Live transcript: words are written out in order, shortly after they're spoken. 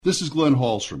This is Glenn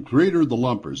Hallstrom, creator of The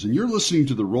Lumpers, and you're listening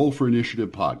to the Roll for Initiative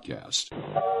podcast.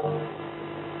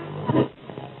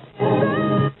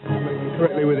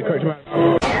 Correctly with the correct amount.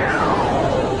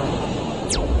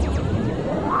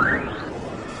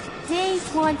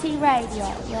 D20 Radio,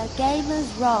 where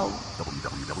gamers roll.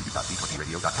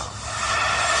 www.d20radio.com.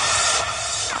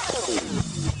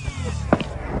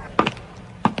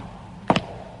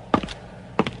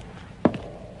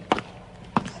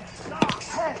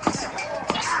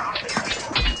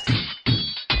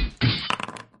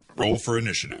 Roll for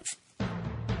Initiative.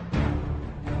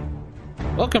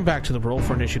 Welcome back to the Roll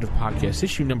for Initiative podcast,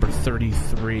 issue number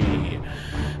 33.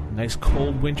 Nice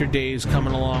cold winter days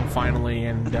coming along finally,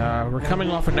 and we're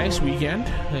coming off a nice weekend,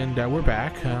 and we're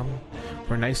back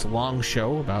for a nice long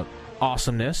show about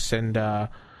awesomeness and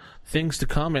things to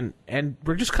come, and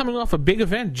we're just coming off a big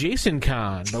event,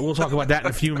 JasonCon, but we'll talk about that in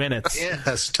a few minutes.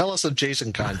 Yes, tell us of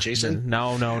JasonCon, Jason.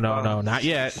 No, not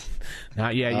yet.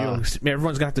 Not yet. Everyone's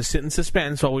going to have to sit in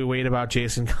suspense while we wait about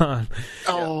JasonCon.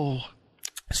 Oh.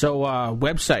 So,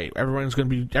 website.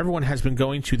 Everyone has been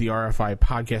going to the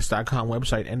RFIpodcast.com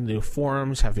website, and the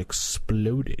forums have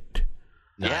exploded.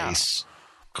 Nice.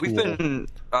 Cool. We've been,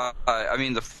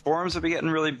 the forums have been getting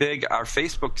really big. Our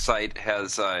Facebook site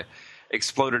has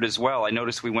exploded as well. I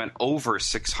noticed we went over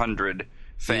 600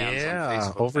 fans on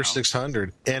Facebook over now.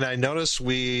 600. And I noticed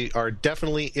we are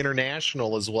definitely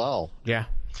international as well. Yeah.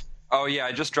 Oh, yeah,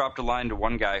 I just dropped a line to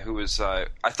one guy who was, I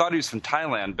thought he was from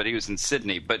Thailand, but he was in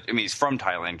Sydney. But, he's from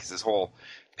Thailand because his whole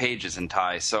page is in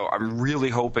Thai. So I'm really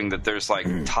hoping that there's,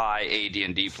 Thai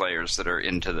AD&D players that are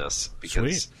into this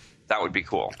because that would be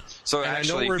cool. So, and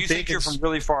actually, if you think you're from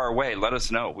really far away, let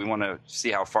us know. We want to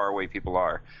see how far away people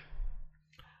are.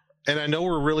 And I know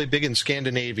we're really big in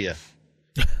Scandinavia.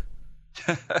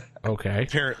 Okay.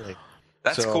 Apparently.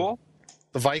 That's cool.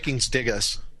 The Vikings dig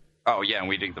us. Oh, yeah, and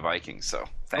we dig the Vikings, so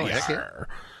thanks. Yeah,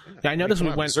 I noticed we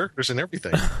went berserkers and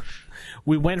everything.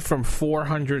 We went from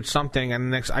 400 something,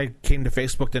 and I came to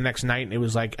Facebook the next night, and it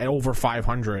was over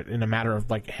 500 in a matter of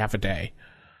half a day.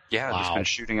 Yeah, it's been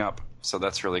shooting up, so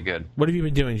that's really good. What have you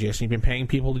been doing, Jason? You been paying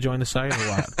people to join the site, or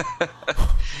what?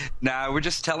 Nah, we're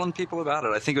just telling people about it.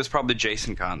 I think it was probably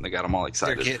JasonCon that got them all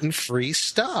excited. They're getting free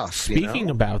stuff. Speaking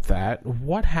about that,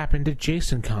 what happened at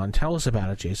JasonCon? Tell us about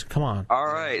it, Jason. Come on. All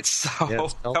right, so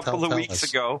a couple of weeks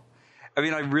ago, I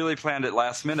really planned it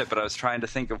last minute, but I was trying to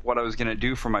think of what I was going to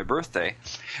do for my birthday.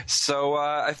 So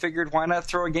I figured, why not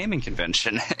throw a gaming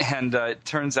convention? And it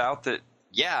turns out that,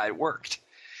 it worked.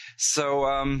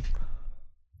 So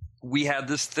we had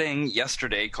this thing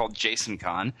yesterday called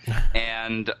JasonCon,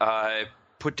 and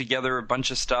put together a bunch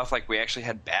of stuff. We actually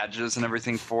had badges and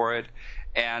everything for it.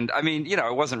 And,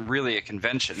 it wasn't really a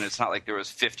convention. It's not like there was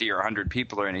 50 or 100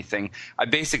 people or anything. I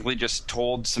basically just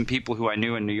told some people who I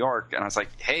knew in New York, and I was like,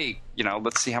 hey,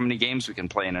 let's see how many games we can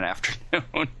play in an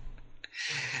afternoon.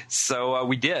 So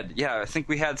we did. Yeah, I think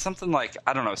we had something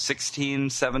 16,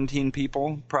 17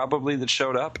 people probably that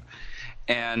showed up.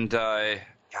 And, let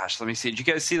me see. Did you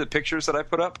guys see the pictures that I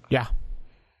put up? Yeah.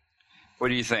 What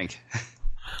do you think?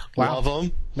 Wow. Love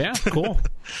them. Yeah, cool.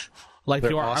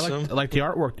 Awesome. I like the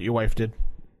artwork that your wife did.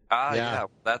 Yeah.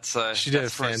 That's she did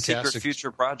that's a for fantastic a secret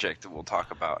future project that we'll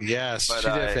talk about. Yes, but, she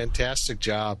did a fantastic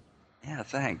job. Yeah,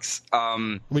 thanks.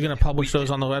 We're going to publish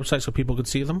those on the website so people could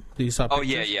see them? These pictures? Oh,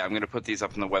 yeah. I'm going to put these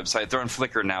up on the website. They're on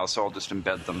Flickr now, so I'll just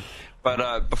embed them.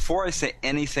 But before I say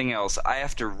anything else, I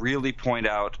have to really point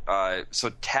out so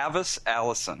Tavis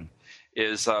Allison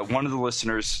is one of the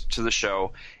listeners to the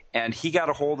show, and he got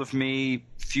a hold of me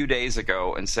a few days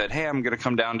ago and said, hey, I'm going to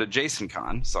come down to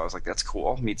JasonCon. So I was like, that's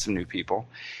cool. Meet some new people.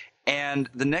 And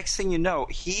the next thing you know,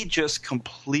 he just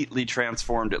completely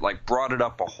transformed it, brought it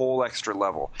up a whole extra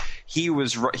level. He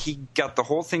got the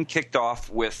whole thing kicked off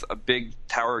with a big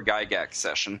Tower Gygax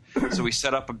session. So we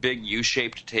set up a big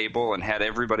U-shaped table and had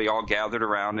everybody all gathered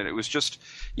around, and it was just,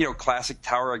 classic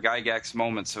Tower of Gygax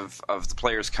moments of the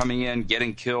players coming in,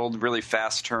 getting killed, really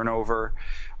fast turnover,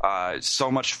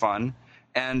 so much fun.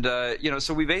 And,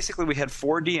 so we had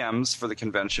 4 DMs for the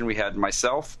convention. We had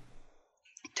myself,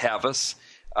 Tavis,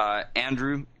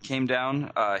 Andrew came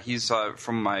down. He's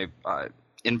from my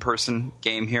in-person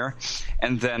game here.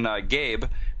 And then Gabe,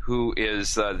 who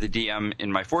is the DM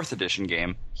in my 4th edition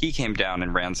game, he came down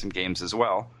and ran some games as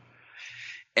well.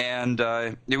 And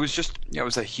it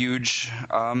was a huge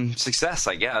success,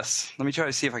 I guess. Let me try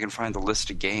to see if I can find the list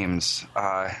of games.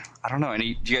 I don't know. Do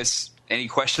you guys any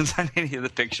questions on any of the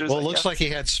pictures? Well, it looks like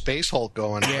he had Space Hulk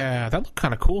going. Yeah, that looked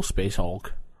kind of cool, Space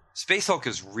Hulk. Space Hulk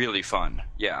is really fun,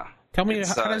 yeah. Tell me,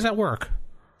 how does that work?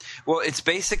 Well, it's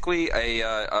basically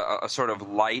a sort of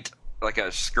light like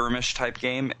a skirmish type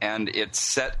game, and it's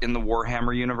set in the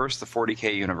Warhammer universe, the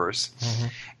 40K universe. Mm-hmm.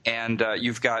 And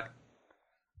you've got,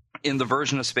 in the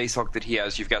version of Space Hulk that he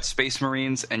has, you've got Space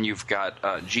Marines and you've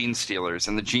got Gene Stealers,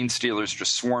 and the Gene Stealers are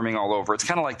just swarming all over. It's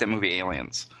kind of like that movie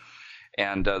Aliens.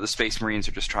 And the Space Marines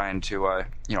are just trying to,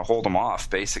 hold them off,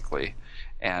 basically.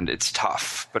 And it's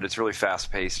tough, but it's really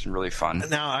fast-paced and really fun.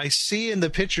 Now, I see in the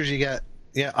pictures you got,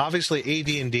 obviously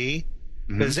AD&D.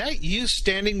 Mm-hmm. Is that you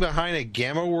standing behind a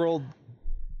Gamma World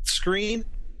screen?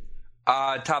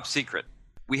 Top secret.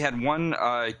 We had one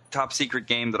top secret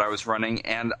game that I was running,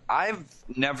 and I've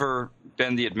never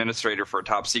been the administrator for a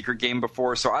top secret game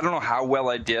before, so I don't know how well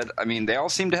I did. I mean, they all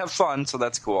seem to have fun, so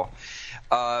that's cool.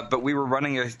 But we were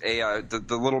running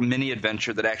the little mini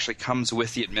adventure that actually comes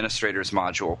with the administrator's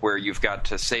module, where you've got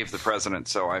to save the president.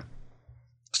 So I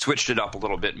switched it up a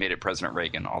little bit, made it President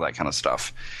Reagan, all that kind of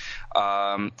stuff.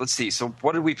 Let's see. So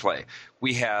what did we play?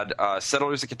 We had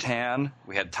Settlers of Catan.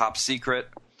 We had Top Secret.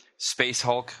 Space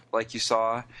Hulk, like you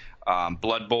saw.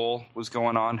 Blood Bowl was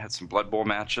going on. Had some Blood Bowl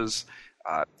matches.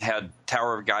 Had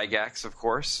Tower of Gygax, of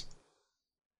course.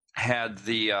 Had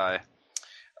the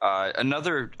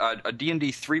another a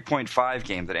D&D 3.5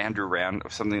 game that Andrew ran,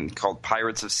 something called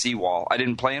Pirates of Seawall. I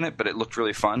didn't play in it, but it looked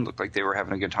really fun. Looked like they were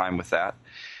having a good time with that.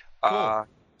 Cool.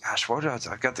 Gosh, what else?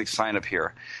 I've got the sign up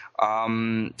here.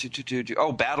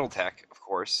 BattleTech, of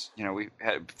course. We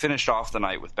had finished off the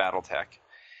night with BattleTech.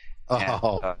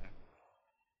 Oh.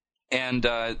 And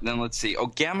then let's see.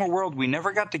 Gamma World. We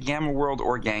never got to Gamma World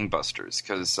or Gangbusters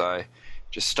because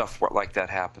just stuff like that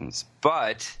happens.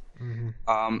 But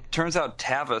turns out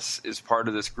Tavis is part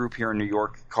of this group here in New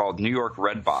York called New York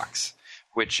Red Box,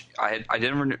 which I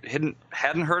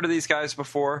hadn't heard of these guys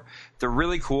before. They're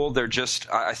really cool. They're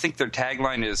just I think their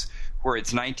tagline is where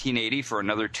it's 1980 for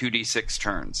another 2d6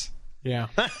 turns. Yeah,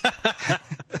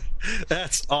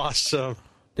 that's awesome.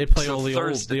 They play all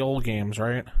the old games,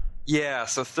 right? Yeah,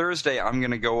 so Thursday I'm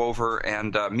going to go over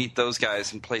and meet those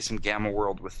guys and play some Gamma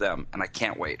World with them, and I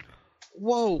can't wait.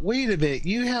 Whoa, wait a minute.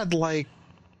 You had,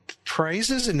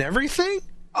 prizes and everything?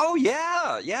 Oh,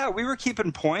 yeah. We were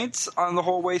keeping points on the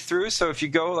whole way through, so if you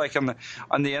go,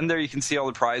 on the end there, you can see all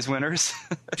the prize winners.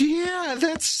 Yeah,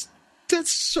 that's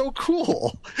so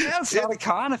cool. Yeah, it's not a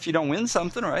con if you don't win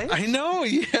something, right? I know.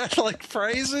 You had,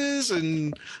 prizes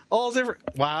and all different...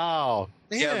 Wow.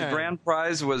 Yeah, the grand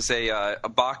prize was a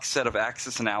box set of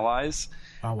Axis and Allies.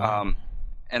 Oh, wow.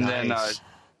 And nice. then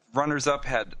runners-up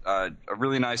had a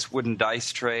really nice wooden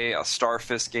dice tray, a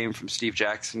Starfist game from Steve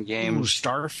Jackson Games. Ooh,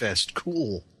 Starfist.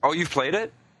 Cool. Oh, you've played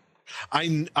it?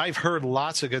 I've heard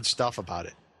lots of good stuff about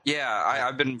it. Yeah,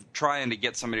 I've been trying to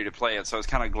get somebody to play it, so I was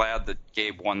kind of glad that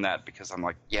Gabe won that because I'm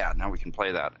like, yeah, now we can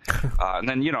play that. And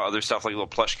then, other stuff like little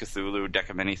Plush Cthulhu,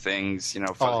 deck of many things,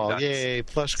 fuzzy dice. Yay,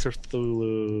 Plush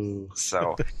Cthulhu.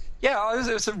 So, yeah,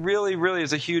 it was a really, really, it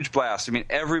was a huge blast. I mean,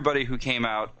 everybody who came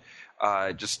out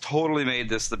just totally made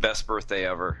this the best birthday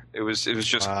ever. It was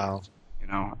just, wow.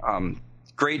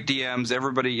 Great DMs.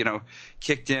 Everybody,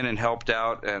 kicked in and helped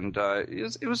out, and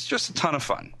it was just a ton of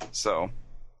fun. So...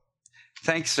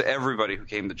 thanks to everybody who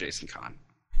came to JasonCon.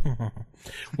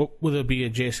 Will there be a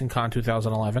JasonCon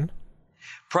 2011?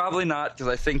 Probably not, because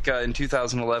I think in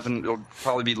 2011 it'll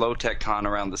probably be Low Tech Con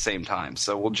around the same time.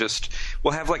 So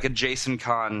we'll have a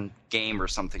JasonCon game or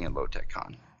something at Low Tech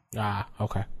Con. Ah,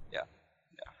 okay. Yeah.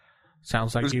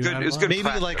 Sounds like it was good. Maybe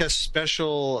a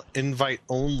special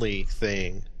invite-only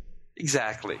thing.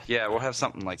 Exactly. Yeah, we'll have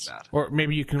something like that. Or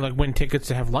maybe you can win tickets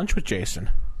to have lunch with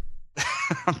Jason.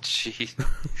 Oh, gee.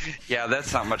 Yeah,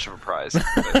 that's not much of a prize.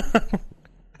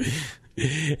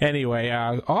 Anyway,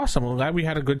 awesome. I'm glad we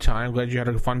had a good time. Glad you had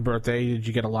a fun birthday. Did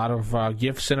you get a lot of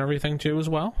gifts and everything, too, as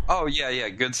well? Oh, yeah,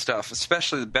 good stuff.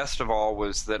 Especially the best of all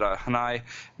was that Hanai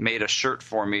made a shirt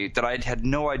for me that I had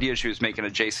no idea she was making a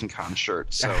JasonCon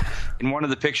shirt. So in one of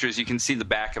the pictures, you can see the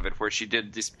back of it where she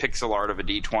did this pixel art of a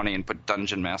D20 and put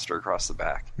Dungeon Master across the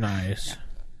back. Nice.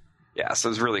 Yeah, so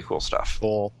it was really cool stuff.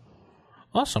 Cool.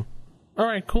 Awesome. All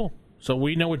right, cool. So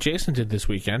we know what Jason did this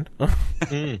weekend.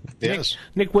 Yes.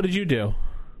 Nick, what did you do?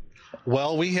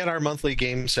 Well, we had our monthly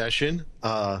game session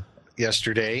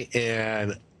yesterday,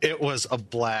 and it was a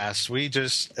blast. We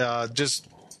just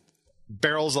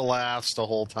barrels of laughs the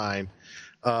whole time.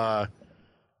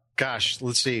 Gosh,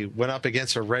 let's see. Went up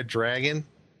against a red dragon.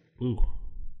 Ooh.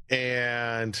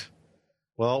 And,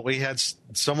 well, we had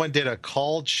someone did a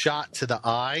called shot to the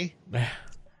eye.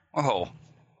 Oh.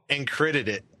 And critted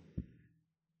it.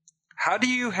 How do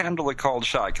you handle a called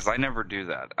shot? Because I never do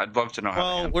that. I'd love to know how.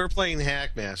 Well, we're playing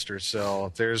Hackmaster,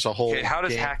 so there's a whole. Okay, how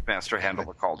does game. Hackmaster handle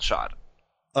a called shot?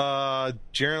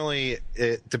 Generally,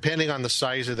 depending on the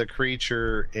size of the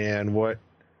creature and what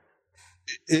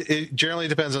it generally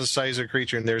depends on the size of the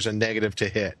creature, and there's a negative to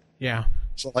hit. Yeah.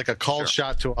 So like a called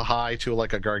shot to a high to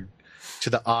like to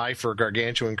the eye for a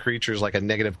gargantuan creature is like a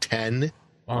 -10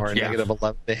 or a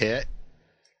 -11 to hit.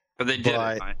 But they did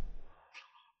it.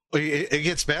 It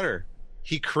gets better.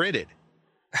 He critted.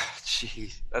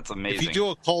 Jeez, that's amazing. If you do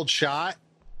a cold shot,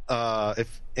 and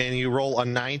you roll a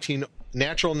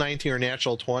natural 19 or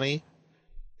natural 20,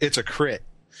 it's a crit.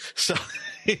 So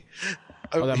he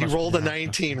rolled a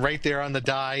 19 right there on the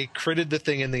die, critted the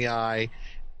thing in the eye,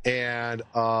 and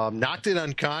knocked it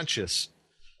unconscious.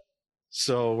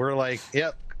 So we're like,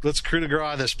 yep, let's coup de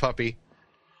grace this puppy.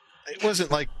 It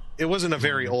wasn't a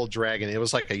very old dragon. It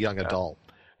was like a young adult.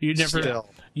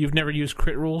 You've never used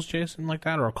crit rules, Jason, like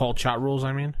that, or called shot rules?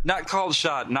 I mean, not called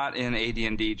shot, not in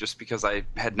AD&D, just because I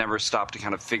had never stopped to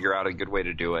kind of figure out a good way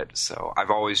to do it. So I've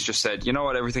always just said, you know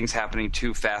what, everything's happening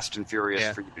too fast and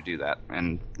furious for you to do that,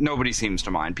 and nobody seems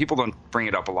to mind. People don't bring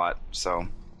it up a lot, so.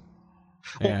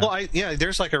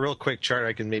 There's like a real quick chart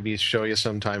I can maybe show you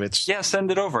sometime. Send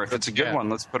it over if it's a good one.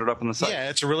 Let's put it up on the site. Yeah,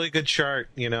 it's a really good chart.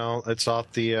 It's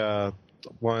off the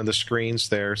one of the screens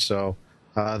there. So.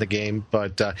 The game,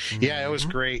 but it was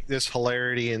great. This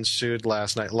hilarity ensued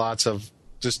last night. Lots of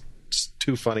just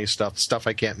too funny stuff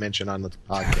I can't mention on the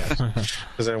podcast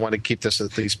because I want to keep this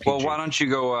at least PG. Well, why don't you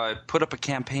go put up a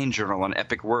campaign journal on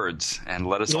Epic Words and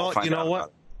let us all find out. You know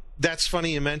what? That's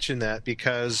funny you mentioned that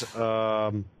because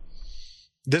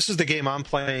this is the game I'm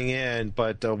playing in,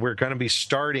 but we're going to be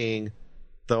starting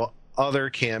the other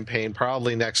campaign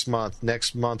probably next month.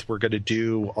 Next month we're going to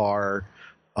do our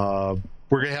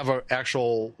we're going to have an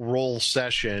actual roll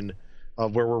session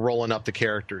of where we're rolling up the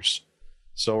characters.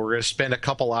 So we're going to spend a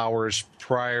couple hours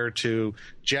prior to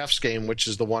Jeff's game, which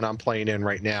is the one I'm playing in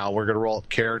right now. We're going to roll up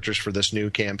characters for this new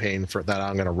campaign that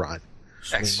I'm going to run.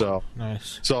 So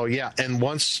nice. So yeah, and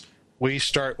once we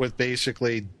start with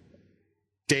basically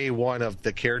day one of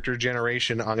the character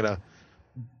generation, I'm going to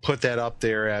put that up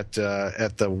there at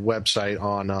the website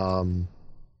on.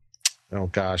 Oh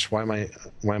gosh, why am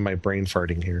I brain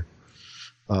farting here?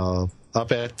 Up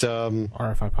at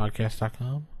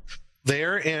rfipodcast.com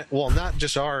there, and well, not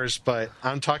just ours, but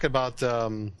I'm talking about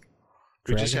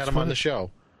we just had them on the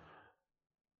show.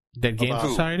 Dead Game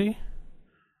Society?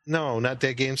 No, not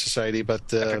Dead Game Society,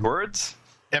 but Epic Words.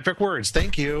 Epic Words.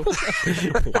 Thank you. Wow,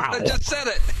 I just said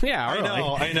it. Yeah, really.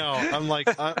 I know. I'm like,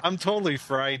 I'm totally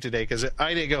fried today because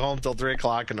I didn't go home till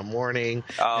 3:00 in the morning.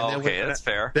 Oh, okay, that's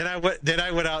fair. Then I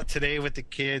went out today with the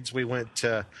kids. We went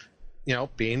to.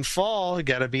 Being fall, you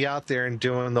got to be out there and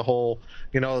doing the whole,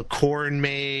 corn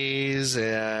maze,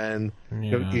 and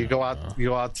you go out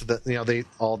to the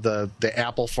the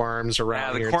apple farms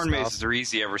around. Yeah, the corn mazes are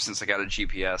easy ever since I got a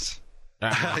GPS.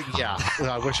 Yeah,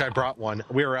 I wish I brought one.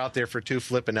 We were out there for 2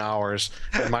 flipping hours,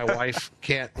 and my wife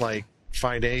can't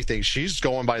find anything. She's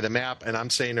going by the map, and I'm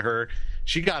saying to her,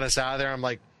 she got us out of there. I'm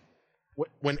like,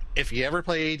 if you ever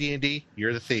play AD&D,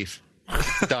 you're the thief.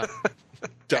 Done.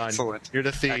 Excellent. You're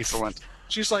the thief. Excellent.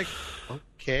 She's like,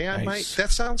 okay, I might.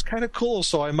 That sounds kind of cool,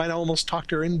 so I might almost talk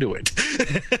her into it.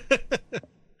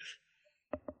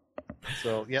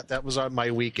 So yeah, that was on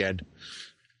my weekend.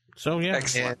 So yeah,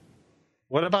 excellent. And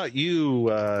what about you,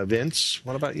 Vince?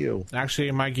 What about you? Actually,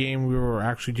 in my game, we were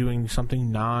actually doing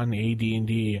something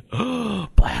non-AD&D.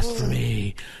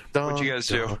 Blasphemy! What'd you guys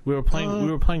do? We were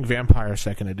playing Vampire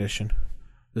 2nd Edition.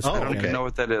 I don't even know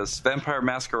what that is. Vampire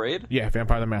Masquerade? Yeah,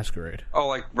 Vampire the Masquerade. Oh,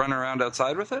 like running around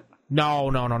outside with it? No,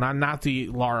 not the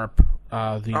LARP.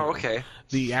 Okay.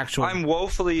 The actual. I'm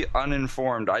woefully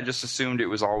uninformed. I just assumed it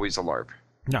was always a LARP.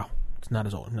 No, it's not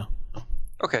as old. No.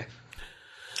 Okay.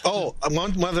 Oh,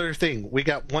 one other thing. We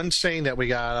got one saying that we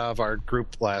got out of our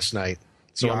group last night.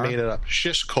 So I made it up.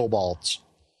 Shish kobolds.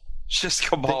 Shish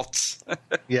kobolds.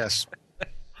 Yes.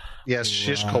 Yes,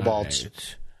 shish kobolds.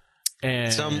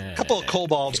 And Couple of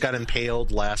kobolds got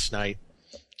impaled last night.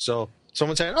 So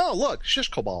someone said, "Oh, look, shish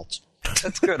kobolds."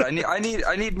 That's good. I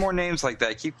need more names like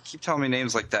that. Keep telling me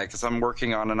names like that because I'm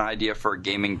working on an idea for a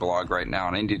gaming blog right now,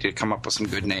 and I need to come up with some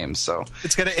good names. So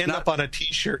it's going to end up on a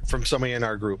T-shirt from somebody in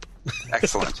our group.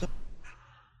 Excellent.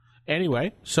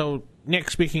 Anyway, so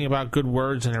Nick, speaking about good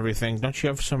words and everything, don't you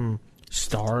have some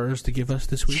stars to give us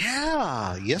this week?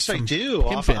 Yeah, yes, I do.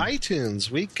 Off of iTunes,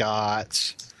 we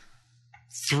got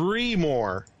 3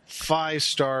 more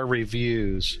 5-star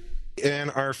reviews.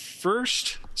 And our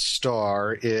first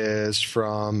star is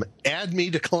from Add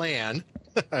Me to Clan.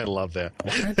 I love that.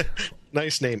 Okay.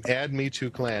 Nice name, Add Me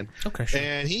to Clan. Okay, sure.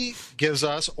 And he gives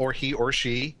us, or he or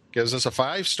she gives us a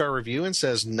 5-star review and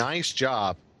says, "Nice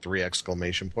job!" 3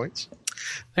 exclamation points.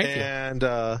 Thank you.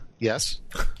 And yes.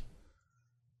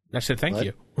 I said thank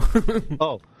you.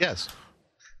 Oh, yes.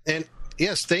 And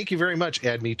Yes, thank you very much,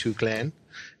 Add Me To Clan.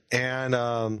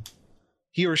 And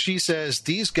he or she says,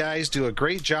 these guys do a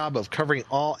great job of covering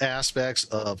all aspects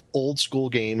of old school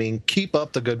gaming. Keep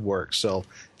up the good work. So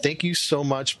thank you so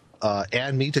much,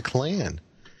 Add Me To Clan.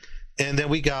 And then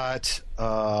we got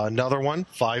another one,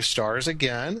 5 stars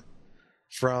again,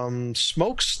 from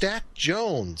Smokestack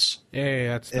Jones. Yeah,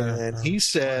 that's And he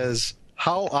says,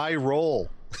 how I roll.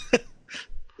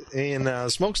 And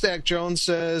Smokestack Jones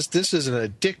says, this is an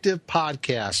addictive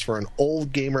podcast for an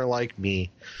old gamer like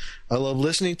me. I love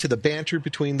listening to the banter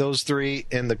between those three,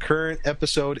 and the current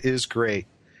episode is great.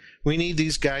 We need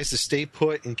these guys to stay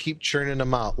put and keep churning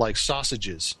them out like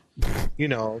sausages. You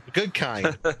know, the good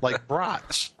kind, like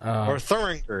brats or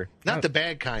Thuringer. Not the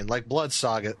bad kind, like blood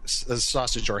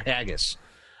sausage or haggis.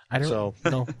 I don't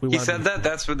know. He said that?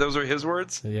 Those are his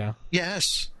words? Yeah.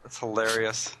 Yes. That's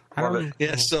hilarious. I don't know.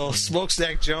 Yeah, so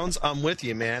Smokestack Jones, I'm with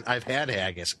you, man. I've had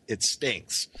haggis. It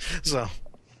stinks. So...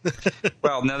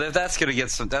 Well, now that's going to get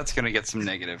some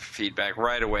negative feedback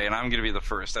right away, and I'm going to be the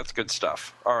first. That's good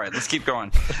stuff. All right, let's keep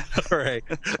going. All right.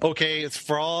 Okay, it's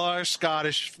for all our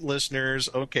Scottish listeners.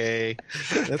 Okay.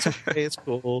 That's okay. It's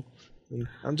cool.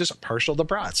 I'm just partial to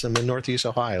brats. I'm in Northeast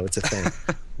Ohio. It's a thing.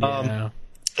 Yeah.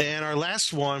 And our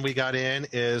last one we got in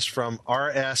is from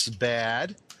RS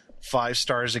Bad, 5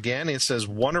 stars again. It says,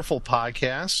 wonderful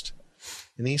podcast.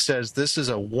 And he says, this is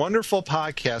a wonderful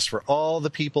podcast for all the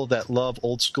people that love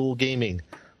old school gaming,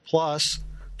 plus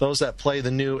those that play the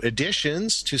new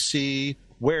editions to see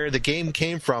where the game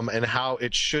came from and how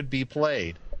it should be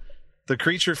played. The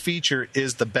creature feature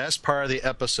is the best part of the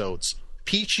episodes.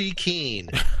 Peachy Keen.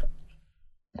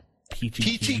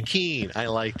 Peachy Keen. I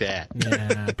like that.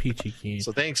 Yeah, Peachy Keen.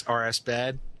 So thanks, RS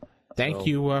Bad. Thank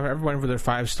you, everyone, for their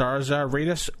 5 stars. Rate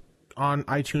us on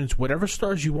iTunes, whatever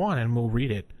stars you want, and we'll read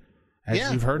it.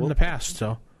 As you've heard in the past,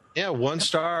 so 1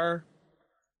 star,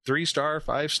 3 star,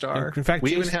 5 star. In fact,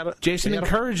 Jason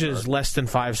encourages less than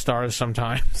 5 stars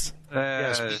sometimes.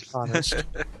 Yes, be honest.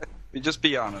 Just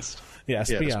be honest.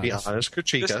 Yes, be honest.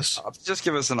 Critique us. Just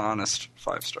give us an honest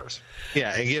 5 stars.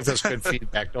 Yeah, and give us good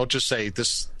feedback. Don't just say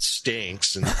this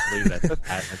stinks and leave it at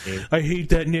that. I hate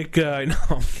that Nick guy.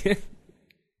 No.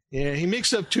 Yeah, he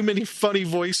makes up too many funny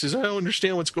voices. I don't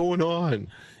understand what's going on.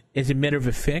 As a matter of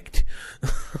effect.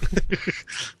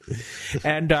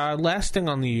 And last thing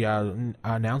on the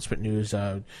announcement news,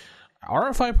 RFI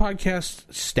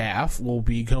Podcast staff will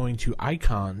be going to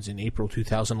Icons in April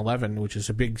 2011, which is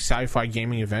a big sci-fi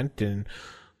gaming event in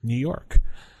New York.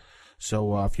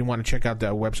 So if you want to check out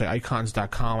that website,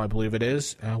 icons.com, I believe it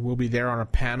is, we'll be there on a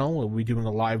panel. We'll be doing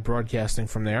a live broadcasting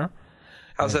from there.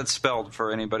 How's that spelled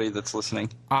for anybody that's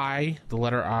listening? I, the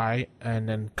letter I, and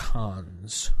then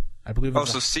cons. I believe.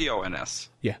 So C-O-N-S.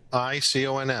 Yeah.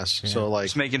 I-C-O-N-S. Yeah. So like,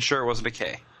 just making sure it wasn't a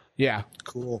K. Yeah.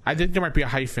 Cool. I think there might be a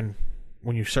hyphen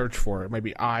when you search for it. It might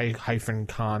be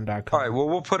I-con.com. All right. Well,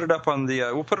 we'll put it up on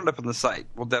the site.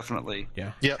 We'll definitely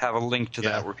have a link to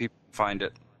that where people can find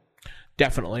it.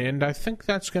 Definitely. And I think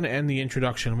that's going to end the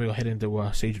introduction. We'll head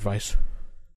into Sage Advice.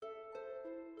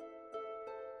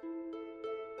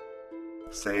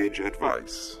 Sage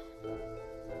Advice.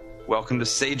 Welcome to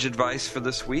Sage Advice for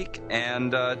this week,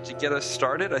 and to get us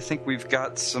started, I think we've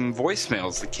got some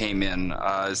voicemails that came in.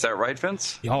 Is that right,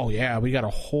 Vince? Oh, yeah, we got a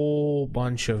whole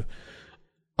bunch of...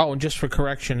 Oh, and just for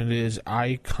correction, it is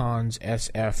iconssf.org,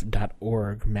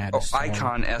 Madison. Oh,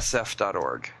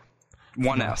 iconsf.org.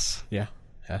 One S. Yeah,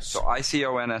 S. So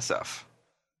ICONSF.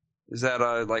 Is that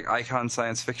like Icon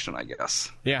Science Fiction, I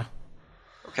guess? Yeah.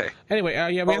 Okay.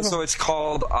 Anyway, we so it's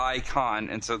called Icon,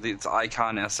 and so it's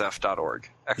iconsf.org.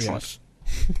 Excellent.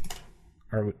 Yes.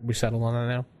 Are we settled on that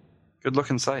now? Good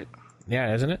looking site.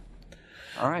 Yeah, isn't it?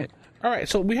 All right.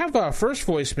 So we have our first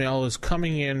voicemail is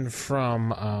coming in from,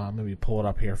 let me pull it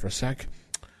up here for a sec.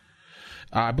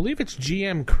 I believe it's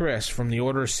GM Chris from the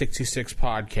Order 66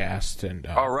 podcast. And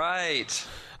all right.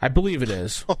 I believe it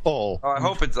is. Oh, I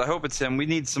hope it's him. We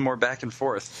need some more back and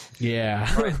forth. Yeah.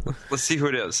 All right, let's see who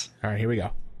it is. All right, here we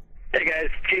go. Hey guys,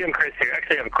 GM Chris here.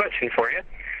 Actually, I have a question for you.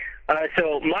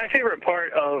 So my favorite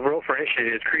part of Roll for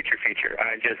Initiative is creature feature.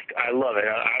 I love it.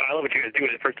 I love what you guys do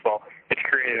with it. First of all, it's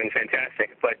creative and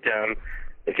fantastic. But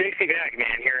it takes me back,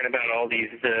 man, hearing about all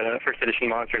these first edition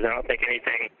monsters. I don't think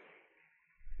anything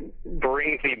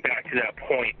brings me back to that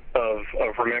point of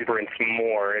remembrance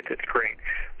more. It's great.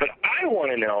 But I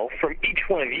want to know from each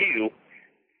one of you,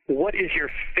 what is your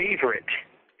favorite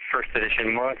first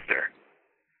edition monster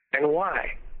and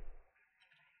why?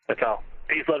 That's all.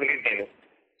 Peace, love, and good gaming.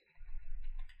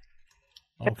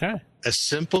 Okay. A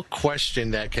simple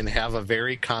question that can have a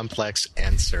very complex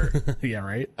answer. Yeah,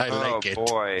 right? I like it. Oh,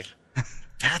 boy.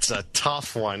 That's a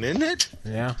tough one, isn't it?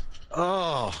 Yeah.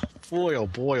 Oh, boy, oh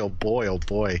boy, oh boy, oh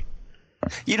boy.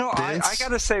 You know, I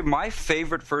gotta say, my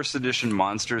favorite first edition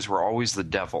monsters were always the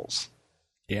devils.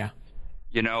 Yeah.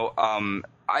 You know,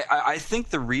 I think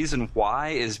the reason why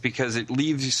is because it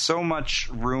leaves you so much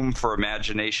room for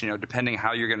imagination, you know, depending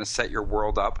how you're going to set your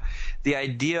world up. The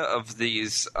idea of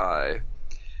these,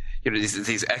 you know,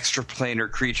 these extraplanar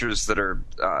creatures that are,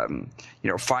 you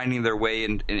know, finding their way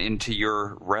into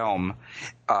your realm,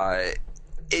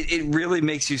 it really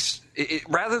makes you,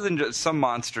 rather than just some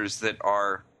monsters that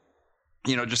are,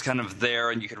 you know, just kind of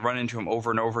there and you can run into them over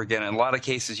and over again. In a lot of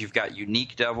cases, you've got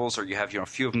unique devils, or you have, you know, a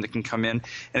few of them that can come in,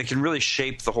 and it can really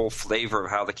shape the whole flavor of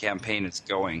how the campaign is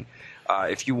going.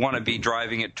 If you want to be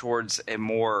driving it towards a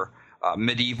more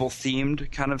medieval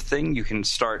themed kind of thing, you can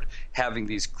start having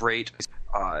these great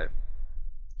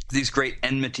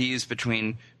enmities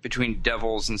between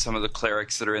devils and some of the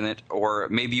clerics that are in it. Or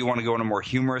maybe you want to go in a more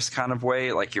humorous kind of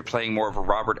way, like you're playing more of a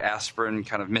Robert Aspirin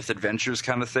kind of myth adventures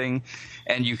kind of thing,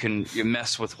 and you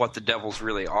mess with what the devils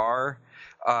really are.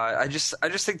 I just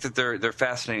think that they're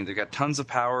fascinating. They've got tons of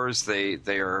powers. They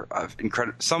are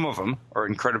some of them are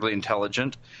incredibly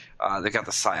intelligent. They've got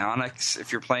the psionics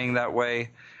if you're playing that way.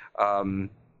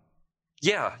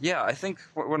 Yeah. I think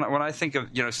when I think of,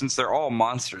 you know, since they're all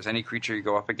monsters, any creature you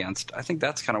go up against, I think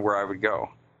that's kind of where I would go.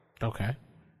 Okay.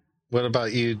 What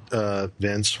about you,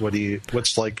 Vince?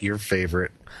 What's like your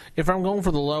favorite? If I'm going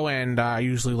for the low end, I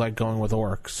usually like going with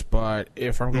orcs. But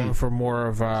if I'm going for more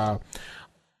of a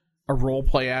role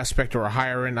play aspect or a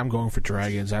higher end, I'm going for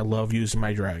dragons. I love using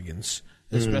my dragons,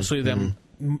 especially them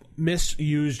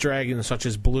misused dragons such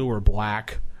as blue or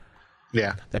black.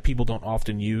 Yeah, that people don't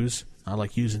often use. I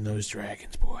like using those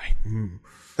dragons, boy.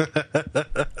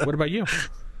 What about you?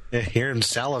 I hear him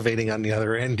salivating on the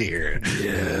other end here.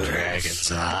 Yeah, dragons.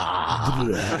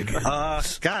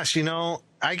 Dragons. Gosh, you know,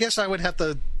 I guess I would have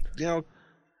to, you know,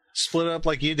 split it up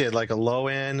like you did, like a low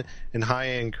end and high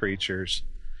end creatures.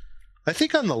 I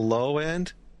think on the low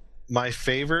end, my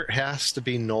favorite has to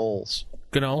be gnolls.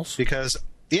 Gnolls? Because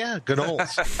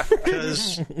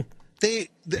they,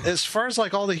 as far as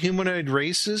like all the humanoid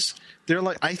races,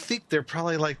 I think they're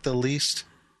probably like the least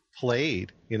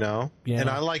played, you know? Yeah. And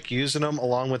I like using them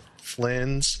along with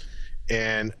Flynn's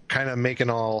and kind of making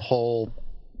a whole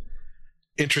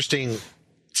interesting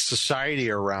society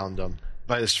around them.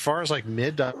 But as far as like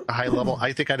mid to high level,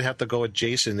 I think I'd have to go with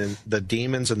Jason, and the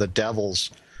demons and the devils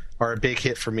are a big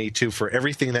hit for me too, for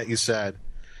everything that you said.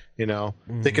 You know,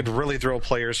 they could really throw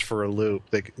players for a loop.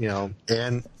 They, you know,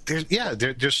 and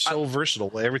they're so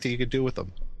versatile. Everything you could do with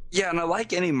them. Yeah, and I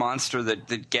like any monster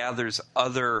that gathers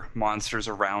other monsters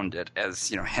around it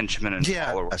as, you know, henchmen and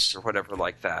followers or whatever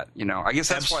like that. You know, I guess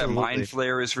that's why a Mind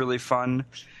Flayer is really fun.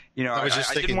 You know, I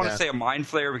didn't want to say a Mind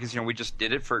Flayer because, you know, we just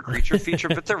did it for a creature feature,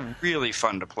 but they're really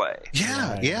fun to play.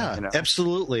 Yeah, you know?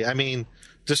 Absolutely. I mean,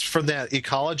 just from that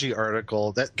ecology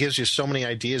article, that gives you so many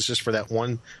ideas just for that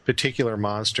one particular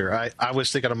monster. I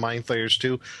was thinking of Mind Flayers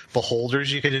too.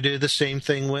 Beholders you could do the same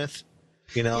thing with.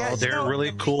 You know, they're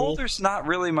really cool. Beholder's not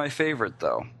really my favorite,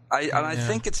 though. I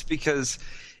think it's because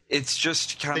it's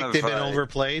just kind of... they've been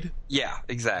overplayed? Yeah,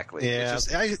 exactly. Yeah.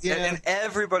 And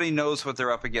everybody knows what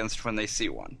they're up against when they see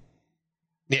one.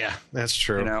 Yeah, that's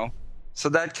true. You know? So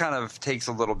that kind of takes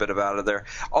a little bit of out of there.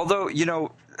 Although, you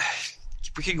know,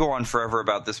 we could go on forever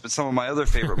about this, but some of my other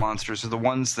favorite monsters are the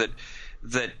ones that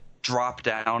drop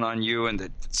down on you and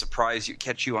that surprise you,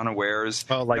 catch you unawares.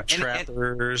 Oh, like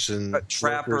trappers and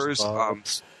trappers.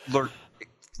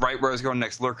 Right where I was going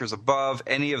next, lurkers above.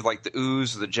 Any of like the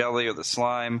ooze or the jelly or the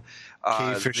slime.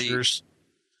 Cave fishers.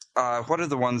 What are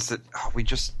the ones that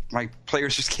my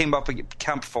players just came up against?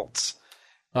 Kampffolks.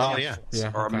 Oh yeah,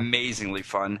 are amazingly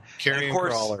fun. Carrion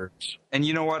crawlers. And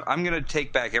you know what? I'm going to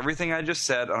take back everything I just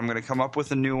said. I'm going to come up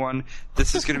with a new one.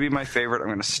 This is going to be my favorite. I'm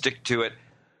going to stick to it.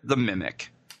 The Mimic.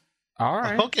 All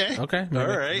right. Okay. Mimic.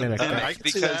 All right. I can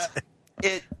see that.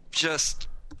 It just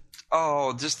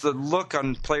the look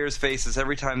on players' faces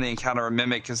every time they encounter a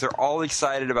Mimic, because they're all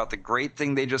excited about the great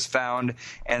thing they just found,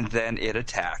 and then it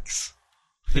attacks.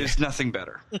 There's nothing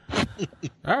better.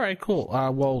 All right, cool.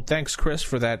 Well, thanks, Chris,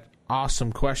 for that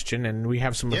awesome question, and we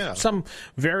have some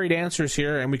varied answers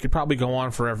here, and we could probably go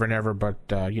on forever and ever, but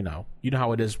you know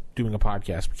how it is doing a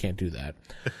podcast. We can't do that.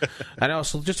 And I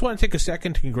also just want to take a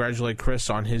second to congratulate Chris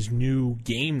on his new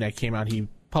game that came out. He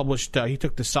published he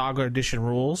took the Saga Edition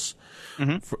rules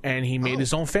and he made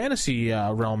his own fantasy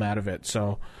realm out of it.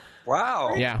 So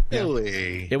wow. Yeah.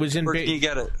 Really? It was in where can you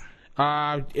get it?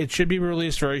 It should be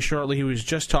released very shortly. He was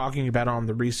just talking about it on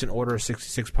the recent Order of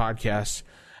 66 podcast,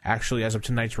 actually, as of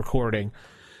tonight's recording.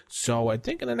 So I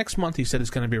think in the next month he said it's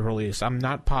going to be released. I'm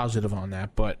not positive on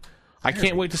that, but I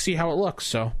can't wait to see how it looks.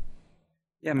 So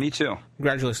Yeah, me too.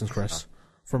 Congratulations, Chris.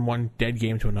 From one dead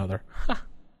game to another. All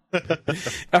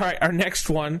right, our next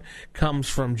one comes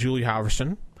from Julie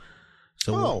Halverson.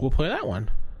 So we'll play that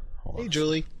one. Hey,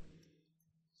 Julie.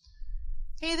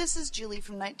 Hey, this is Julie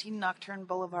from 19 Nocturne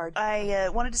Boulevard. I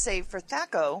wanted to say for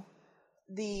THAC0,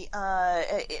 the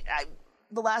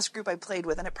last group I played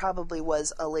with, and it probably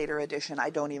was a later edition, I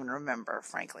don't even remember,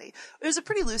 frankly. It was a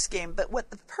pretty loose game, but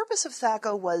what the purpose of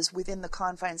THAC0 was within the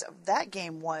confines of that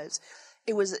game was,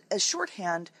 it was a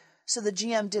shorthand, so the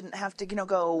GM didn't have to,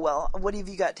 go, well, what have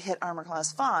you got to hit armor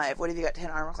class 5? What have you got to hit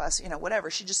armor class, whatever.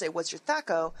 She'd just say, what's your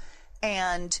THAC0?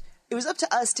 And it was up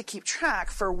to us to keep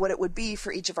track for what it would be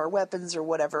for each of our weapons or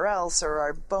whatever else, or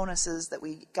our bonuses that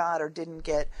we got or didn't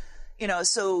get.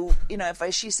 So,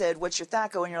 if she said, what's your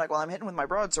THAC0? And you're like, well, I'm hitting with my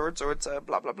broadsword, so it's a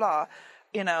blah, blah, blah,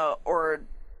 or,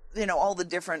 all the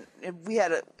different,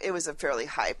 it was a fairly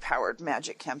high-powered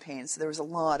Magic campaign, so there was a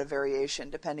lot of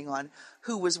variation depending on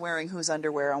who was wearing whose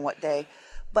underwear on what day.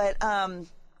 But,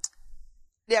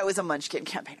 yeah, it was a Munchkin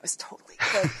campaign. It was totally.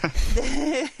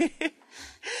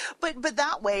 But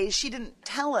that way, she didn't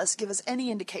give us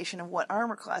any indication of what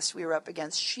armor class we were up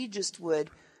against. She just would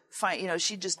find,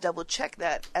 she'd just double check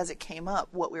that as it came up,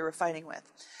 what we were fighting with.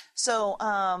 So,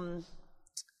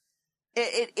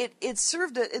 it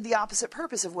served the opposite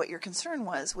purpose of what your concern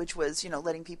was, which was,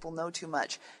 letting people know too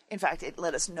much. In fact, it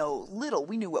let us know little.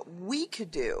 We knew what we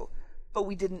could do, but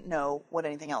we didn't know what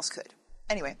anything else could.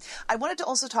 Anyway, I wanted to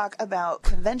also talk about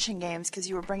convention games because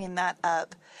you were bringing that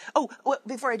up. Oh,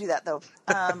 before I do that, though,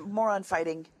 more on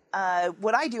fighting.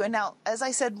 What I do, and now, as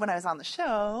I said when I was on the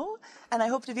show, and I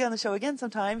hope to be on the show again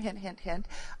sometime, hint, hint, hint,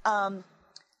 I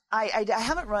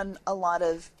haven't run a lot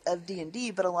of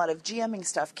D&D, but a lot of GMing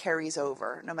stuff carries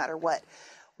over no matter what.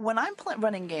 When I'm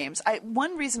running games,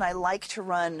 one reason I like to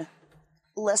run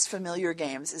less familiar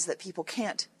games is that people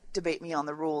can't debate me on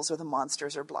the rules or the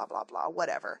monsters or blah, blah, blah,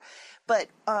 whatever. But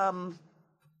one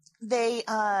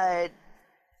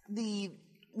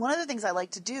of the things I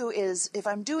like to do is if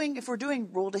we're doing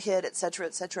roll to hit, et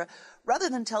cetera, rather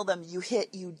than tell them you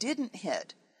hit, you didn't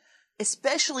hit,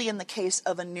 especially in the case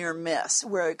of a near miss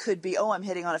where it could be, I'm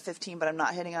hitting on a 15, but I'm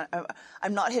not hitting on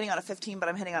a 15, but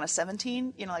I'm hitting on a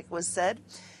 17, like was said.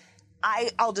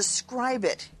 I'll describe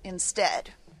it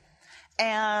instead.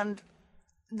 And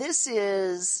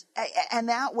and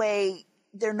that way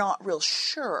they're not real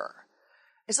sure.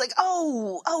 It's like,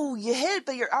 you hit,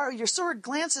 but your sword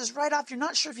glances right off. You're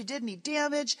not sure if you did any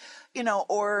damage,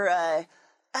 or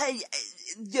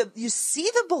you see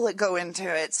the bullet go into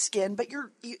its skin, but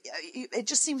it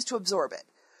just seems to absorb it,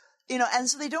 and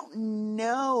so they don't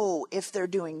know if they're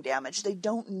doing damage. They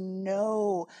don't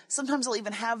know. Sometimes I'll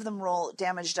even have them roll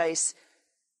damage dice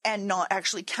and not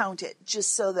actually count it,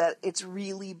 just so that it's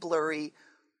really blurry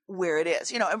where it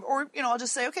is, or I'll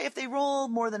just say, okay, if they roll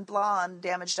more than blah on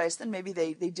damage dice, then maybe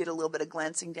they did a little bit of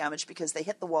glancing damage because they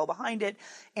hit the wall behind it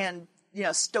and,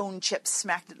 stone chips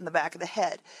smacked it in the back of the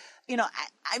head.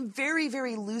 I'm very,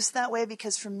 very loose that way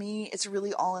because for me, it's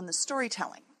really all in the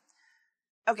storytelling.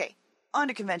 Okay, on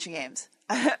to convention games.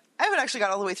 I haven't actually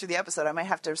got all the way through the episode. I might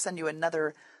have to send you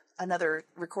another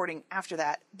recording after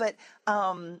that, but,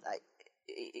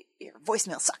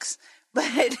 voicemail sucks.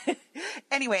 But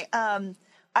anyway,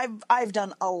 I've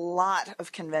done a lot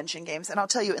of convention games, and I'll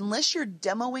tell you, unless you're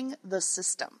demoing the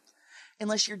system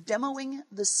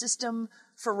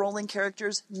for rolling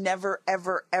characters, never,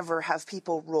 ever, ever have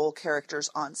people roll characters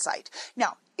on site.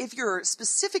 Now, if you're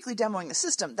specifically demoing the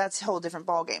system, that's a whole different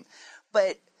ballgame.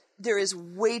 But there is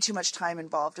way too much time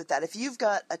involved with that. If you've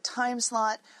got a time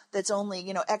slot that's only,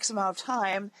 X amount of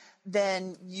time,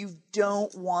 then you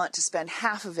don't want to spend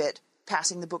half of it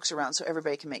passing the books around so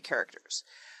everybody can make characters.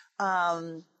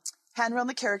 Hand around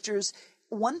the characters.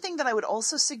 One thing that I would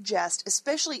also suggest,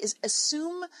 especially, is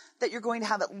assume that you're going to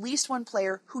have at least one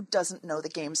player who doesn't know the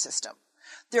game system.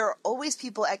 There are always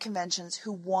people at conventions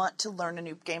who want to learn a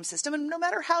new game system, and no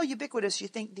matter how ubiquitous you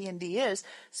think D&D is,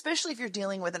 especially if you're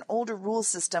dealing with an older rule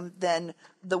system than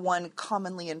the one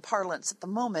commonly in parlance at the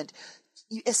moment,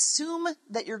 you assume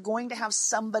that you're going to have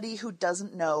somebody who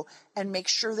doesn't know and make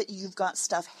sure that you've got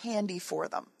stuff handy for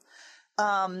them.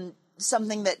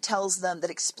 Something that tells them, that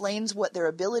explains what their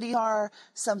abilities are,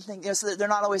 something, so that they're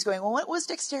not always going, well, what was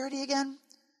dexterity again?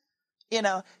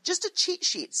 Just a cheat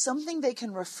sheet, something they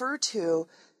can refer to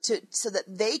so that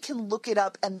they can look it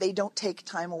up and they don't take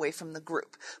time away from the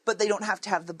group, but they don't have to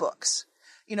have the books.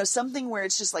 Something where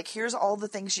it's just like, here's all the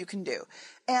things you can do.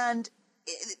 And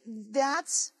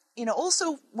that's,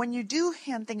 also when you do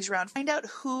hand things around, find out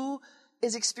who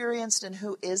is experienced and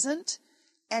who isn't.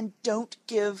 And don't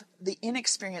give the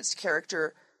inexperienced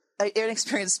character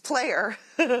inexperienced player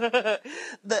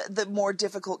the more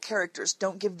difficult characters.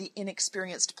 Don't give the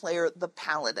inexperienced player the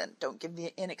paladin. Don't give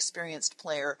the inexperienced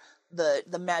player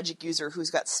the magic user who's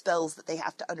got spells that they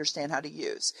have to understand how to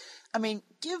use. I mean,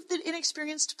 give the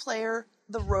inexperienced player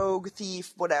the rogue,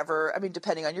 thief, whatever. I mean,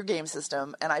 depending on your game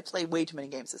system, and I play way too many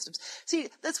game systems. See,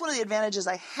 that's one of the advantages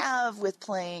I have with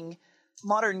playing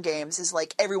modern games is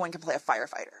like everyone can play a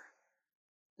firefighter.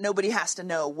 Nobody has to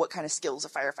know what kind of skills a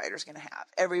firefighter is going to have.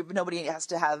 Nobody has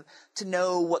to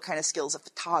know what kind of skills a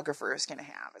photographer is going to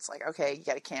have. It's like, okay, you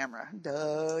got a camera.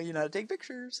 Duh, you know how to take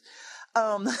pictures.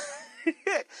 But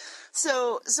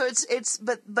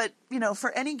you know,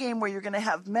 for any game where you're going to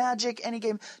have magic, any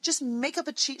game, just make up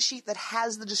a cheat sheet that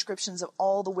has the descriptions of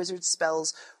all the wizard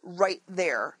spells right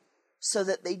there so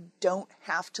that they don't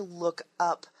have to look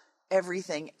up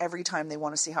everything every time they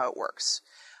want to see how it works.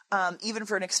 Even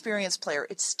for an experienced player,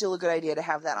 it's still a good idea to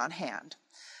have that on hand.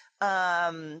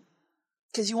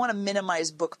 Because you want to minimize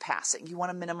book passing. You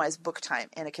want to minimize book time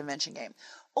in a convention game.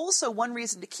 Also, one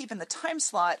reason to keep in the time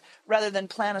slot rather than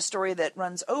plan a story that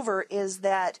runs over is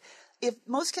that if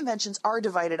most conventions are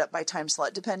divided up by time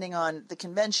slot, depending on the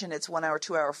convention, it's 1 hour,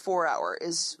 2 hour, 4 hour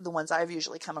is the ones I've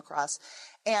usually come across.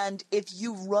 And if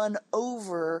you run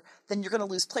over, then you're going to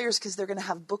lose players because they're going to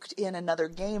have booked in another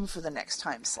game for the next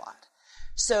time slot.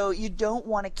 So you don't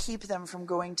want to keep them from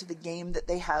going to the game that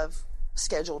they have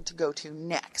scheduled to go to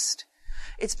next.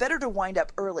 It's better to wind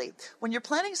up early. When you're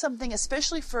planning something,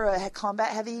 especially for a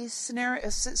combat-heavy scenario,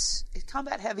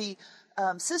 combat-heavy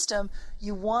system,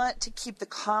 you want to keep the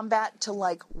combat to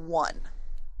like 1.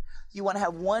 You want to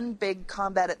have one big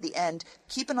combat at the end.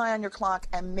 Keep an eye on your clock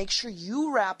and make sure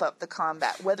you wrap up the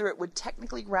combat. Whether it would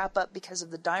technically wrap up because of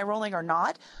the die rolling or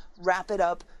not, wrap it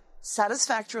up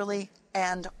satisfactorily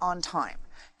and on time.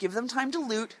 Give them time to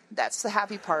loot. That's the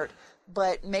happy part.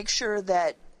 But make sure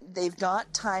that they've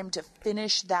got time to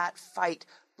finish that fight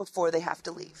before they have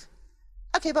to leave.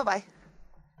 Okay, bye-bye.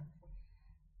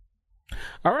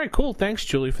 All right, cool. Thanks,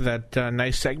 Julie, for that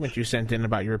nice segment you sent in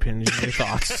about your opinions and your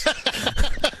thoughts.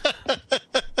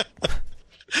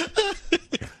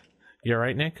 You all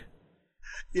right, Nick?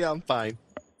 Yeah, I'm fine.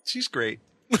 She's great.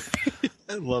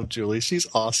 I love Julie. She's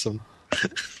awesome.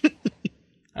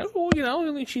 Well, you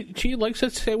know, she likes to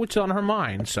say what's on her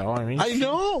mind, so, I mean... I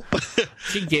know!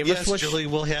 She gave us what... Julie,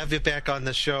 we'll have you back on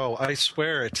the show. I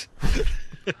swear it.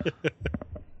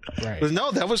 Right. But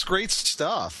no, that was great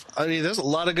stuff. I mean, there's a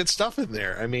lot of good stuff in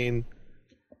there. I mean...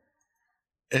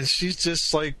 And she's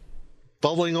just, like,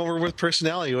 bubbling over with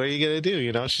personality. What are you going to do?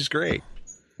 You know, she's great.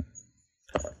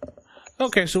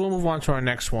 Okay, so we'll move on to our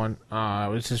next one.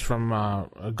 This is from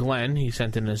Glenn. He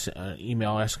sent in his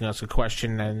email asking us a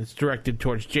question, and it's directed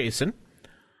towards Jason.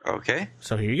 Okay.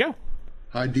 So here you go.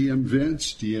 Hi, DM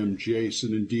Vince, DM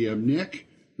Jason, and DM Nick.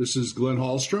 This is Glenn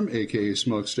Hallstrom, a.k.a.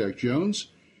 Smokestack Jones.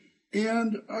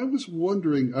 And I was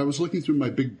wondering, I was looking through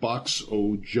my big box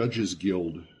of Judges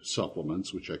Guild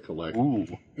supplements, which I collect. Ooh.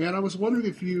 And I was wondering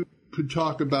if you could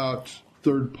talk about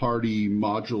third-party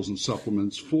modules and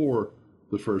supplements for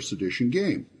the first edition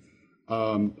game.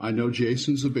 I know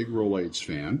Jason's a big Rolaids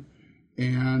fan,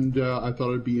 and I thought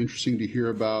it'd be interesting to hear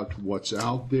about what's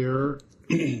out there,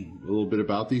 a little bit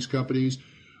about these companies,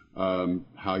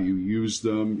 how you use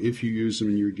them, if you use them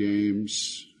in your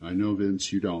games. I know,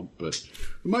 Vince, you don't, but it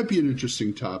might be an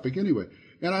interesting topic anyway.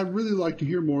 And I'd really like to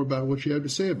hear more about what you have to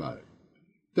say about it.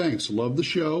 Thanks. Love the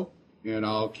show, and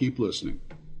I'll keep listening.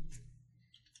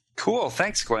 Cool.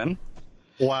 Thanks, Glenn.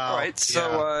 Wow. All right.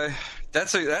 So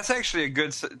that's actually a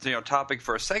good topic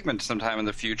for a segment sometime in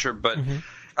the future, but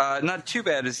not too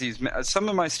bad as some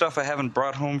of my stuff I haven't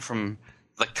brought home from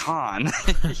the con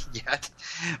yet,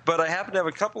 but I happen to have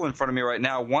a couple in front of me right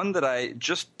now. One that I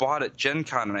just bought at Gen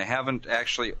Con and I haven't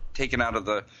actually taken out of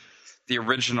the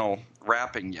original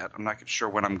wrapping yet. I'm not sure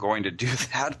when I'm going to do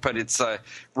that, but it's a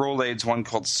Rolaids one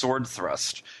called Sword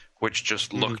Thrust, which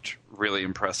just looked really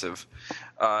impressive.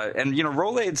 And,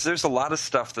 Rolaids, there's a lot of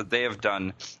stuff that they have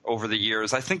done over the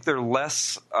years. I think they're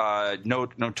less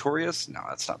notorious. No,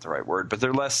 that's not the right word. But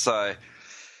they're less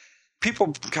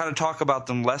people kind of talk about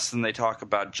them less than they talk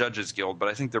about Judges Guild. But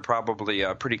I think they're probably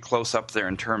pretty close up there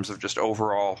in terms of just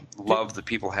overall love that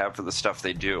people have for the stuff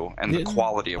they do and the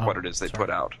quality of what it is they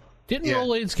put out. Didn't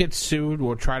Rolaids get sued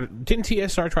or didn't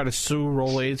TSR try to sue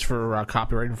Rolaids for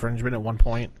copyright infringement at one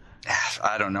point?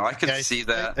 I don't know. I could see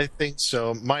that. I think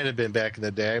so. Might have been back in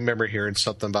the day. I remember hearing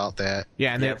something about that.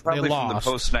 Yeah, and probably they lost.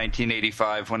 From the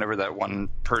post-1985, whenever that one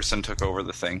person took over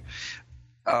the thing.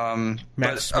 So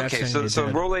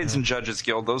Rolaids and Judges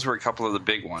Guild, those were a couple of the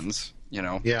big ones,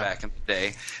 back in the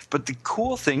day. But the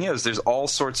cool thing is there's all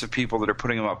sorts of people that are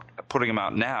putting them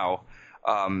out now.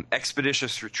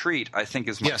 Expeditious Retreat, I think,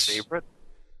 is my favorite.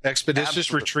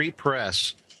 Expeditious Retreat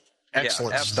Press.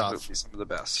 Excellent stuff. Some of the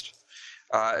best.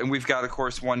 And we've got, of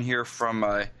course, one here from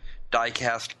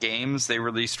Diecast Games. They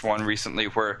released one recently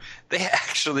where they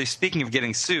actually, speaking of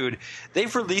getting sued,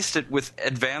 they've released it with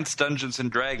Advanced Dungeons and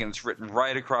Dragons written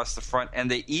right across the front, and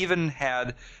they even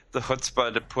had the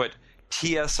chutzpah to put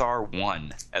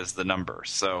TSR1 as the number.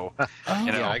 So,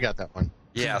 yeah, I got that one.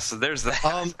 Yeah, so there's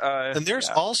that. And there's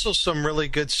also some really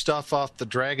good stuff off the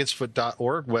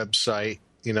dragonsfoot.org website,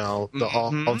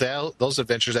 all those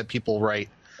adventures that people write.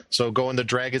 So going to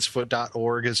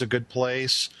dragonsfoot.org is a good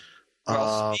place.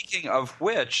 Well, speaking of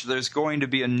which, there's going to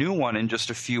be a new one in just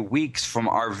a few weeks from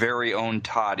our very own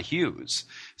Todd Hughes.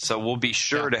 So we'll be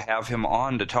sure to have him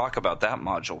on to talk about that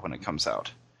module when it comes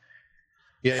out.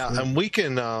 Yeah, and we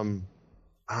can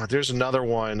there's another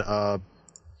one,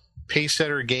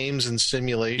 Pacesetter Games and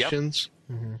Simulations.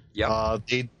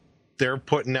 Yep. They're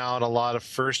putting out a lot of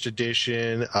first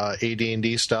edition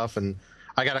AD&D stuff, and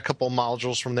I got a couple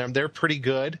modules from them. They're pretty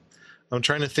good. I'm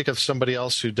trying to think of somebody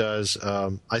else who does.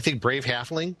 I think Brave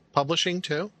Halfling Publishing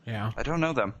too. Yeah, I don't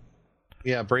know them.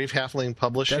 Yeah, Brave Halfling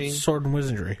Publishing. That's Sword and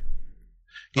Wizardry.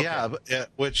 Yeah,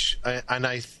 and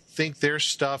I think their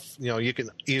stuff, you can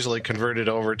easily convert it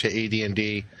over to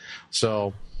AD&D.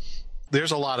 So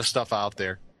there's a lot of stuff out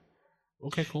there.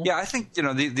 Okay, cool. Yeah, I think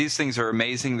these things are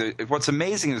amazing. What's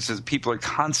amazing is that people are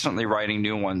constantly writing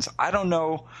new ones. I don't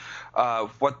know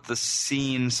what the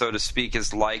scene, so to speak,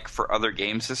 is like for other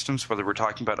game systems, whether we're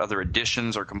talking about other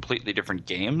editions or completely different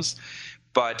games.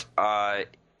 But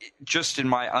just in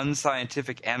my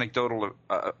unscientific anecdotal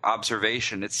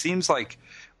observation, it seems like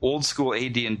old school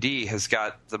AD&D has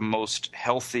got the most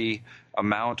healthy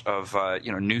amount of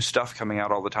new stuff coming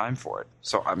out all the time for it.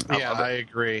 So I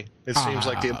agree. It seems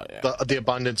like the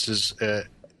abundance is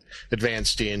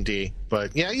advanced D&D,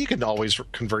 but yeah, you can always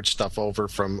convert stuff over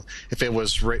from if it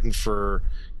was written for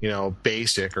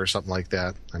basic or something like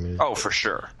that. I mean, for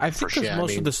sure. I think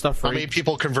most of the stuff.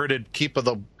 People converted Keep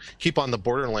on the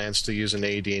Borderlands to use an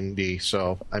AD&D.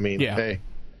 So hey,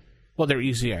 well, they're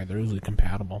easy. They're easily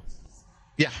compatible.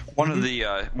 Yeah, one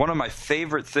of my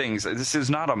favorite things. This is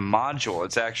not a module.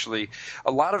 It's actually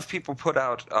a lot of people put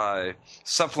out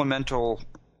supplemental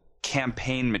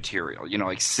campaign material.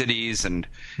 Like cities and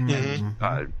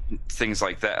things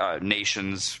like that,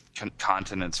 nations,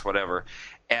 continents, whatever.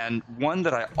 And one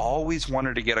that I always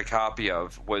wanted to get a copy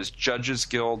of was Judges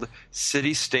Guild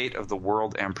City State of the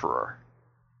World Emperor.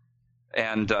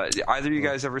 And either of you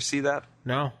guys ever see that?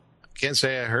 No. Can't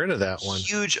say I heard of that one.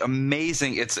 Huge,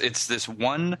 amazing. It's this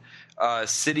one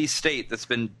city state that's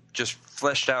been just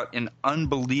fleshed out in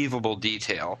unbelievable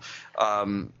detail.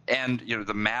 And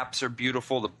the maps are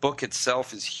beautiful. The book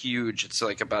itself is huge. It's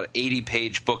like about an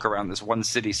 80-page book around this one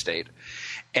city state.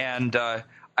 And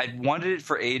I'd wanted it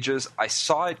for ages. I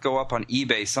saw it go up on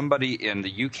eBay. Somebody in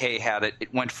the UK had it.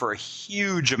 It went for a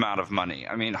huge amount of money.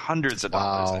 I mean, hundreds of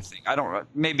dollars, I think. I don't.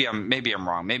 Maybe I'm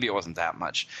wrong. Maybe it wasn't that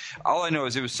much. All I know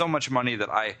is it was so much money that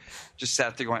I just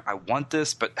sat there going, I want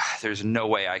this, but there's no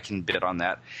way I can bid on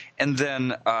that. And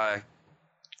then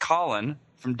Colin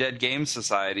from Dead Game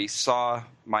Society saw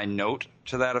my note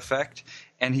to that effect,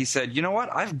 and he said, "You know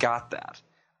what? I've got that.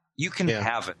 You can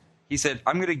have it." He said,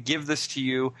 "I'm going to give this to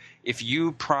you if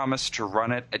you promise to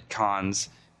run it at cons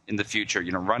in the future.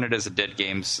 Run it as a Dead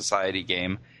Game Society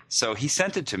game." So he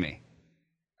sent it to me.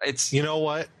 It's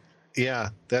what?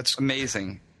 Yeah, that's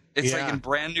amazing. It's like in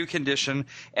brand new condition,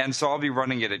 and so I'll be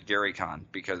running it at GaryCon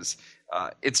because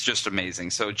it's just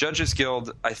amazing. So Judges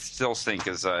Guild, I still think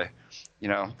is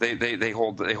they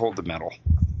hold the medal.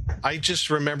 I just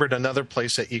remembered another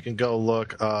place that you can go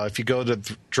look. If you go to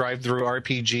Drive-Thru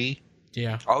RPG.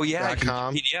 Yeah. Oh yeah.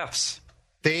 PDFs.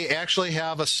 They actually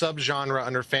have a subgenre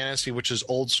under fantasy, which is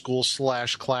old school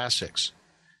 / classics,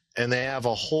 and they have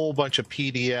a whole bunch of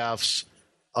PDFs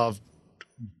of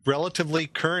relatively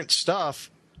current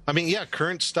stuff. I mean,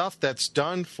 current stuff that's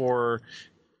done for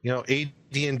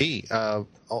AD&D, a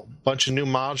bunch of new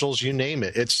modules, you name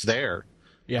it, it's there.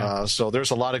 Yeah. So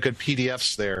there's a lot of good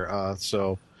PDFs there.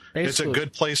 So it's a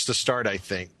good place to start, I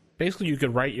think. Basically, you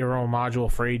could write your own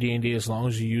module for AD&D as long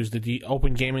as you use the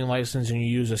Open Gaming License and you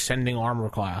use Ascending Armor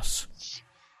class.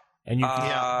 And you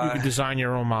can design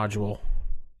your own module.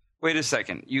 Wait a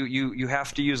second. You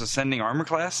have to use Ascending Armor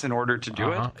class in order to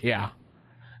do it? Yeah.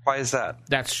 Why is that?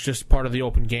 That's just part of the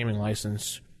Open Gaming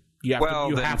License. You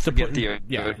have to put the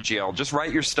OGL. Just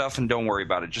write your stuff and don't worry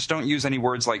about it. Just don't use any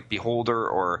words like Beholder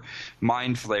or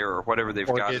Mind Flayer or whatever they've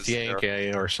got. Or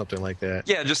Githyank or something like that.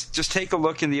 Yeah, just take a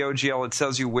look in the OGL.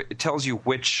 It tells you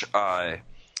which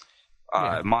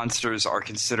Monsters are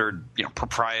considered,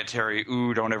 proprietary.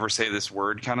 Ooh, don't ever say this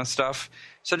word kind of stuff.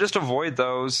 So just avoid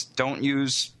those. Don't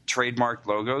use trademark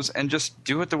logos, and just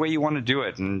do it the way you want to do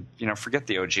it, and forget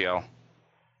the OGL.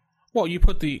 Well, you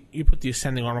put the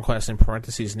ascending armor class in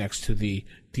parentheses next to the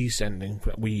descending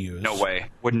that we use. No way.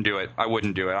 Wouldn't do it. I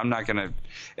wouldn't do it. I'm not gonna.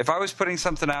 If I was putting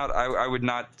something out, I would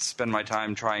not spend my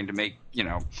time trying to make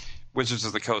Wizards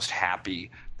of the Coast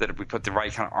happy that we put the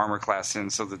right kind of armor class in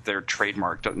so that they're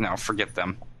trademarked. No, forget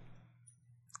them.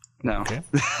 No. Okay.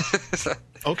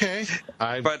 Okay.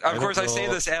 But of course, I say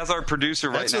this as our producer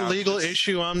right now. That's a legal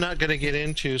issue I'm not going to get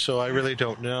into, so I really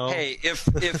don't know. Hey, if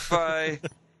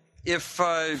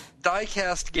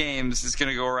Diecast Games is going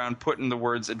to go around putting the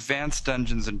words Advanced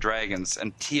Dungeons and Dragons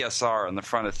and TSR on the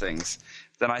front of things,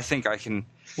 then I think I can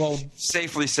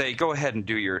safely say, go ahead and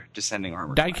do your Descending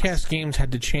Armor. Diecast Games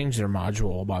had to change their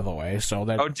module, by the way. So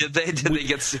that did they? Did they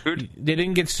get sued? They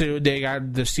didn't get sued. They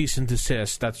got the cease and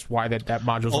desist. That's why that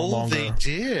module's no longer. Oh, they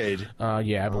did?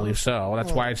 Yeah, I believe so.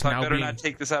 That's why it's now I better not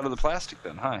take this out of the plastic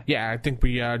then, huh? Yeah, I think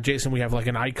Jason, we have like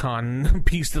an icon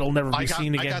piece that'll never be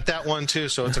seen again. I got that one too,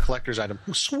 so it's a collector's item.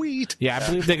 Sweet. Yeah, I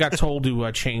believe they got told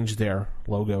to change their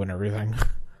logo and everything.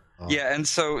 Yeah, and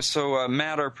so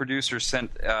Matt, our producer, sent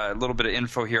a little bit of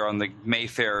info here on the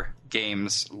Mayfair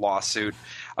Games lawsuit.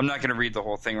 I'm not going to read the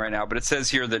whole thing right now, but it says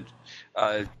here that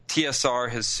TSR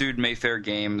has sued Mayfair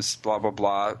Games, blah, blah,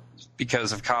 blah,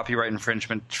 because of copyright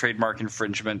infringement, trademark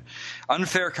infringement,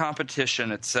 unfair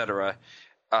competition, etc.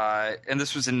 And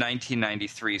this was in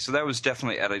 1993, so that was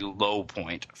definitely at a low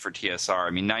point for TSR.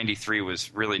 I mean, 93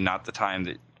 was really not the time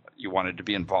that you wanted to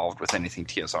be involved with anything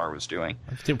TSR was doing.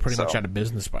 They were pretty much out of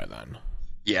business by then.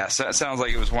 Yeah, so it sounds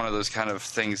like it was one of those kind of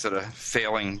things that a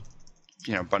failing,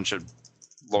 bunch of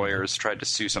lawyers tried to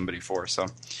sue somebody for. So,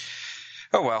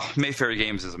 oh well, Mayfair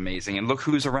Games is amazing, and look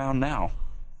who's around now.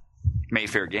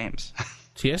 Mayfair Games.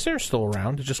 TSR is still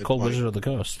around. It's just called Wizard of the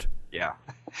Coast. Yeah.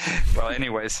 Well,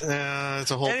 anyways.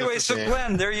 It's a whole so thing.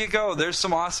 Glenn, there you go. There's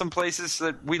some awesome places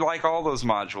that we like all those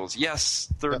modules.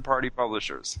 Yes, third-party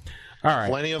publishers. All right.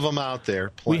 Plenty of them out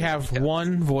there. We have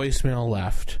one voicemail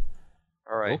left.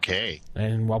 All right. Okay.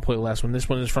 And I'll play the last one. This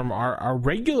one is from our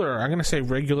regular, I'm going to say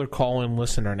regular call-in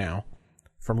listener now,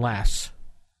 from Lass.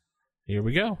 Here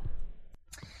we go.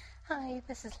 Hi,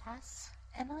 this is Lass,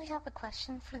 and I have a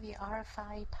question for the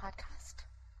RFI podcast.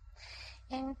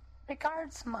 In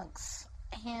regards monks,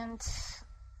 and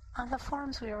on the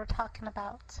forums we were talking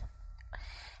about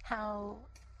how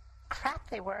crap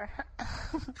they were.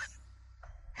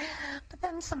 But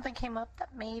then something came up that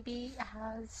maybe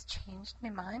has changed my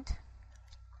mind.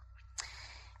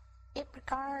 It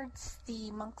regards the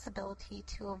monk's ability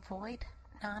to avoid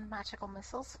non-magical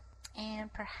missiles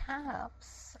and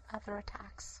perhaps other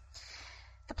attacks.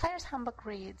 The player's handbook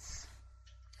reads,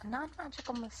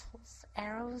 non-magical missiles,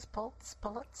 arrows, bolts,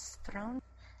 bullets, thrown,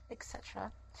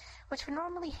 etc., which would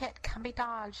normally hit can be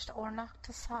dodged or knocked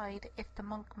aside if the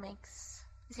monk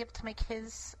is able to make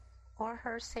his or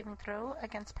her saving throw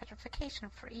against petrification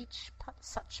for each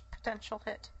such potential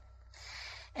hit.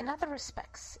 In other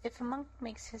respects, if a monk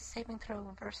makes his saving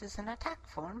throw versus an attack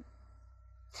form,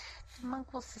 the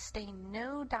monk will sustain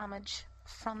no damage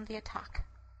from the attack,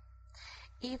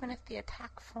 even if the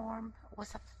attack form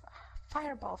was a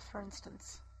fireball, for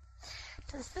instance.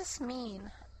 Does this mean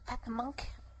that the monk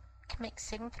can make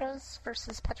saving throws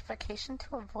versus petrification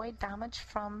to avoid damage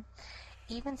from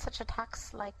even such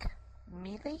attacks like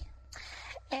melee?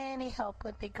 Any help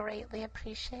would be greatly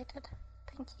appreciated.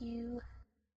 Thank you.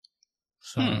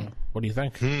 So, what do you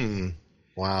think?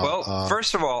 Wow. Well,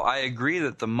 first of all, I agree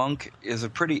that the monk is a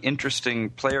pretty interesting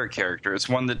player character. It's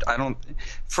one that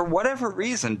for whatever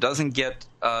reason, doesn't just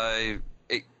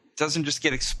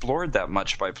get explored that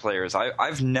much by players.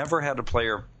 I've never had a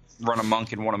player run a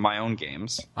monk in one of my own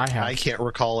games. I have. I can't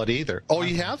recall it either. Oh,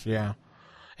 you have? Yeah.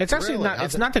 It's actually not.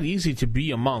 It's not that easy to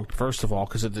be a monk. First of all,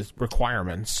 because of the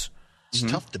requirements. It's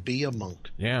tough to be a monk.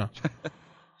 Yeah.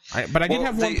 But I did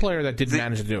have one player that did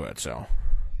manage to do it. So.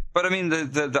 But I mean,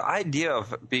 the idea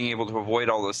of being able to avoid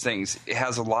all those things, it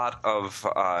has a lot of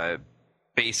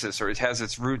basis, or it has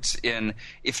its roots in,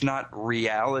 if not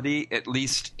reality, at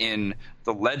least in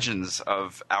the legends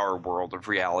of our world of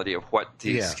reality of what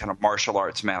these kind of martial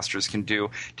arts masters can do.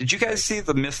 Did you guys see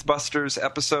the Mythbusters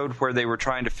episode where they were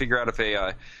trying to figure out if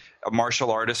a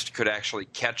martial artist could actually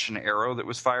catch an arrow that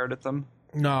was fired at them?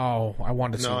 No, I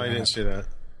wanted to see that. No, I didn't see that.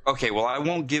 Okay, well, I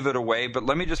won't give it away, but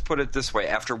let me just put it this way.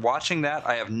 After watching that,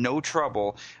 I have no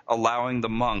trouble allowing the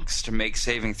monks to make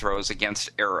saving throws against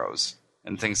arrows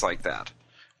and things like that.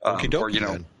 Okey-dokey,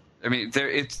 then. I mean,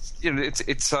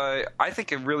 it's I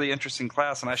think a really interesting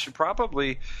class, and I should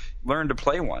probably learn to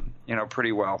play one,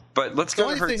 pretty well. But let's go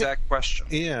to her exact question.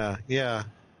 Yeah.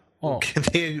 Oh. Can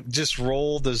they just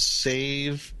roll the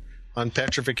save on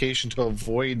petrification to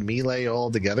avoid melee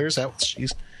altogether? Is that what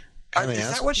she's kind of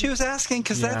asking? Is that what she was asking?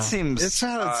 Because that seems... It's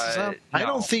not, I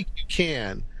don't think you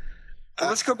can.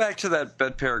 Let's go back to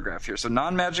that paragraph here. So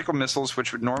non-magical missiles,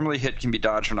 which would normally hit, can be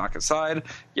dodged or knocked aside.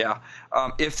 Yeah.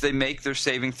 If they make their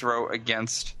saving throw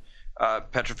against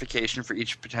petrification for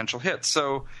each potential hit.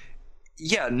 So,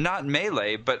 yeah, not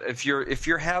melee, but if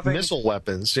you're having... Missile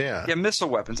weapons, yeah. Yeah, missile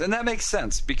weapons. And that makes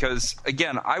sense because,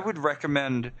 again, I would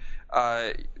recommend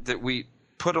that we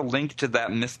put a link to that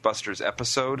Mythbusters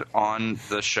episode on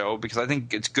the show because I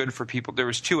think it's good for people. There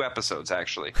was 2 episodes,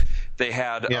 actually. They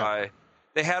had...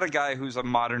 They had a guy who's a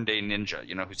modern day ninja,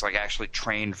 who's like actually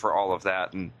trained for all of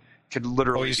that and could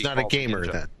literally. Oh, he's not a gamer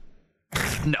then.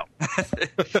 No,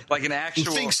 like an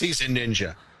actual. He thinks he's a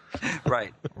ninja.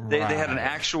 Right. They had an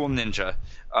actual ninja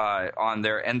on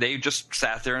there, and they just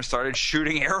sat there and started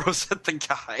shooting arrows at the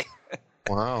guy.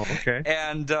 Wow. Okay.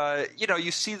 And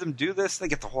you see them do this. They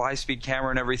get the whole high-speed camera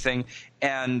and everything.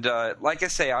 And like I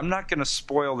say, I'm not going to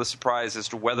spoil the surprise as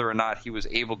to whether or not he was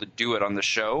able to do it on the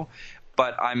show.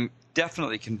 But I'm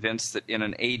definitely convinced that in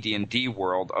an AD&D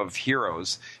world of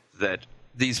heroes that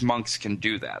these monks can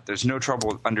do that. There's no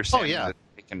trouble understanding that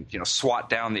they can, swat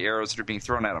down the arrows that are being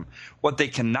thrown at them. What they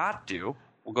cannot do,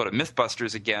 we'll go to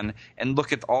Mythbusters again and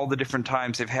look at all the different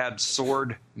times they've had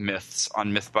sword myths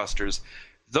on Mythbusters.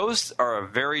 Those are a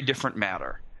very different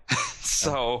matter.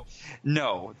 So,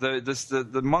 no,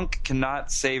 the monk cannot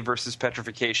save versus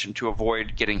petrification to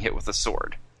avoid getting hit with a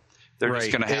sword. They're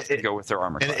just going to have to go with their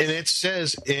armor class. And it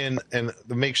says and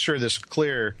to make sure this is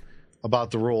clear about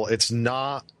the rule, it's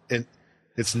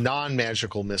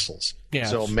non-magical missiles. Yes.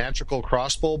 So magical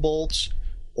crossbow bolts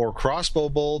or crossbow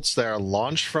bolts that are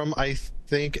launched from, I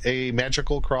think, a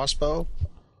magical crossbow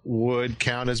would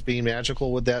count as being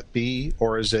magical. Would that be,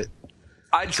 or is it?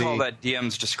 I'd call that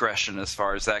DM's discretion as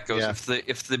far as that goes. Yeah.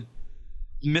 If the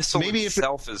missile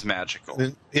itself is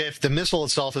magical. If the missile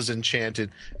itself is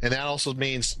enchanted, and that also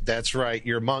means, that's right,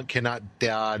 your monk cannot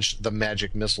dodge the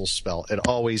magic missile spell. It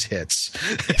always hits.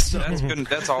 So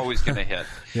that's always going to hit.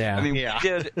 Yeah. I mean, we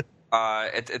did,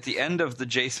 at the end of the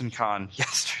Jason Con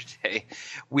yesterday,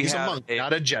 He's a monk,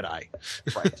 not a Jedi.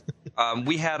 Right.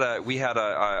 We had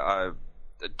a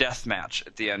death match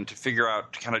at the end to figure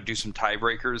out, to kind of do some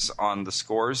tiebreakers on the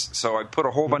scores. So I put a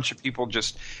whole bunch of people,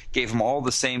 just gave them all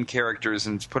the same characters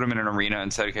and put them in an arena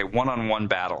and said, okay, one-on-one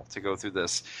battle to go through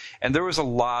this. And there was a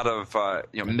lot of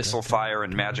missile fire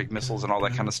and magic missiles and all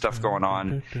that kind of stuff going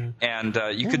on. And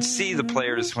you could see the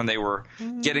players when they were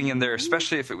getting in there,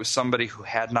 especially if it was somebody who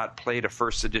had not played a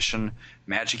first edition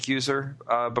magic user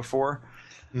before,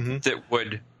 that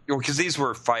would... Because these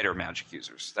were fighter magic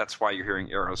users. That's why you're hearing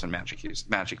arrows and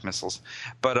magic missiles.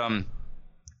 But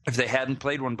if they hadn't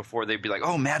played one before, they'd be like,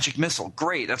 "Oh, magic missile,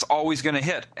 great! That's always going to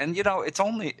hit." And it's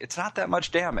not that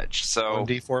much damage. So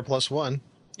 1d4 plus 1.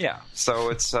 Yeah. So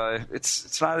it's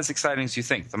not as exciting as you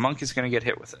think. The monk is going to get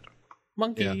hit with it.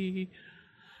 Monkey.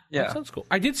 Yeah. That sounds cool.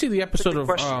 I did see the episode of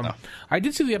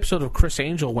Chris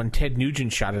Angel when Ted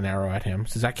Nugent shot an arrow at him.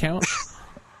 Does that count?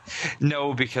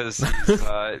 No, because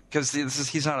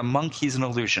he's not a monk; he's an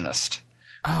illusionist.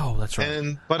 Oh, that's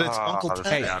right. But it's Uncle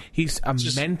Ted. Hey, he's a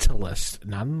mentalist,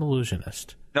 not an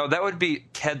illusionist. No, that would be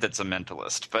Ted. That's a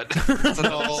mentalist. But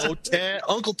no,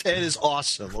 Uncle Ted is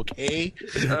awesome. Okay.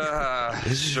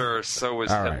 Sure. So is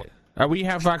Ted. Right. We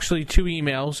have actually 2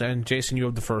 emails, and Jason, you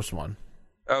have the first one.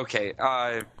 Okay.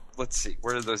 Let's see.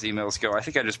 Where did those emails go? I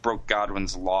think I just broke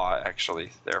Godwin's law,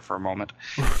 actually, there for a moment.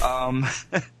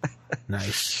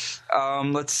 Nice.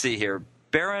 Let's see here.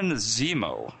 Baron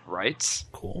Zemo writes,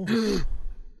 cool.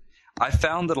 I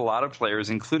found that a lot of players,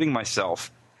 including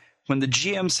myself, when the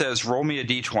GM says, roll me a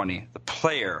d20, the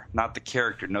player, not the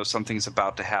character, knows something's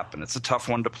about to happen. It's a tough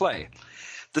one to play.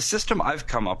 The system I've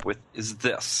come up with is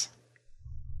this.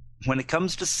 When it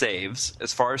comes to saves,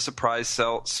 as far as surprise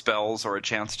spells or a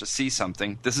chance to see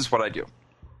something, this is what I do.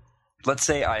 Let's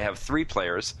say I have 3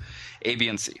 players, A, B,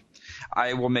 and C.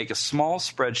 I will make a small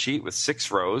spreadsheet with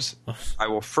 6 rows. I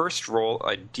will first roll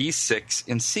a d6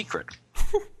 in secret.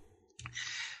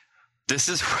 This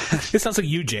sounds like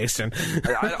you, Jason.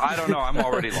 I don't know. I'm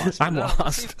already lost. I'm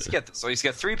lost. Let's get this. So he's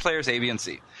got 3 players, A, B, and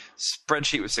C.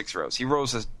 Spreadsheet with 6 rows. He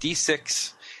rolls a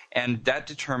d6, and that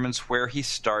determines where he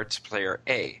starts player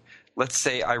A. Let's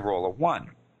say I roll a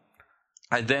 1.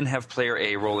 I then have player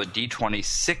A roll a d20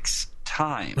 6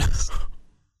 times.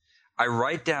 I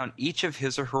write down each of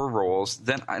his or her rolls,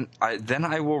 then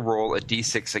I will roll a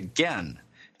d6 again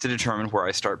to determine where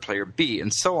I start player B,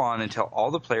 and so on until all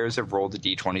the players have rolled a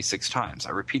d20 6 times.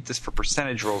 I repeat this for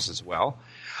percentage rolls as well.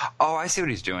 Oh, I see what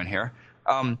he's doing here.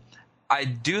 I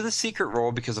do the secret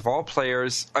roll because of all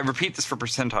players. I repeat this for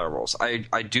percentile rolls.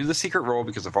 I do the secret roll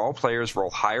because if all players roll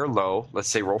high or low, let's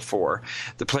say roll 4,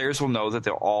 the players will know that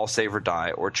they'll all save or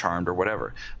die or charmed or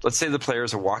whatever. Let's say the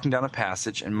players are walking down a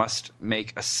passage and must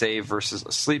make a save versus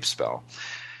a sleep spell.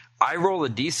 I roll a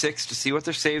d6 to see what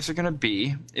their saves are going to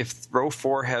be. If row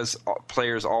 4 has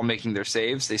players all making their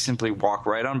saves, they simply walk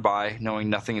right on by knowing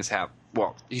nothing has happened.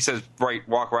 Well, he says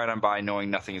walk right on by knowing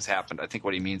nothing has happened. I think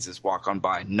what he means is walk on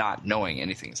by not knowing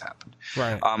anything has happened.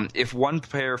 Right. If one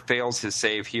player fails his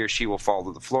save, he or she will fall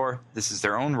to the floor. This is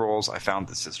their own rolls. I found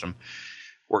the system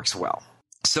works well.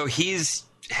 So he's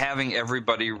having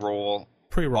everybody roll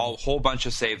Pre-roll. a whole bunch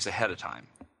of saves ahead of time.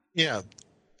 Yeah,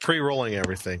 pre-rolling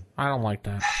everything. I don't like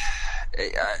that.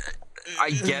 I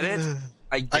get it.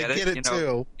 I get it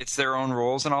too. It's their own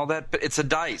rolls and all that, but it's a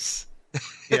dice.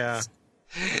 Yeah.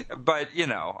 But,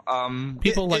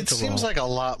 People like it to seems roll. like a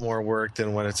lot more work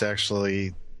than when it's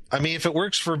actually... I mean, if it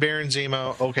works for Baron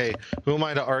Zemo, okay, who am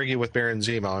I to argue with Baron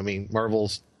Zemo? I mean,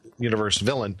 Marvel's universe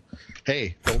villain.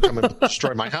 Hey, don't come and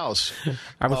destroy my house.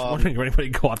 I was wondering if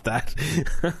anybody caught that.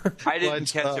 I didn't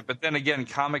catch it, but then again,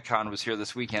 Comic-Con was here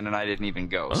this weekend, and I didn't even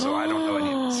go, so I don't know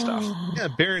any of this stuff. Yeah,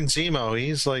 Baron Zemo,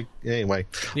 he's like... Anyway.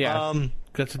 Yeah,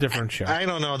 that's a different show. I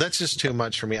don't know. That's just too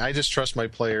much for me. I just trust my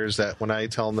players that when I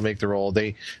tell them to make the roll,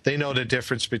 they know the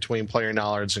difference between player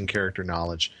knowledge and character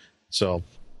knowledge. So,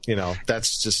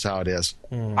 that's just how it is.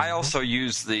 I also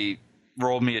use the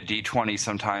roll me a d20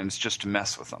 sometimes just to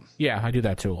mess with them. Yeah, I do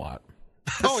that too a lot.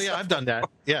 Oh, yeah, I've done that.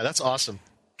 Yeah, that's awesome.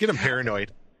 Get them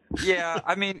paranoid. Yeah,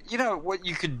 I mean, what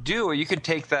you could do, you could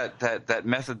take that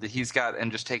method that he's got and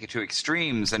just take it to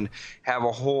extremes and have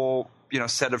a whole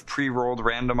set of pre-rolled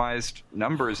randomized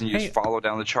numbers, and you just follow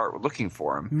down the chart looking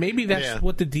for them. Maybe that's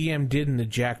what the DM did in the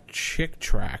Jack Chick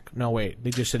track. No, wait,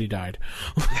 they just said he died.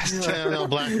 No,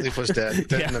 Blackleaf was dead.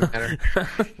 Doesn't matter.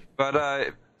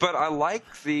 But I like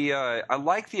the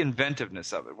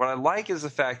inventiveness of it. What I like is the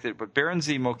fact that what Baron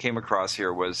Zemo came across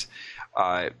here was,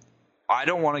 I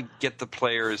don't want to get the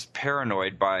players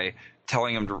paranoid by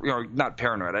telling them to, not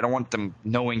paranoid. I don't want them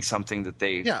knowing something that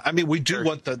they. Yeah, I mean, we do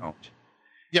want the. Don't.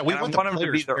 Yeah, we and want I want the them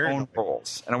to be their paranoid. own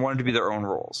roles, and I want them to be their own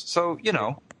roles. So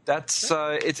that's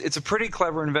it's a pretty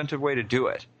clever, inventive way to do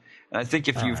it. And I think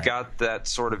if you've got that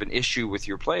sort of an issue with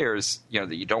your players,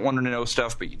 that you don't want them to know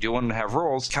stuff, but you do want them to have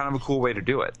roles, kind of a cool way to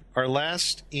do it. Our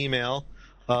last email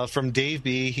from Dave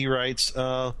B. He writes,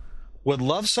 would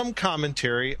love some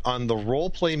commentary on the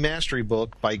Roleplay Mastery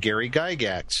book by Gary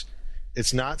Gygax.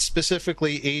 It's not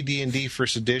specifically AD&D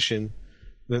First Edition,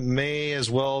 but may as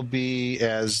well be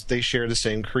as they share the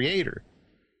same creator.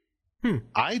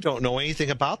 I don't know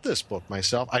anything about this book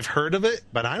myself. I've heard of it,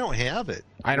 but I don't have it.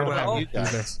 I don't have you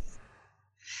guys.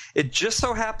 It just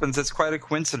so happens it's quite a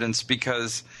coincidence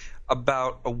because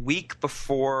about a week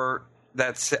before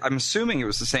I'm assuming it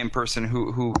was the same person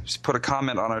who put a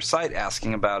comment on our site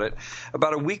asking about it.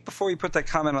 About a week before he put that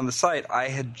comment on the site, I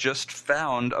had just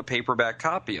found a paperback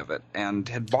copy of it and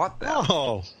had bought that.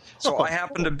 Oh. So I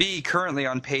happen to be currently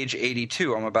on page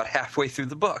 82. I'm about halfway through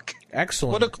the book.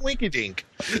 Excellent. What a quinkydink.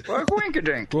 What a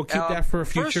quinkydink. We'll keep that for a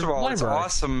future First of all, it's library.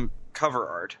 awesome cover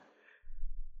art.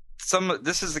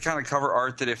 This is the kind of cover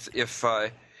art that if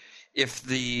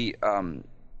the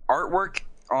artwork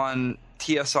on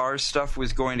TSR's stuff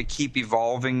was going to keep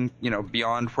evolving,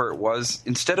 beyond where it was,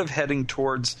 instead of heading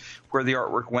towards where the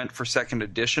artwork went for second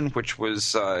edition, which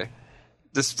was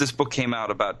this book came out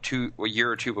about a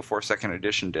year or two before second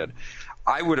edition did.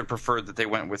 I would have preferred that they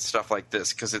went with stuff like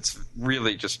this because it's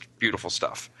really just beautiful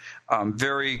stuff.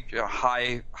 Very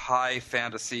high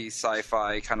fantasy,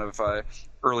 sci-fi kind of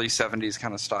early 70s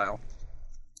kind of style.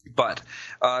 But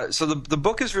so the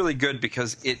book is really good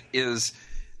because it is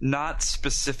not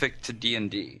specific to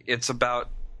D&D. It's about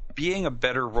being a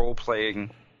better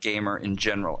role-playing gamer in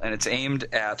general, and it's aimed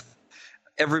at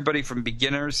everybody from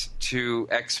beginners to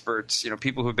experts,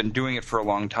 people who've been doing it for a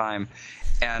long time.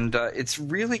 And it's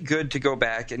really good to go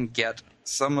back and get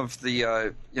some of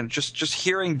the, just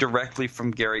hearing directly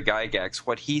from Gary Gygax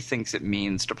what he thinks it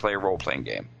means to play a role-playing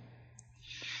game.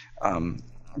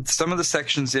 Some of the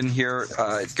sections in here,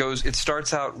 it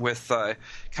starts out with kind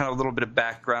of a little bit of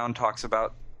background, talks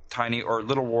about Tiny or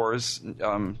Little Wars,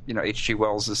 H.G.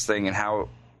 Wells' thing and how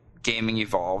gaming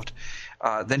evolved.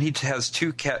 Then he has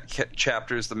two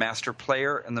chapters, the Master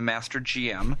Player and the Master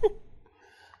GM.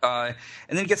 And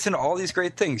then it gets into all these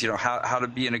great things, how to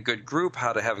be in a good group,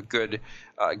 how to have a good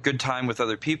time with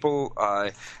other people.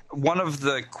 One of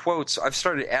the quotes, I've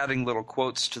started adding little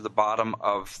quotes to the bottom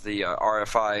of the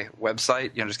RFI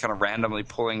website, just kind of randomly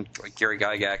pulling like Gary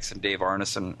Gygax and Dave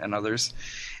Arneson and others.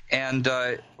 And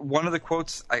one of the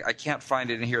quotes, I can't find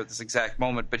it in here at this exact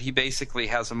moment, but he basically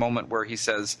has a moment where he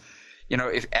says,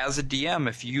 if as a DM,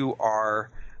 if you are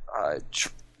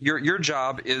your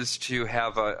job is to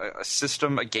have a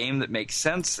system, a game that makes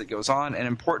sense, that goes on, and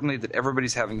importantly, that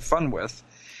everybody's having fun with.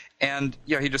 And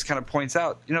he just kind of points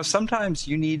out, sometimes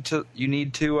you need to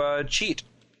cheat.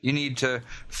 You need to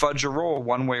fudge a roll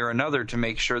one way or another to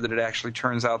make sure that it actually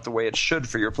turns out the way it should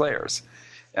for your players.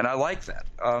 And I like that.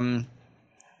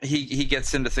 He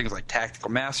gets into things like tactical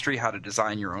mastery, how to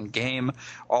design your own game,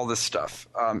 all this stuff.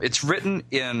 It's written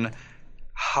in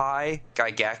high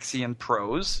Gygaxian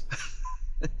prose.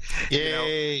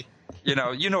 Yay! You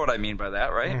know what I mean by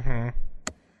that, right?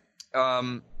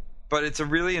 Mm-hmm. But it's a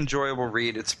really enjoyable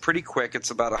read. It's pretty quick.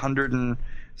 It's about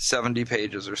 170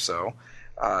 pages or so.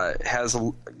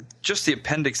 Just the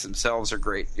appendix themselves are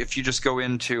great. If you just go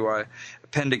into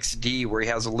Appendix D, where he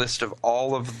has a list of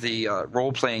all of the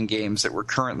role-playing games that were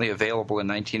currently available in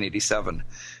 1987,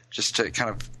 just to kind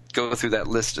of go through that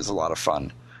list is a lot of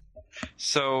fun.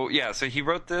 So he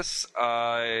wrote this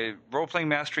Role-Playing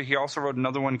Mastery. He also wrote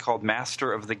another one called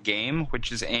Master of the Game,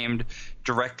 which is aimed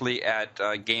directly at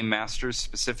game masters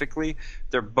specifically.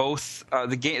 They're both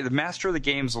the Master of the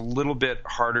Game is a little bit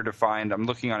harder to find. I'm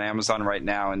looking on Amazon right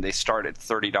now, and they start at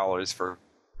 $30 for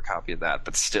a copy of that.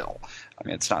 But still, I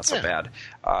mean, it's not so bad.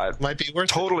 Might be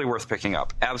totally worth picking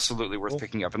up. Absolutely worth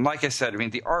picking up. And like I said, I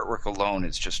mean, the artwork alone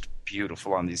is just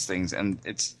beautiful on these things, and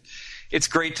it's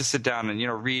great to sit down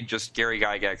and read just Gary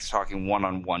Gygax talking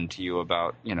one-on-one to you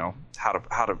about how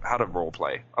to role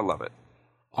play. I love it.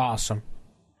 Awesome.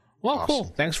 Well, cool.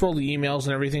 Thanks for all the emails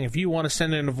and everything. If you want to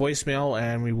send in a voicemail,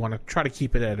 and we want to try to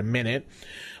keep it at a minute,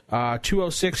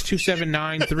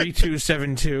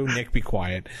 206-279-3272. Nick, be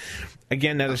quiet.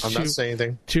 Again, that is I'm not saying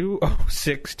anything.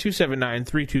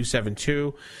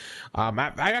 206-279-3272.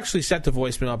 I actually set the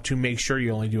voicemail up to make sure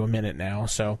you only do a minute now,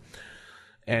 so...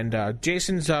 And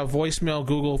Jason's voicemail,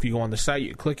 Google, if you go on the site,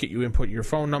 you click it, you input your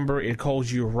phone number, it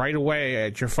calls you right away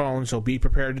at your phone, so be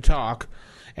prepared to talk.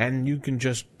 And you can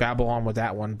just babble on with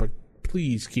that one, but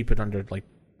please keep it under, like,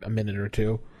 a minute or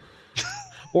two.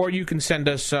 Or you can send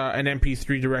us an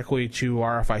MP3 directly to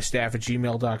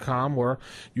rfistaff@gmail.com, or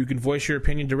you can voice your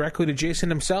opinion directly to Jason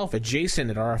himself at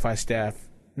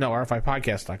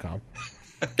rfipodcast.com.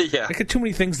 Yeah. I got too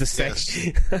many things to say.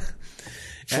 Yes.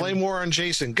 Flame war on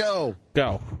Jason. Go.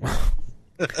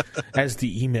 As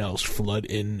the emails flood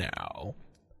in now.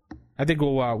 I think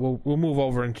we'll move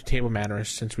over into table manners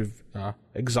since we've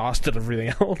exhausted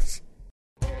everything else.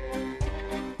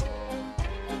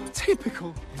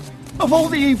 Typical. Of all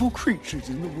the evil creatures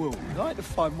in the world, I had to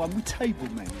find one with table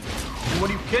manners.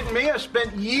 What, are you kidding me? I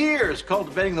spent years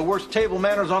cultivating the worst table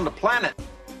manners on the planet.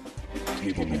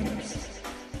 Table manners.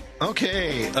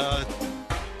 Okay,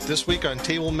 this week on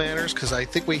Table Manners, because I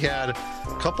think we had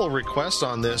a couple of requests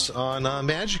on this on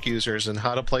Magic users and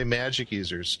how to play Magic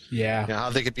users. Yeah, how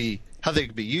they could be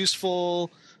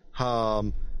useful.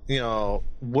 What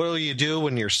do you do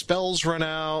when your spells run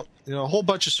out? A whole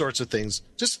bunch of sorts of things.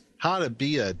 Just how to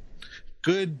be a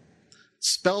good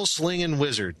spell slinging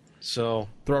wizard. So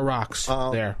throw rocks.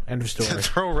 There, end of story.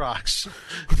 Throw rocks.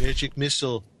 Magic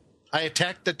missile. I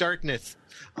attacked the darkness.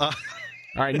 All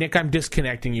right, Nick, I'm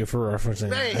disconnecting you for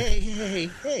referencing.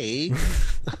 Hey.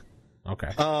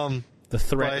 Okay. The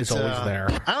threat is always there.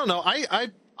 I don't know. I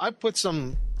put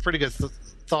some pretty good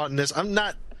thought in this. I'm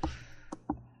not.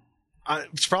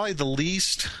 It's probably the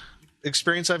least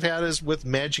experience I've had is with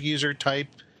Magic user type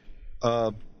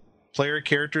player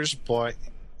characters, but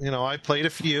I played a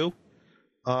few.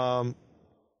 I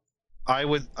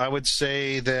would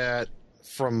say that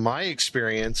from my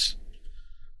experience,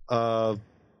 right,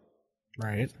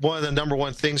 one of the number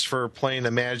one things for playing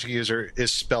the Magic user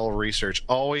is spell research.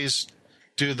 Always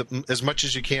do as much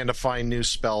as you can to find new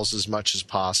spells as much as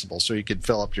possible, so you can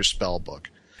fill up your spell book.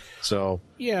 So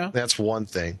yeah, that's one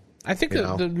thing. I think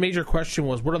the major question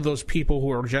was, what are those people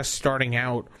who are just starting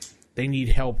out? They need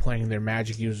help playing their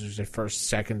Magic users at first,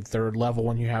 second, third level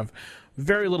when you have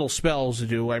very little spells to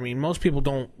do. I mean, most people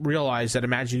don't realize that a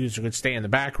Magic user can stay in the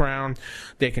background.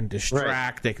 They can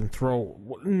distract. Right. They can throw.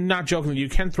 Not jokingly, you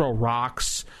can throw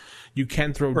rocks. You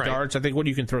can throw darts. I think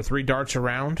you can throw 3 darts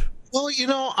around. Well,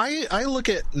 I look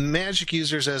at Magic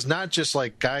users as not just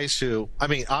like guys who. I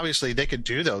mean, obviously they could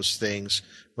do those things,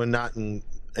 but not in.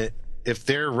 If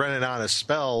they're running out of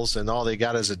spells and all they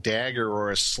got is a dagger or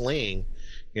a sling,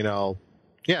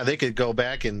 Yeah, they could go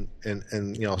back and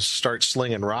start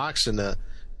slinging rocks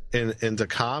into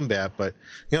combat, but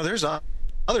there's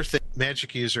other things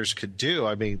magic users could do.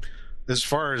 I mean, as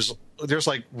far as there's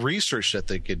like research that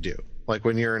they could do, like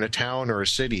when you're in a town or a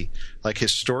city, like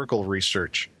historical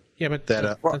research. Yeah, but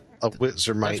that a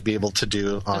wizard might be able to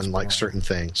do on like certain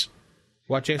things.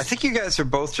 What, Jason? I think you guys are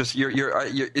both just you're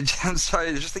I'm sorry,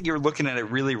 I just think you're looking at it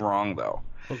really wrong though.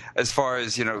 As far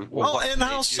as and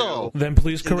how so? Then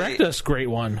please correct us, great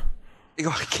one.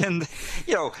 Can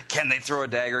they throw a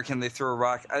dagger? Can they throw a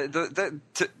rock?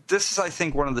 This is, I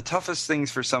think, one of the toughest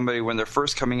things for somebody when they're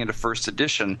first coming into first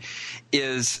edition,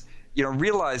 is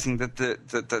realizing that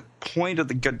the point of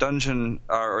the dungeon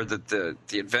or the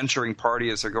adventuring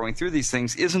party as they're going through these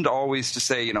things isn't always to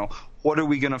say what are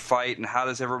we going to fight and how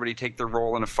does everybody take their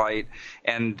role in a fight,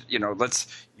 and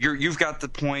you've got the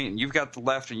point and you've got the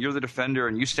left and you're the defender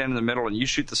and you stand in the middle and you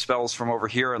shoot the spells from over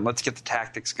here and let's get the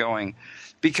tactics going,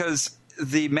 because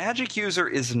the magic user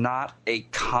is not a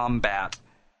combat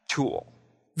tool.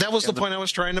 That was the point I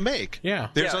was trying to make. Yeah.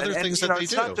 There's other things that they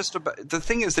it's do. Not just about, the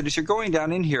thing is that as you're going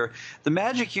down in here, the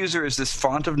magic user is this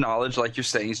font of knowledge, like you're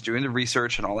saying. He's doing the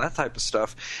research and all that type of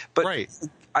stuff. But right.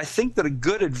 I think that a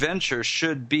good adventure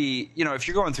should be, if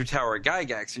you're going through Tower of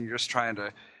Gygax and you're just trying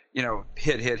to,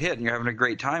 hit, and you're having a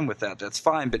great time with that, that's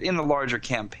fine. But in the larger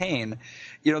campaign,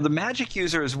 the magic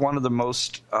user is one of the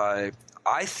most, I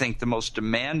think, the most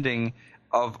demanding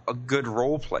of a good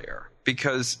role player.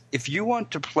 Because if you want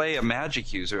to play a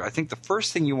magic user, I think the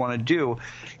first thing you want to do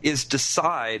is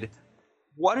decide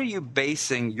what are you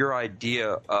basing your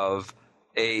idea of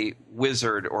a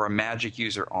wizard or a magic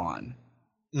user on.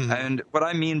 Mm-hmm. And what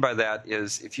I mean by that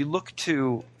is if you look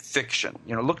to fiction,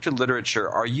 look to literature,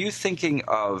 are you thinking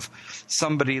of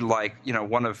somebody like,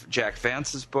 one of Jack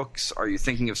Vance's books? Are you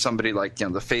thinking of somebody like,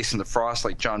 The Face in the Frost,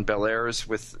 like John Bellairs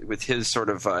with his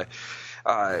sort of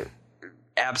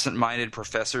absent-minded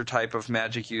professor type of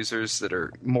magic users that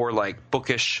are more like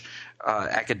bookish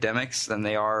academics than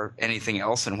they are anything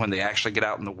else, and when they actually get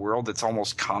out in the world, it's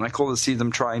almost comical to see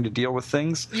them trying to deal with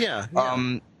things. Yeah.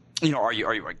 Are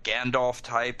you a Gandalf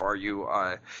type? Are you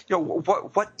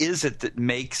what is it that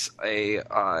makes a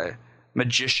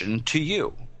magician to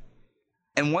you?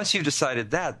 And once you've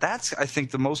decided that's I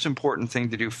think the most important thing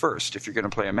to do first if you're going to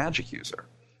play a magic user.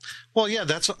 Well, yeah,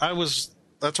 that's what I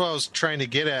was trying to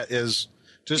get at is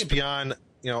just beyond,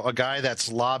 a guy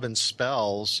that's lobbing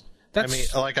spells. I mean,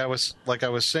 like I was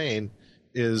saying,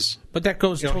 is. But that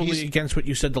goes totally against what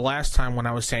you said the last time when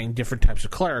I was saying different types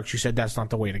of clerics. You said that's not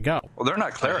the way to go. Well, they're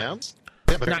not clerics.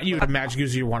 Yeah, but not you, the magic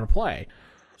user you want to play.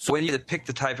 So when you pick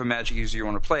the type of magic user you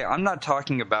want to play, I'm not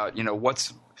talking about,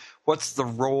 what's the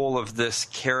role of this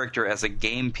character as a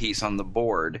game piece on the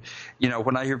board.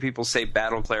 When I hear people say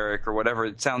battle cleric or whatever,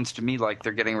 it sounds to me like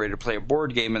they're getting ready to play a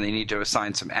board game and they need to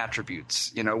assign some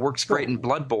attributes. Works great in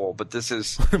Blood Bowl, but this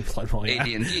is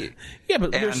AD&D. Yeah,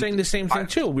 but they're saying the same thing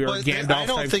too. We are Gandalf. I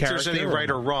don't think there's any right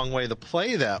or wrong way to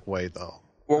play that way, though.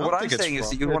 Well, what I'm saying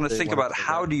is that you want to think about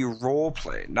how do you role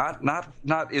play, not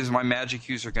is my magic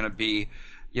user going to be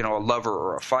a lover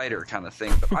or a fighter kind of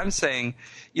thing. But I'm saying,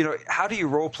 how do you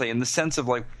role play in the sense of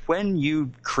like when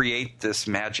you create this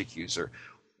magic user,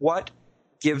 what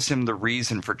gives him the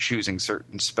reason for choosing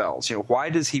certain spells? Why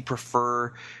does he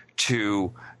prefer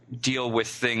to deal with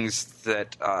things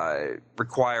that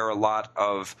require a lot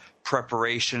of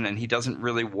preparation, and he doesn't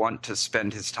really want to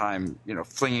spend his time,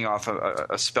 flinging off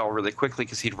a spell really quickly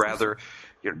because he'd rather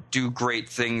do great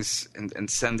things and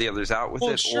send the others out with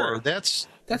it? Sure. Or that's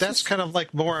kind of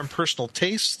like more on personal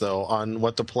taste, though, on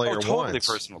what the player wants. Totally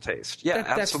personal taste. Yeah,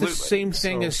 absolutely. That's the same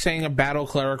thing as saying a battle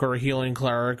cleric or a healing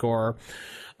cleric or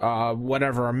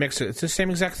whatever, a mix. It's the same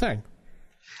exact thing.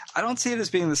 I don't see it as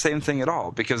being the same thing at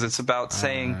all, because it's about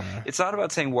saying it's not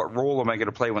about saying what role am I going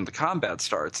to play when the combat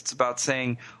starts. It's about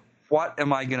saying what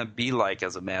am I going to be like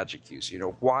as a magic user?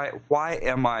 Why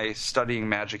am I studying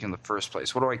magic in the first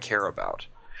place? What do I care about?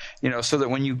 So that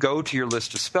when you go to your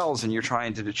list of spells and you're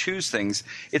trying to choose things,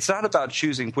 it's not about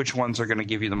choosing which ones are going to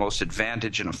give you the most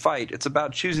advantage in a fight. It's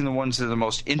about choosing the ones that are the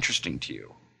most interesting to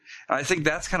you. And I think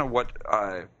that's kind of what,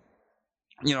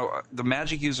 the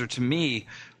magic user to me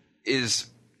is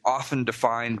often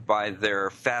defined by their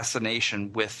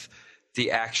fascination with the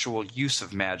actual use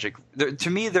of magic. To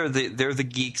me, they're the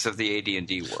geeks of the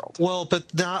AD&D world. Well,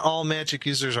 but not all magic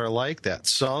users are like that.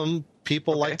 Some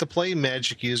people like to play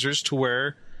magic users to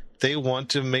where they want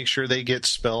to make sure they get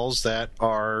spells that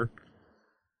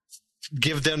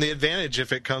give them the advantage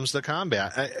if it comes to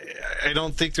combat. I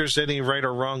don't think there's any right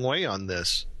or wrong way on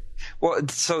this. Well,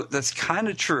 so that's kind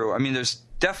of true. I mean, there's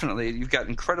definitely, you've got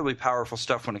incredibly powerful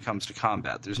stuff when it comes to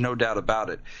combat. There's no doubt about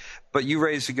it. But you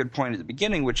raised a good point at the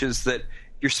beginning, which is that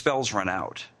your spells run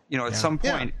out. At some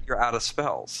point, you're out of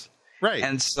spells. Right.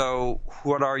 And so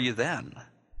what are you then?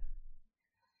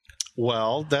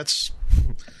 Well,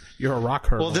 you're a rock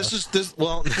hurdler.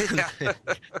 Well,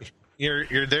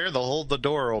 you're there to hold the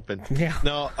door open. Yeah.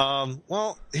 No,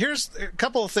 well, here's a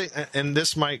couple of things, and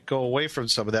this might go away from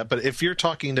some of that, but if you're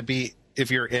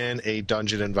in a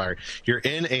dungeon environment, you're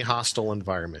in a hostile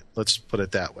environment, let's put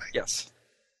it that way. Yes.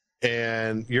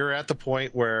 And you're at the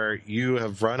point where you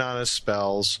have run out of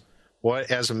spells.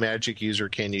 What, as a magic user,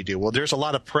 can you do? Well, there's a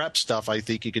lot of prep stuff I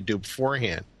think you could do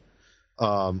beforehand.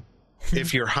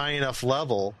 If you're high enough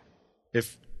level,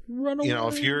 if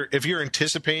you're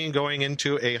anticipating going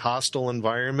into a hostile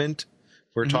environment,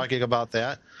 we're talking about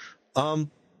that.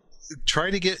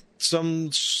 Try to get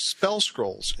some spell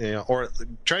scrolls, or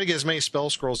try to get as many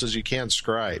spell scrolls as you can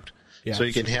scribed, so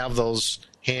you can have those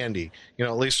handy.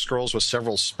 At least scrolls with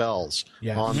several spells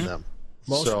on them.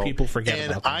 Most people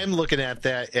forget about them. I'm looking at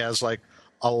that as like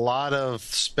a lot of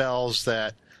spells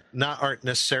that aren't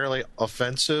necessarily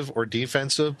offensive or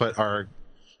defensive, but are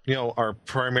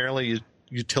primarily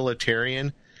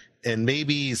utilitarian, and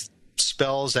maybe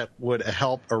spells that would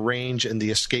help arrange in the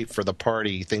escape for the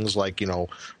party. Things like,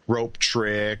 rope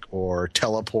trick or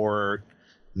teleport,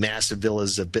 mass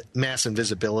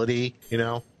invisibility,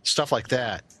 stuff like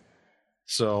that.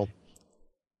 So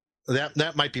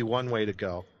that might be one way to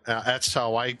go. That's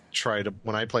how I try to,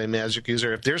 when I play a magic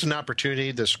user. If there's an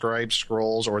opportunity to scribe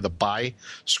scrolls or to buy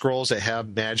scrolls that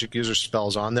have magic user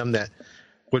spells on them that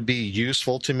would be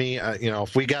useful to me,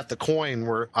 if we got the coin,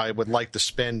 where I would like to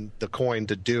spend the coin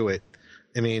to do it.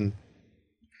 I mean,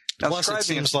 now, plus it scribing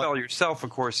seems a spell yourself, of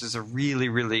course, is a really,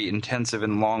 really intensive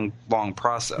and long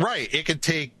process. Right. It could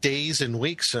take days and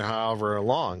weeks or however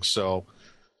long. So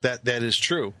that is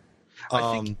true.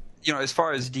 I think, as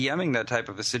far as DMing that type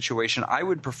of a situation, I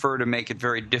would prefer to make it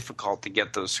very difficult to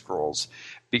get those scrolls,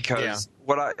 because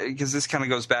this kind of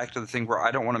goes back to the thing where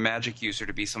I don't want a magic user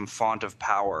to be some font of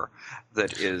power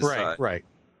that is right.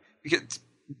 Because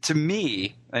to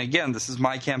me, and again, this is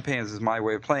my campaign, this is my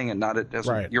way of playing it, not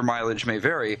your mileage may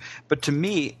vary, but to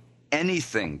me,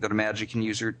 anything that a magic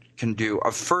user can do,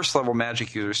 a first level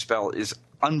magic user spell, is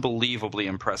unbelievably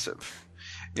impressive.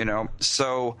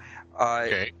 So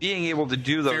being able to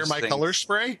do those Fear my things, color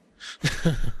spray?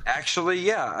 Actually,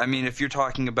 yeah. I mean, if you're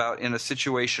talking about in a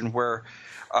situation where,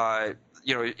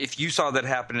 if you saw that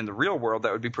happen in the real world,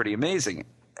 that would be pretty amazing.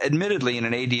 Admittedly, in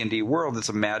an AD&D world, it's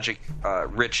a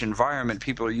magic-rich environment.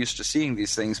 People are used to seeing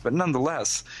these things, but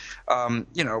nonetheless, I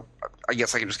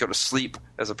guess I can just go to sleep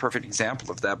as a perfect example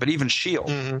of that. But even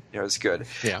S.H.I.E.L.D., is good.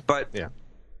 Yeah. But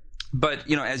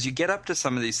as you get up to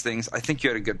some of these things, I think you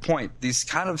had a good point. These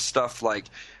kind of stuff like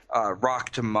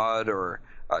rock to mud or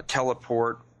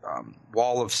teleport,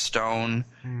 wall of stone,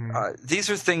 these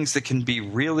are things that can be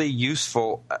really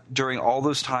useful during all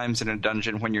those times in a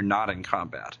dungeon when you're not in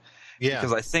combat. Yeah,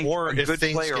 because I think or a if good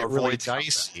things player get really avoids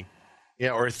dicey.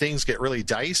 Yeah, or things get really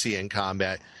dicey in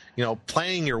combat.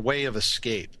 Playing your way of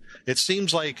escape. It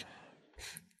seems like,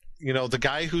 the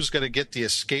guy who's going to get the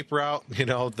escape route.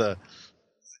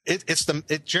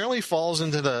 It generally falls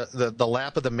into the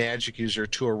lap of the magic user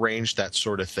to arrange that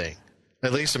sort of thing.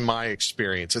 At least in my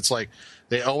experience, it's like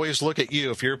they always look at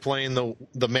you if you're playing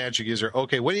the magic user.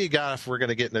 Okay, what do you got if we're going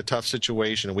to get in a tough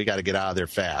situation and we got to get out of there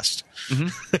fast?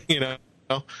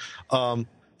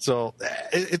 So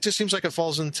it just seems like it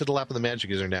falls into the lap of the magic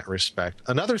user in that respect.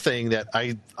 Another thing that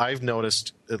I've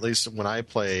noticed, at least when I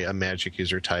play a magic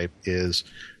user type, is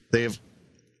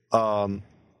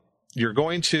you're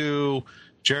going to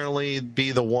generally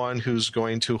be the one who's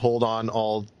going to hold on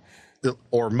all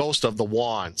or most of the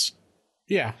wands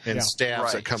and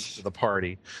staffs that come to the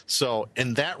party. So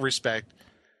in that respect,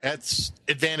 that's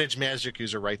advantage magic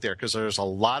user right there, because there's a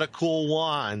lot of cool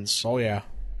wands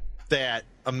that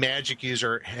a magic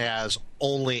user has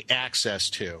only access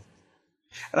to.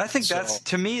 And I think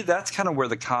to me, that's kind of where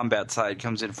the combat side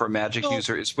comes in for a magic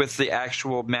user, is with the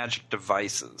actual magic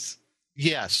devices.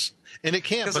 Yes, and it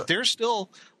can, but there's still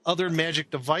other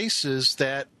magic devices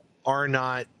that are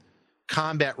not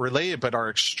combat related but are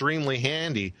extremely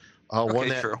handy. One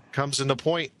that comes into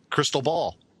point, crystal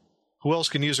ball. Who else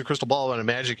can use a crystal ball than a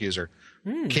magic user?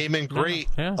 Came in great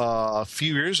a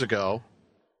few years ago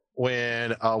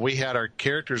when we had our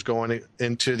characters going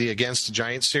into the Against the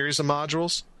Giant series of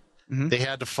modules. They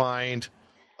had to find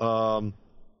the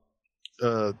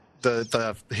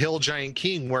Hill Giant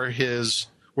King where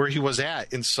he was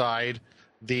at inside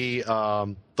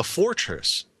the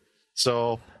fortress.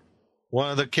 So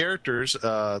one of the characters,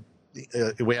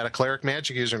 we had a cleric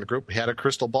magic user in the group. He had a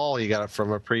crystal ball. He got it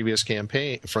from a previous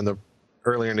campaign,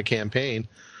 earlier in the campaign.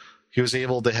 He was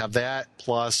able to have that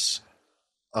plus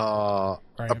a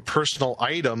personal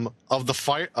item of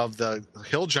the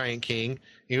Hill Giant King.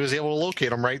 He was able to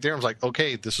locate him right there. I was like,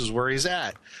 okay, this is where he's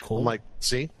at. Cool. I'm like,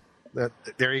 see,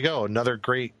 there you go, another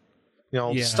great,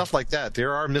 stuff like that.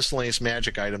 There are miscellaneous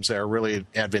magic items that are really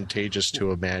advantageous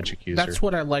to a magic user. That's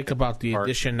what I like about the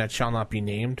edition that shall not be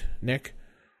named, Nick.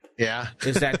 Yeah,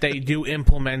 is that they do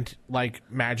implement like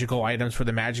magical items for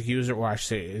the magic user, or I should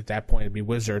say at that point it'd be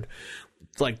wizard,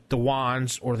 like the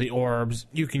wands or the orbs.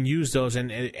 You can use those,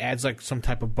 and it adds like some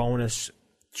type of bonus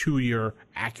to your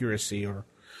accuracy. Or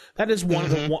that is one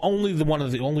of the only one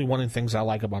of the things I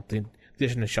like about the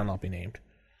edition that shall not be named.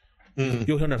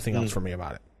 You'll hear nothing else from me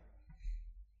about it.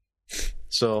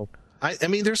 So I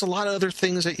mean, there's a lot of other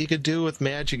things that you could do with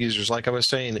magic users. Like I was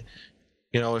saying,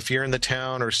 if you're in the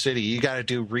town or city, you got to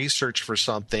do research for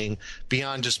something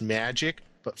beyond just magic,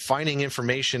 but finding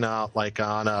information out like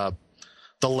on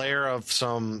the lair of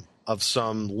some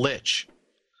lich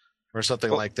or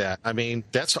something like that. I mean,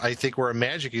 that's, I think, where a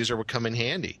magic user would come in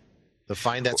handy to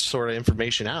find that sort of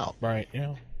information out. Right.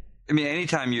 Yeah. I mean,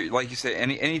 anytime you, like you say,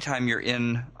 anytime you're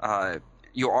in,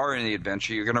 you are in the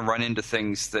adventure, you're going to run into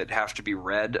things that have to be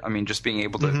read. I mean, just being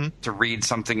able to read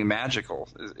something magical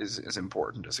is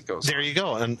important as it goes. There you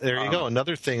go. And there you go.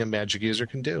 Another thing a magic user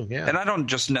can do. Yeah. And I don't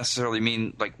just necessarily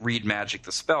mean like read magic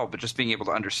the spell, but just being able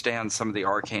to understand some of the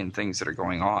arcane things that are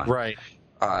going on. Right.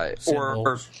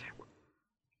 Or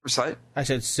recite? I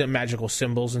said magical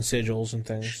symbols and sigils and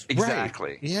things.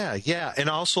 Exactly. Right. Yeah. And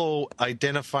also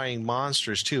identifying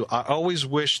monsters too. I always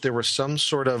wish there was some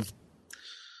sort of,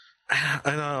 I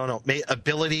don't know,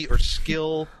 ability or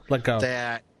skill like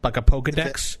a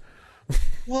Pokedex.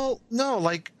 Well, no,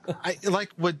 like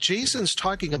what Jason's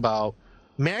talking about.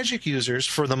 Magic users,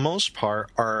 for the most part,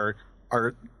 are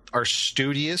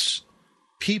studious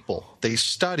people. They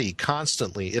study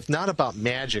constantly, if not about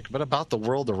magic, but about the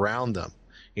world around them.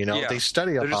 They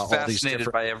study about all these different.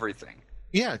 Fascinated by everything.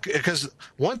 Yeah, because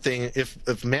one thing,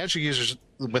 if magic users,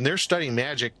 when they're studying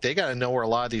magic, they got to know where a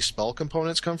lot of these spell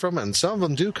components come from, and some of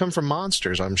them do come from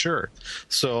monsters, I'm sure.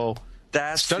 So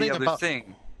that's the other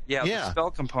thing. Yeah, the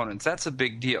spell components, that's a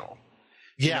big deal.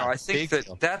 Yeah, I think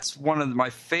that's one of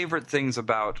my favorite things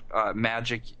about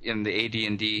Magic in the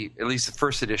AD&D, at least the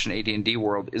first edition AD&D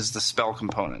world, is the spell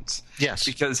components. Yes.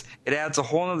 Because it adds a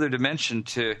whole other dimension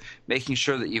to making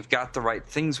sure that you've got the right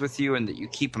things with you and that you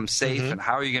keep them safe, and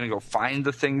how are you going to go find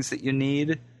the things that you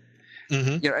need.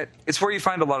 It's where you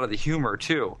find a lot of the humor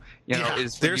too.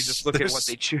 Is when you just look at what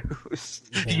they choose.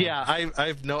 Yeah,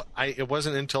 it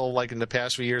wasn't until like in the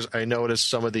past few years I noticed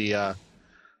some of the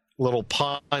little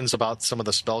puns about some of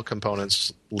the spell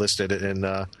components listed, and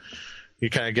you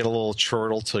kind of get a little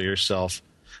chortle to yourself.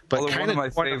 But one of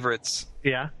my favorites.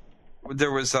 Yeah,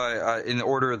 there was in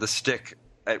Order of the Stick.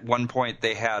 At one point,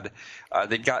 they'd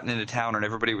gotten into town, and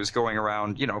everybody was going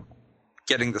around,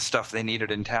 getting the stuff they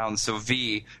needed in town. So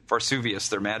Varsuvius,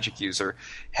 their magic user,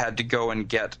 had to go and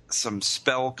get some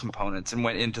spell components and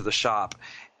went into the shop.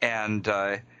 And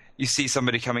you see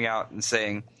somebody coming out and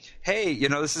saying, "Hey,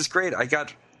 this is great. I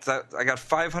got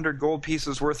 500 gold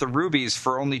pieces worth of rubies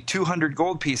for only 200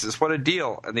 gold pieces. What a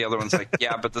deal!" And the other one's like,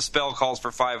 "Yeah, but the spell calls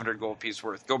for 500 gold pieces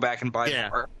worth. Go back and buy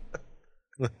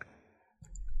more."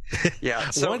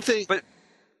 Yeah. So one thing, but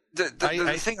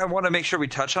the thing I want to make sure we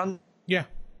touch on. Yeah.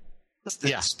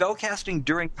 Spell casting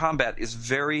during combat is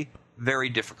very, very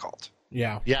difficult.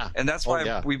 Yeah. And that's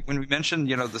why when we mentioned,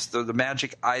 the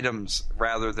magic items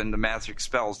rather than the magic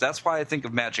spells, that's why I think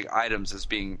of magic items as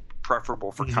being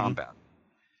preferable for combat.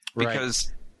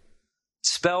 Because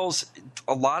spells,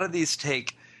 a lot of these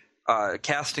take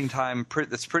casting time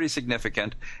that's pretty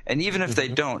significant, and even if they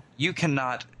don't, you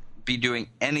cannot be doing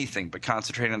anything but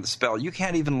concentrating on the spell. You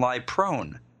can't even lie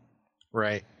prone.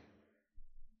 Right.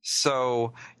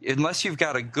 So unless you've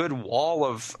got a good wall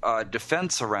of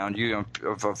defense around you,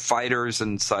 of fighters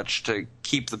and such to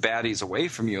keep the baddies away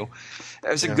from you,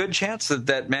 there's a good chance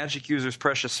that magic user's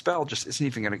precious spell just isn't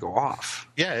even going to go off.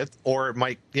 Yeah, or it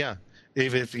might,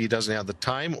 if he doesn't have the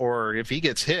time, or if he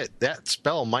gets hit, that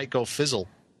spell might go fizzle.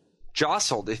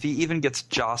 Jostled, if he even gets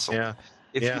jostled. Yeah.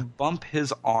 If you bump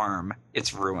his arm,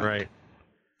 it's ruined. Right.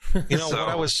 What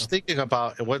I was thinking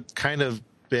about, and what kind of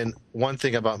been one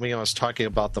thing about me, I was talking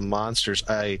about the monsters.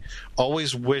 I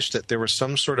always wish that there was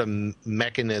some sort of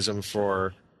mechanism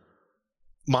for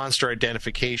monster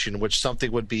identification, which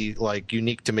something would be like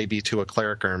unique to maybe to a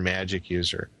cleric or a magic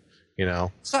user. You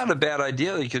know, it's not a bad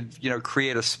idea. You could,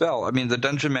 create a spell. I mean, the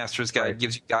Dungeon Master's Guide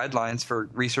gives you guidelines for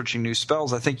researching new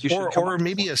spells. I think you should, or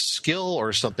maybe a skill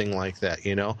or something like that.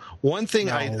 You know, one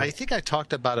thing I think I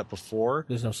talked about it before.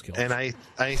 There's no skill, and I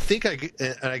think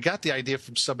I got the idea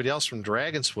from somebody else from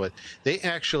Dragonsfoot. They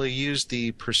actually used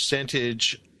the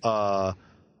percentage, the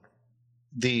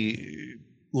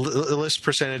list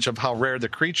percentage of how rare the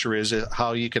creature is,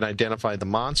 how you can identify the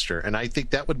monster. And I think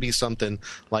that would be something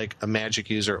like a magic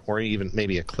user or even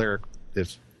maybe a cleric,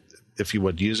 if you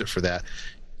would use it for that.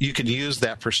 You could use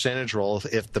that percentage roll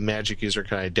if the magic user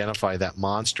can identify that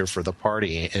monster for the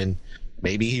party, and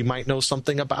maybe he might know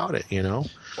something about it, you know?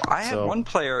 Well, I had one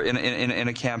player in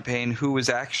a campaign who was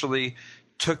actually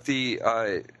took the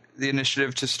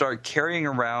initiative to start carrying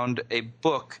around a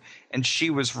book, and she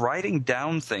was writing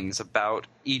down things about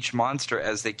each monster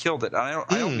as they killed it. I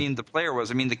don't mean the player was,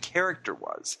 I mean the character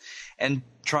was, and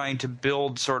trying to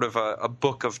build sort of a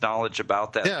book of knowledge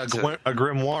about that. Yeah, a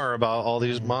grimoire about all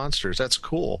these monsters. That's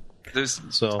cool. I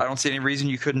don't see any reason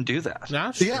you couldn't do that.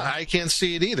 Yeah, I can't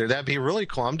see it either. That'd be really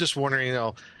cool. I'm just wondering,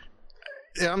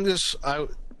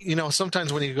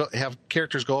 sometimes when you have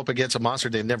characters go up against a monster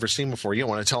they've never seen before, you don't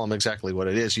want to tell them exactly what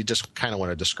it is. You just kind of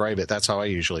want to describe it. That's how I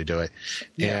usually do it.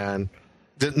 Yeah. And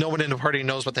no one in the party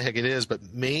knows what the heck it is, but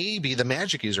maybe the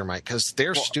magic user might, because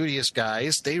they're studious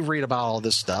guys. They read about all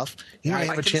this stuff. You might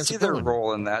have a chance of their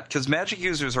role in that, because magic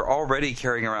users are already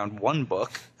carrying around one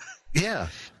book. Yeah.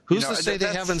 Who's to say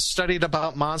they haven't studied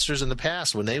about monsters in the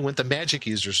past when they went to magic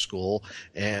user school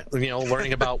and,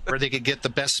 learning about where they could get the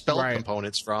best spell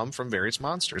components from various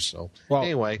monsters. So,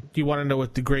 anyway. Do you want to know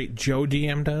what the great Joe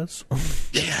DM does?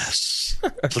 Yes.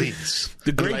 Please.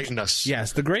 Enlighten us.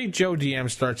 Yes. The great Joe DM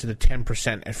starts at a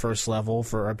 10% at first level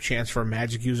for a chance for a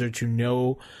magic user to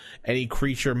know any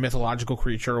creature, mythological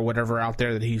creature or whatever out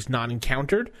there that he's not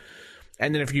encountered.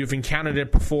 And then if you've encountered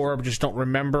it before but just don't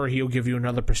remember, he'll give you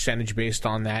another percentage based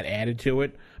on that added to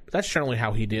it. But that's generally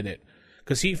how he did it.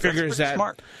 Because he figures that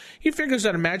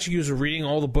a magic user reading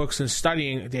all the books and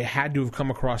studying, they had to have come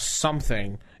across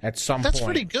something at some point. That's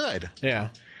pretty good. Yeah.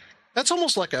 That's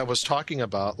almost like I was talking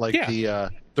about,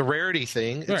 the rarity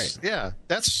thing. Yeah,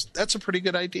 that's a pretty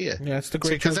good idea. Yeah, that's the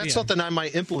great because that's something I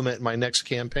might implement in my next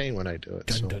campaign when I do it.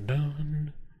 Dun, dun,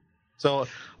 dun. So,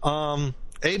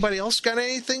 anybody else got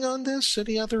anything on this?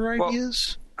 Any other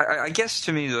ideas? Well, I guess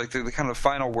to me, like the kind of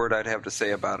final word I'd have to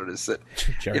say about it is that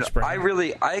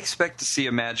I expect to see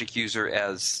a magic user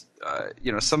as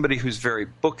somebody who's very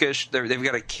bookish. They've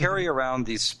got to carry around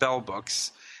these spell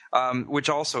books, which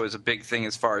also is a big thing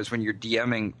as far as when you're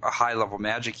DMing a high level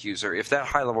magic user. If that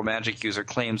high level magic user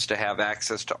claims to have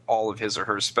access to all of his or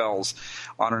her spells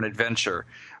on an adventure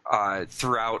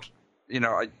throughout,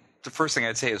 the first thing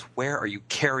I'd say is, where are you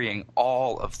carrying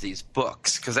all of these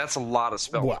books? Because that's a lot of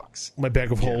spell books. My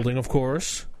bag of holding, of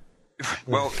course.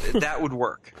 Well, that would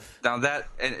work. Now that,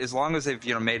 and as long as they've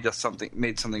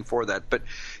made something for that. But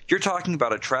you're talking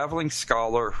about a traveling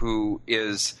scholar who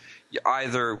is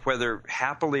either, whether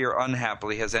happily or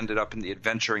unhappily, has ended up in the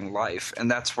adventuring life, and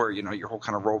that's where your whole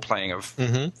kind of role playing of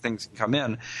things can come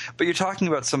in. But you're talking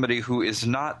about somebody who is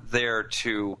not there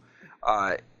to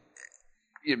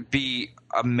be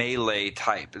a melee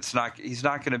type. He's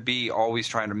not going to be always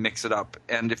trying to mix it up.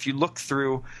 And if you look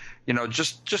through,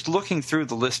 just looking through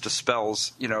the list of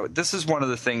spells, this is one of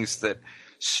the things that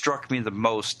struck me the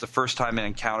most the first time I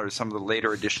encountered some of the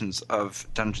later editions of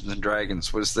Dungeons and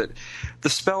Dragons, was that the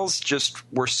spells just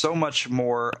were so much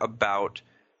more about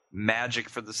magic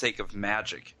for the sake of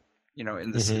magic.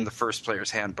 In the first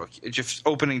player's handbook, just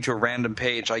opening to a random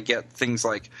page, I get things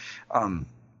like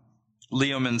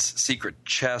Leomund's secret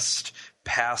chest,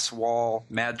 pass wall,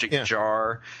 magic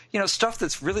jar, stuff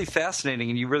that's really fascinating,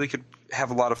 and you really could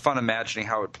have a lot of fun imagining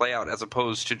how it would play out, as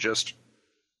opposed to just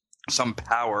some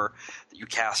power that you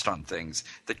cast on things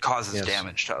that causes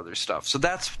damage to other stuff. So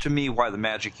that's, to me, why the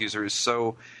magic user is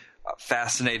so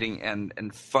fascinating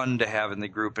and fun to have in the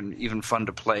group, and even fun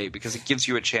to play, because it gives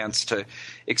you a chance to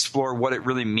explore what it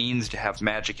really means to have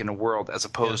magic in a world, as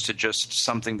opposed to just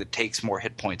something that takes more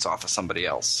hit points off of somebody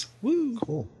else. Woo.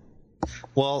 Cool.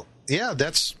 Well, yeah,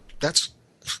 that's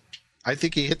I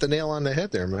think you hit the nail on the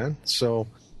head there, man. So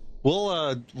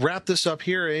we'll wrap this up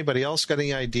here. Anybody else got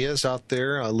any ideas out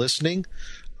there listening?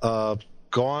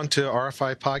 Go on to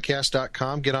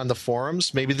rfipodcast.com, get on the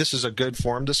forums. Maybe this is a good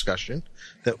forum discussion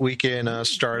that we can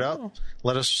start up.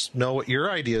 Let us know what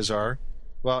your ideas are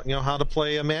about, how to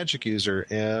play a magic user,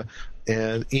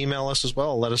 and email us as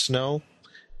well. Let us know.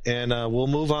 And we'll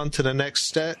move on to the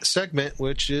next segment,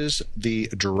 which is the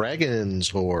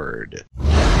Dragon's Horde.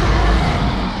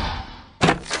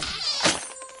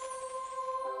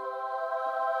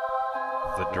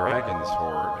 The Dragon's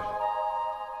Horde.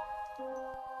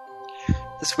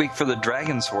 This week for the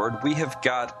Dragon's Horde, we have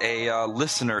got a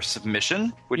listener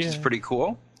submission, which is pretty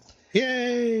cool.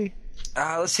 Yay!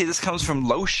 Let's see, this comes from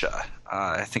Losha.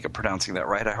 I think I'm pronouncing that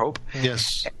right, I hope.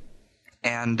 Yes.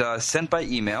 And sent by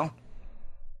email.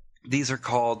 These are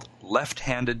called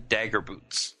left-handed dagger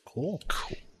boots. Cool.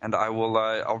 And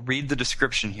I'll read the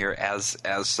description here as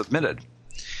submitted.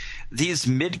 These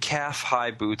mid-calf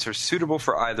high boots are suitable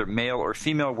for either male or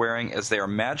female wearing as they are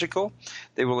magical.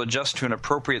 They will adjust to an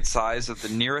appropriate size of the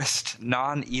nearest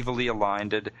non-evilly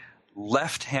aligned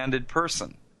left-handed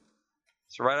person.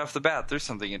 So right off the bat, there's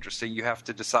something interesting. You have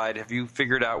to decide, have you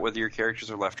figured out whether your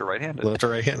characters are left or right-handed? Left or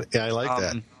right-handed. Yeah, I like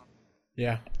that.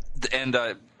 Yeah. And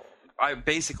I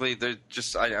basically,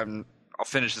 I'll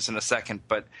finish this in a second,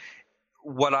 but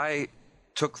what I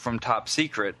took from Top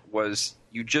Secret was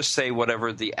you just say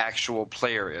whatever the actual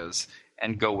player is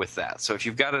and go with that. So if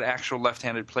you've got an actual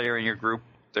left-handed player in your group,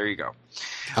 there you go.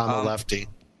 I'm a lefty.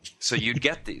 So you'd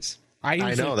get these. I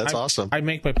know, that's awesome. I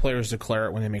make my players declare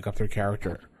it when they make up their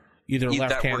character. Either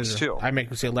left-handed that works too. I make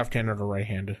them say left-handed or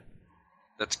right-handed.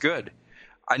 That's good.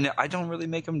 I don't really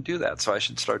make them do that, so I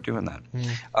should start doing that.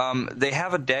 They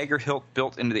have a dagger hilt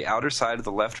built into the outer side of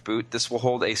the left boot. This will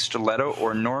hold a stiletto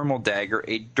or normal dagger.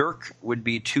 A dirk would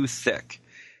be too thick.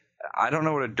 I don't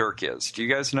know what a dirk is. Do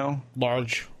you guys know?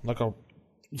 Large, like a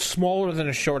smaller than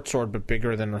a short sword, but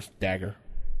bigger than a dagger.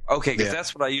 Okay, because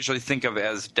that's what I usually think of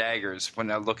as daggers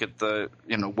when I look at the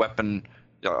weapon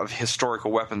of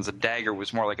historical weapons. A dagger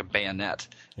was more like a bayonet.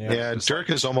 Yeah,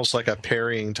 dirk is almost like a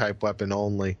parrying type weapon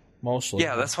only. Mostly.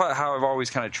 Yeah, that's how I've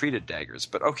always kind of treated daggers.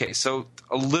 But okay, so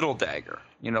a little dagger,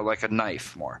 like a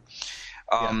knife more.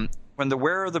 When the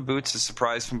wearer of the boots is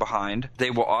surprised from behind,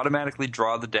 they will automatically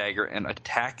draw the dagger and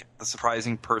attack the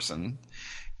surprising person,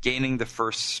 gaining the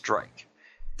first strike.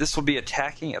 This will be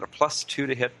attacking at a +2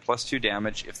 to hit, +2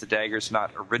 damage if the dagger is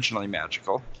not originally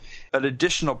magical. An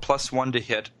additional +1 to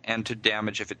hit and to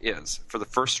damage if it is, for the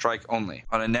first strike only.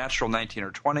 On a natural 19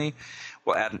 or 20,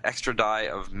 we'll add an extra die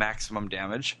of maximum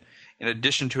damage, in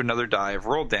addition to another die of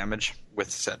roll damage with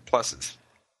set pluses.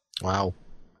 Wow.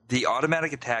 The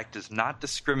automatic attack does not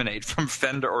discriminate from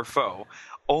friend or foe,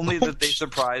 only that they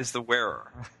surprise the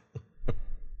wearer.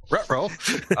 Ruh-roh.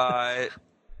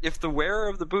 If the wearer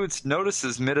of the boots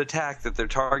notices mid-attack that their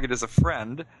target is a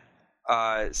friend,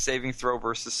 saving throw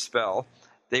versus spell,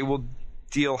 they will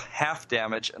deal half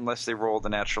damage unless they roll the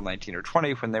natural 19 or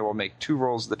 20, when they will make 2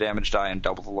 rolls of the damage die and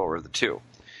double the lower of the 2.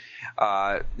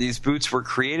 These boots were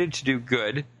created to do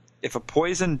good. If a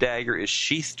poison dagger is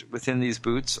sheathed within these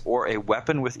boots or a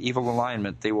weapon with evil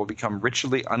alignment, they will become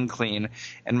ritually unclean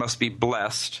and must be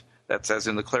blessed, that's as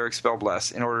in the cleric spell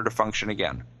bless, in order to function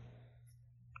again.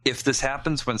 If this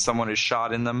happens when someone is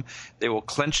shot in them, they will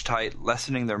clench tight,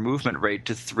 lessening their movement rate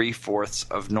to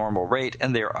 3/4 of normal rate,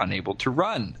 and they are unable to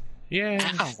run.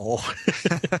 Yeah. Ow.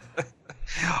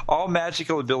 All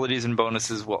magical abilities and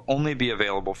bonuses will only be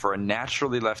available for a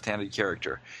naturally left-handed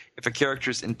character. If a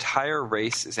character's entire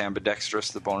race is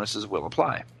ambidextrous, the bonuses will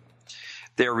apply.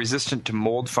 They are resistant to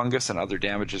mold, fungus, and other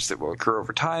damages that will occur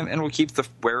over time, and will keep the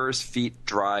wearer's feet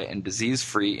dry and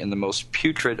disease-free in the most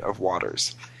putrid of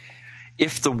waters.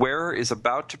 If the wearer is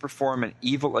about to perform an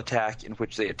evil attack in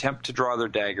which they attempt to draw their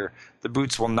dagger, the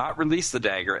boots will not release the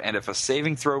dagger, and if a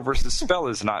saving throw versus spell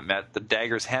is not met, the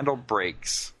dagger's handle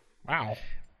breaks. Wow.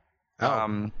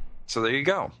 So there you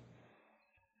go.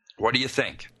 What do you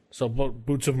think? So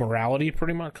boots of morality,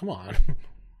 pretty much? Come on.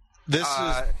 This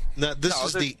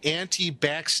is the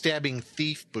anti-backstabbing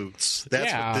thief boots.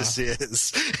 That's what this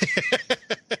is.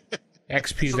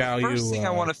 XP value. The first thing I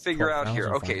want to figure out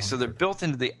here. Okay, so they're built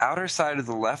into the outer side of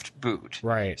the left boot.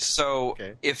 Right. So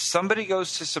if somebody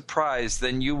goes to surprise,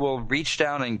 then you will reach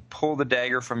down and pull the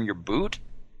dagger from your boot?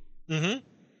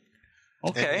 Mm-hmm.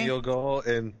 Okay. And you'll go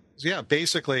and,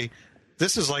 basically,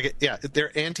 this is like,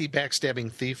 they're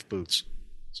anti-backstabbing thief boots.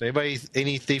 So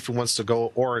any thief who wants to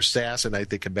go, or assassin, I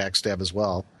think, can backstab as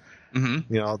well.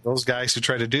 Mm-hmm. Those guys who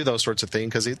try to do those sorts of things,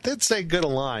 because it did say good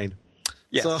align.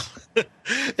 Yes. So,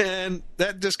 and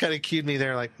that just kind of cued me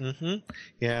there, like,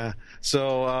 yeah.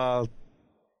 So, how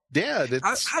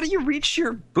do you reach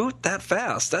your boot that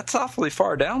fast? That's awfully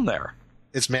far down there.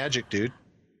 It's magic, dude.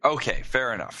 Okay,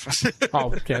 fair enough.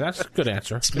 Okay, that's a good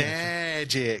answer. It's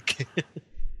magic.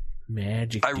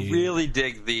 Magic, I really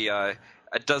dig the,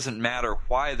 it doesn't matter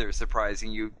why they're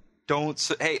surprising you. Don't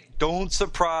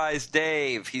surprise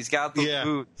Dave. He's got the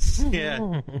boots.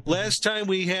 Yeah. Last time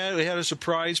we had a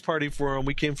surprise party for him.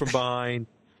 We came from behind.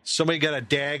 Somebody got a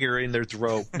dagger in their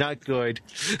throat. Not good.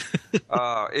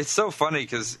 It's so funny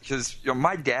because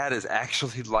my dad is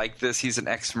actually like this. He's an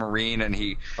ex-Marine, and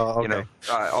he,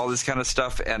 all this kind of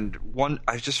stuff. And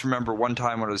I just remember one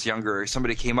time when I was younger,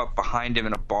 somebody came up behind him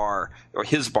in a bar, or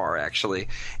his bar actually,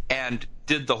 and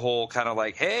did the whole kind of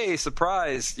like, "Hey,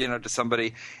 surprise," to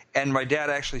somebody. And my dad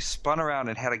actually spun around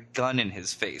and had a gun in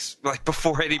his face, like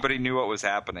before anybody knew what was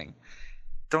happening.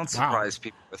 Don't surprise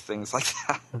people with things like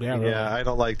that. Yeah, I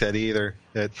don't like that either.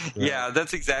 Yeah,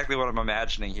 that's exactly what I'm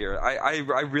imagining here. I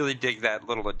really dig that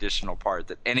little additional part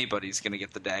that anybody's going to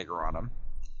get the dagger on them.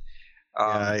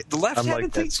 The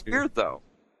left-handed thing's weird, though.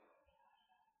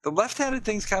 The left-handed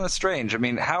thing's kind of strange. I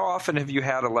mean, how often have you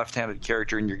had a left-handed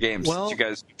character in your games? Since you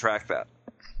guys track that?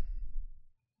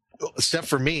 Except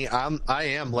for me, I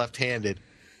am left-handed.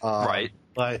 Right.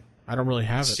 But I don't really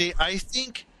have it. See, I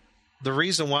think the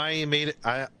reason why he made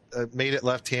it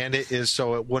left-handed is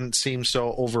so it wouldn't seem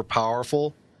so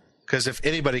overpowerful. Because if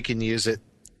anybody can use it,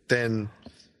 then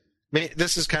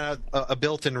this is kind of a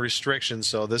built-in restriction.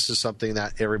 So this is something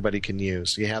that everybody can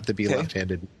use. You have to be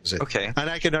left-handed to use it. Okay. And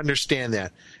I can understand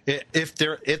that. If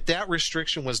that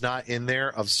restriction was not in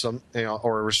there of some,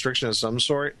 or a restriction of some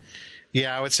sort,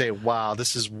 yeah, I would say, wow,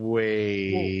 this is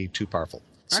way too powerful.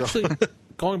 Actually,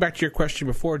 going back to your question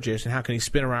before, Jason, how can he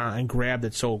spin around and grab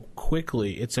it so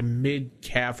quickly? It's a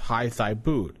mid-calf, high-thigh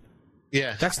boot.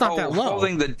 Yeah. That's not that low.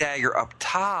 Holding the dagger up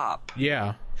top.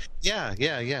 Yeah.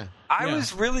 Yeah. I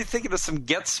was really thinking of some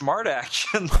Get Smart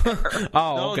action there.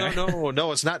 Okay.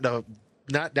 No, it's not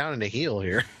down in the heel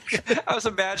here. I was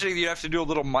imagining you'd have to do a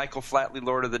little Michael Flatley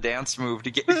Lord of the Dance move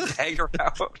to get your dagger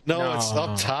out. No, it's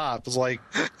up top. It's like,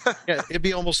 it'd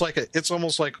be almost like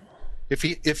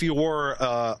if you wore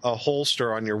a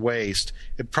holster on your waist,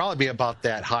 it'd probably be about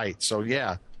that height. So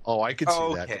yeah. Oh, I could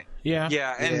see that.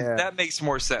 Yeah, and that makes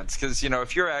more sense because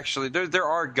if you're actually there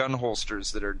are gun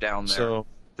holsters that are down there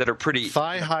that are pretty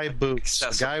thigh-high boots.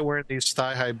 accessible. A guy wearing these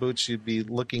thigh-high boots, you'd be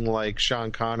looking like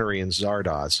Sean Connery in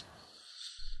Zardoz.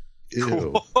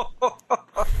 Ew.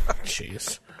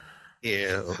 Jeez.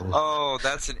 Ew. Oh,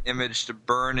 that's an image to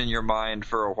burn in your mind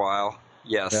for a while.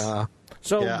 Yes. Yeah.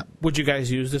 So, would you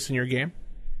guys use this in your game?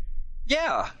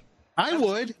 Yeah. I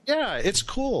would. Yeah, it's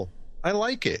cool. I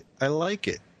like it. I like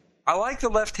the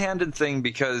left-handed thing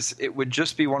because it would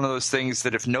just be one of those things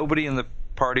that if nobody in the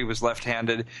party was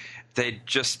left-handed, they'd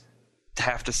just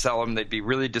have to sell them. They'd be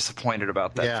really disappointed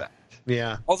about that fact.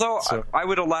 Yeah. Although I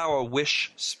would allow a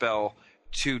wish spell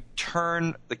to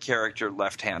turn the character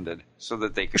left-handed so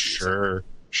that they could use it.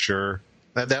 Sure.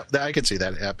 That I could see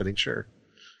that happening, sure.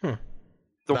 I'm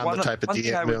the type of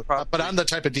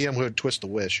DM who would twist a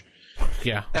wish.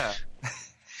 Yeah.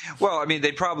 Well, I mean,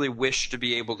 they'd probably wish to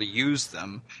be able to use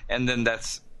them, and then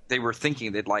they were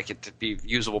thinking they'd like it to be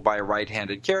usable by a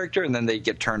right-handed character, and then they'd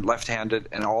get turned left-handed,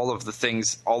 and all of the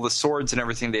things, all the swords and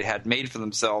everything they had made for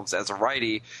themselves as a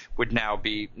righty would now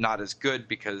be not as good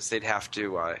because they'd have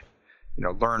to,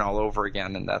 learn all over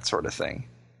again and that sort of thing.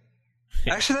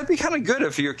 Actually, that'd be kind of good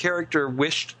if your character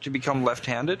wished to become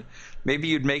left-handed. Maybe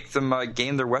you'd make them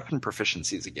gain their weapon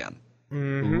proficiencies again.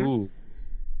 Mm-hmm. Ooh.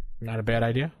 Not a bad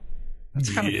idea.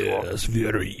 That's kind of cool.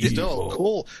 Very evil.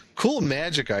 Still, cool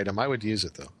magic item. I would use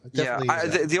it, though.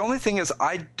 The only thing is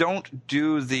I don't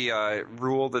do the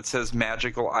rule that says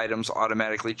magical items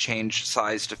automatically change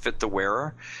size to fit the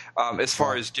wearer as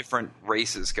far as different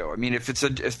races go. I mean, if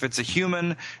it's a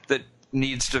human that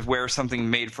needs to wear something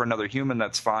made for another human,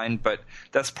 that's fine, but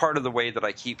that's part of the way that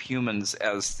I keep humans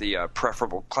as the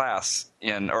preferable class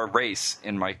or race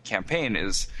in my campaign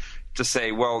is to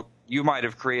say, well, you might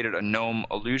have created a gnome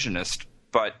illusionist,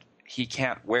 but he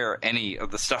can't wear any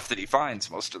of the stuff that he finds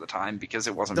most of the time because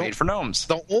it wasn't made for gnomes.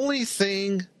 The only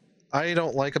thing I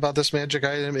don't like about this magic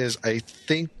item is I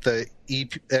think the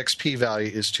XP value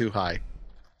is too high.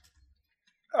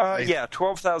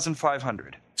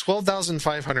 12,500.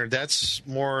 12,500. That's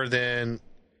more than,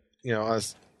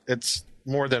 it's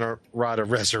more than a rod of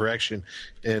resurrection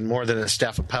and more than a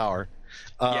staff of power.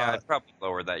 I'd probably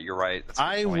lower that. You're right.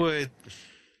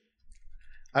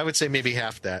 I would say maybe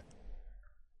half that.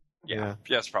 Yeah,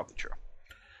 that's probably true.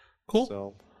 Cool.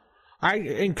 So, I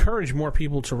encourage more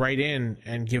people to write in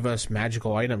and give us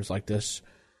magical items like this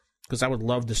because I would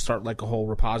love to start like a whole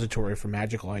repository for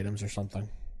magical items or something.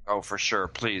 Oh, for sure.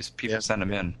 Please, people send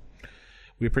them in.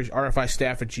 We appreciate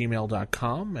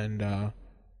rfistaff@gmail.com and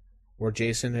or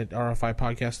Jason at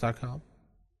rfipodcast.com.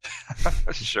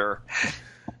 Sure.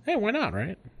 Hey, why not,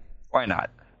 right? Why not?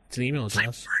 It's an email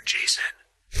address. For Jason.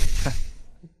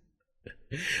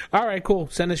 All right, cool.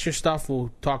 Send us your stuff.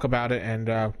 We'll talk about it,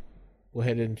 and we'll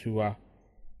head into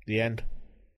the end.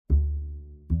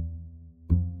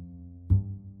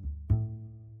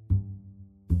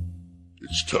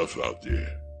 It's tough out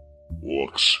there.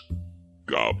 Orcs,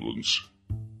 goblins,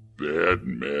 bad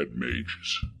and mad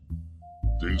mages.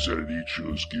 Things that'd eat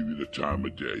you give you the time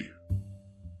of day.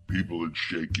 People that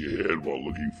shake your head while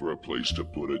looking for a place to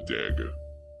put a dagger.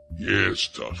 Yeah, it's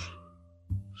tough.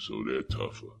 So they're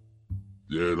tougher.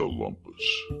 They're the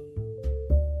lumpers.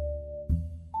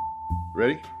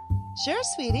 Ready? Sure,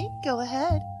 sweetie. Go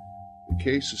ahead. The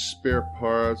Case of Spare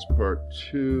Parts, Part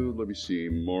 2. Let me see.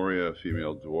 Moria,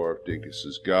 female dwarf.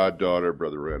 Dinkus's goddaughter.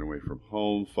 Brother ran away from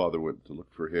home. Father went to look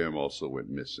for him. Also went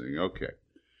missing. Okay.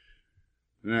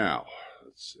 Now,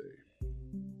 let's see.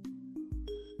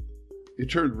 It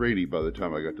turned rainy by the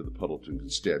time I got to the Puddleton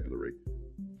Constabulary.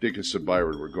 Dinkus and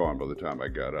Byron were gone by the time I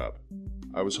got up.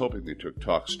 I was hoping they took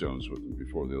talkstones with them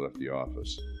before they left the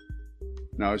office.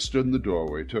 Now I stood in the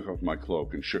doorway, took off my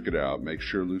cloak and shook it out, make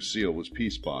sure Lucille was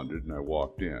peace bonded, and I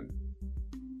walked in.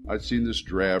 I'd seen this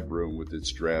drab room with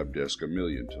its drab desk a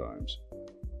million times.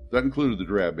 That included the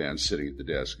drab man sitting at the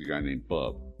desk, a guy named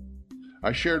Bub.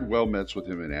 I shared well-mets with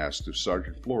him and asked if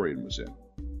Sergeant Florian was in.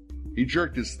 He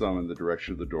jerked his thumb in the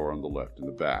direction of the door on the left and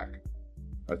the back.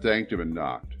 I thanked him and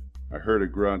knocked. I heard a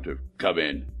grunt of, "Come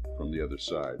in," from the other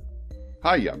side.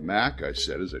 "Hiya, Mac," I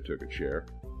said as I took a chair.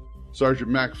 Sergeant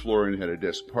Mac Florian had a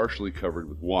desk partially covered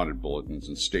with wanted bulletins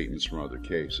and statements from other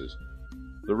cases.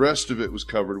 The rest of it was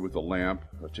covered with a lamp,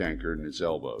 a tankard, and his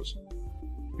elbows.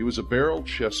 He was a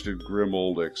barrel-chested, grim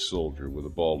old ex-soldier with a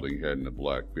balding head and a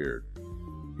black beard.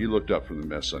 He looked up from the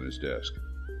mess on his desk.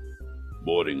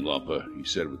 "Boarding lumper," he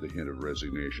said with a hint of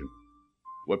resignation.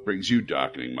 "What brings you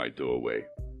darkening my doorway?"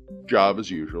 "Job as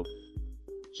usual."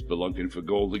 "Spelunking for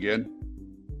gold again?"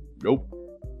 "Nope.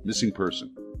 Missing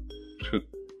person."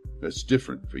 "That's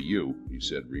different for you," he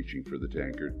said, reaching for the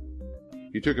tankard.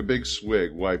 He took a big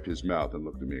swig, wiped his mouth, and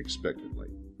looked at me expectantly.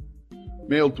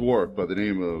 "Male dwarf by the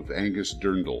name of Angus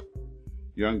Dirndl.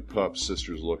 Young pup,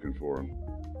 sister's looking for him."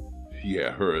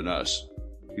 "Yeah, her and us."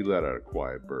 He let out a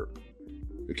quiet burp.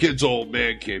 "The kid's old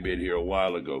man came in here a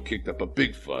while ago, kicked up a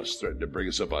big fuss, threatened to bring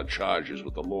us up on charges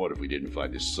with the Lord if we didn't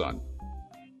find his son."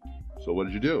 "So what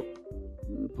did you do?"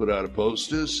 "Put out a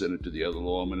poster, sent it to the other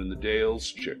lawmen in the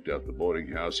Dales, checked out the boarding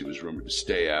house he was rumored to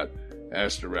stay at,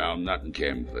 asked around, nothing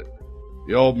came of it.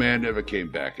 The old man never came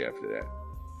back after that.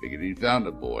 Figured he'd found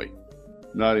the boy."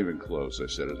 "Not even close," I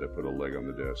said as I put a leg on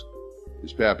the desk.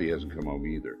 "His pappy hasn't come home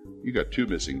either. You got 2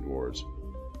 missing dwarves."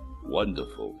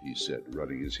 "Wonderful," he said,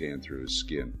 running his hand through his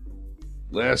skin.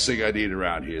 "Last thing I need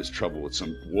around here is trouble with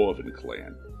some dwarven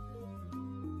clan."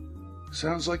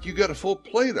 "Sounds like you got a full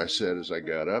plate," I said as I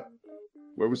got up.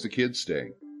 "Where was the kid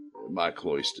staying?" "My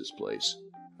Cloister's place.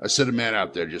 I sent a man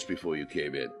out there just before you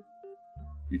came in."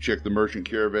 "You checked the merchant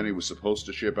caravan he was supposed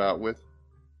to ship out with?"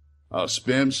 "Oh,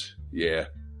 Spims? Yeah.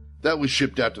 That was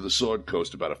shipped out to the Sword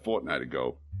Coast about a fortnight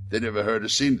ago. They never heard or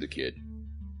seen the kid."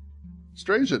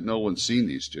 "Strange that no one's seen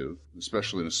these two,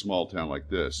 especially in a small town like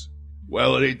this."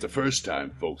 "Well, it ain't the first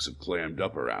time folks have clammed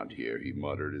up around here," he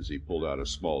muttered as he pulled out a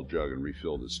small jug and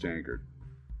refilled his tankard.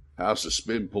 "House of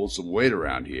Spin pulled some weight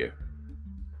around here."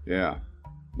 "Yeah.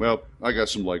 Well, I got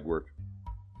some legwork."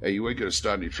 "Hey, you ain't gonna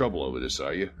start any trouble over this,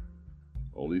 are you?"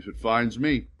 "Only if it finds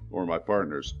me, or my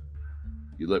partners."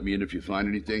 "You let me in if you find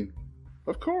anything?"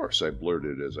 "Of course," I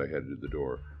blurted as I headed to the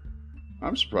door.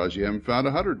 "I'm surprised you haven't found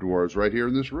 100 dwarves right here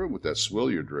in this room with that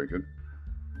swill you're drinking."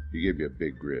 He gave me a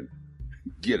big grin.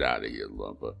 "Get out of here,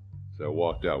 lumper." So I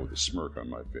walked out with a smirk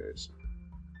on my face.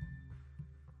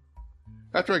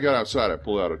 After I got outside, I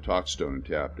pulled out a talkstone and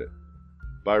tapped it.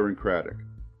 "Byron Craddock."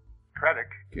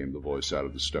 "Craddock?" came the voice out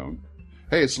of the stone.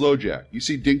 "Hey, it's LoJack. You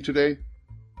see Dink today?"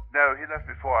 "No, he left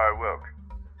before I awoke."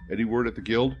 "Any word at the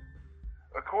guild?"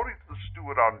 "According to the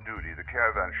steward on duty, the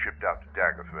caravan shipped out to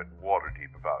Daggerford and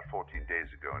Waterdeep about 14 days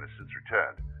ago and has since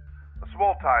returned. A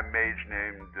small-time mage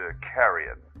named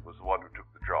Carrion was the one who took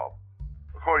the job.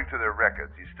 According to their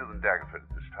records, he's still in Daggerford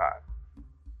at this time."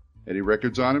 "Any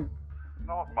records on him?"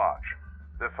 "Not much.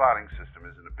 Their filing system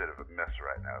is in a bit of a mess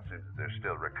right now. It seems that they're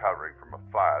still recovering from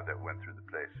a fire that went through the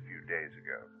place a few days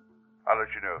ago. I'll let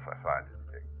you know if I find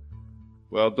anything."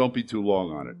 "Well, don't be too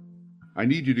long on it. I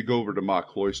need you to go over to Ma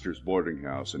Cloister's boarding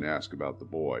house and ask about the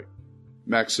boy.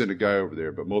 Max sent a guy over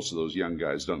there, but most of those young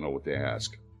guys don't know what to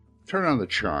ask. Turn on the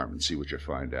charm and see what you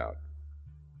find out."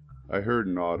 I heard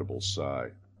an audible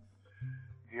sigh.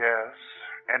 "Yes.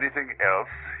 Anything else?"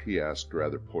 he asked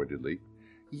rather pointedly.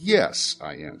 "Yes,"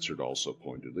 I answered also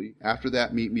pointedly. "After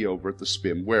that, meet me over at the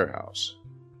Spim warehouse."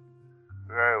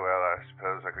 "Very well. I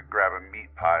suppose I could grab a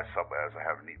meat pie somewhere as I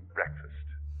haven't eaten breakfast."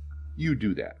 "You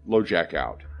do that. LoJack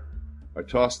out." I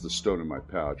tossed the stone in my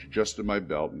pouch, adjusted my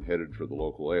belt, and headed for the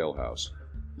local alehouse.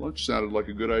 Lunch sounded like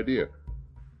a good idea.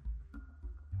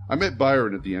 I met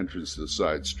Byron at the entrance to the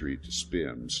side street to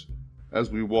Spim's.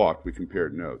 As we walked, we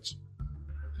compared notes.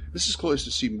 Mrs. Cloyster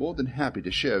seemed more than happy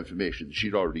to share information that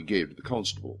she'd already gave to the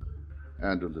constable.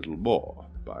 And a little more,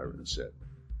 Byron said.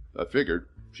 I figured.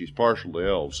 She's partial to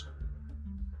elves.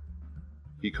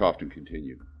 He coughed and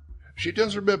continued. She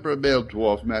does remember a male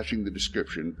dwarf matching the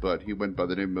description, but he went by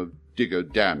the name of Digger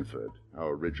Danford,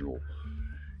 our original.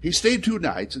 He stayed 2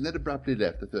 nights and then abruptly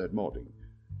left the 3rd morning.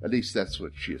 At least that's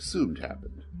what she assumed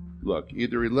happened. Look,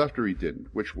 either he left or he didn't.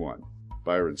 Which one?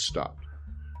 Byron stopped.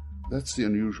 That's the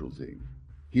unusual thing.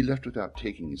 He left without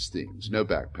taking his things. No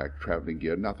backpack, traveling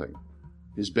gear, nothing.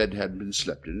 His bed hadn't been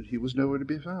slept in, and he was nowhere to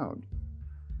be found.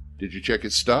 Did you check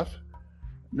his stuff?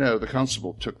 No, the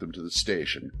constable took them to the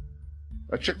station.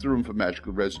 I checked the room for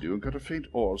magical residue and got a faint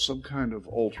awe of some kind of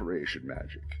alteration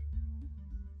magic.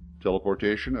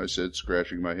 Teleportation, I said,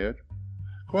 scratching my head.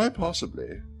 Quite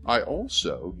possibly. I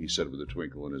also, he said with a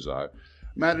twinkle in his eye,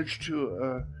 managed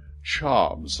to,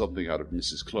 charm something out of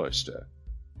Mrs. Cloyster.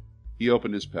 He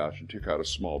opened his pouch and took out a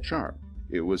small charm.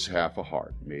 It was half a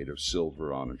heart, made of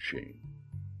silver on a chain.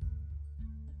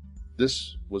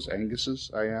 This was Angus's?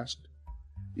 I asked.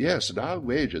 Yes, and I'll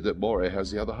wager that Moray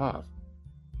has the other half.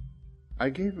 I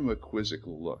gave him a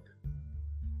quizzical look.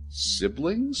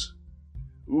 Siblings?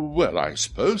 Well, I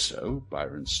suppose so,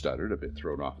 Byron stuttered, a bit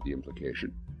thrown off at the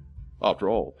implication. After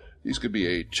all, these could be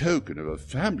a token of a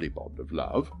family bond of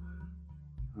love.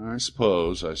 I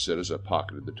suppose, I said as I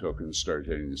pocketed the token and started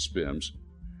heading to Spim's.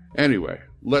 Anyway,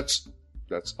 That's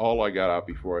all I got out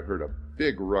before I heard a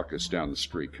big ruckus down the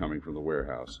street coming from the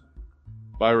warehouse.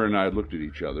 Byron and I looked at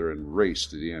each other and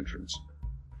raced to the entrance.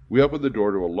 We opened the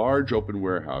door to a large open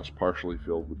warehouse partially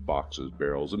filled with boxes,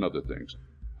 barrels, and other things.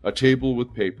 A table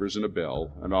with papers and a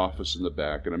bell, an office in the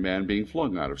back, and a man being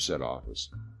flung out of said office.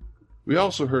 We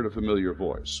also heard a familiar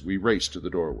voice. We raced to the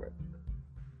doorway.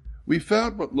 We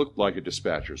found what looked like a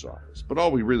dispatcher's office, but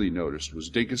all we really noticed was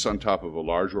Dinkus on top of a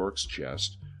large orc's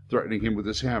chest, threatening him with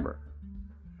his hammer.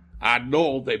 I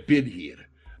know they've been here.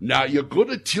 Now you're going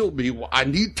to tell me what I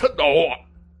need to know.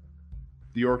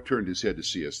 The orc turned his head to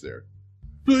see us there.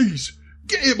 Please,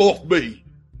 get him off me.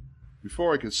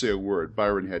 Before I could say a word,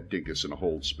 Byron had Dinkus in a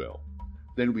hold spell.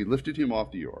 Then we lifted him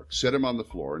off the orc, set him on the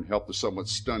floor, and helped the somewhat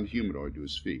stunned humanoid to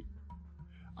his feet.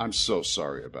 I'm so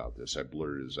sorry about this, I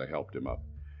blurted as I helped him up.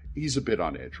 He's a bit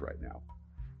on edge right now.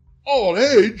 On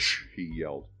edge? He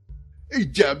yelled. He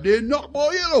damn near knocked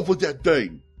my head off with that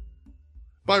thing.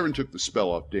 Byron took the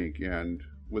spell off Dink, and,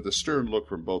 with a stern look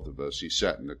from both of us, he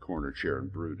sat in the corner chair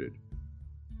and brooded.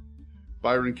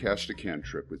 Byron cast a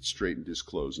cantrip which straightened his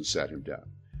clothes and sat him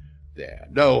down. There,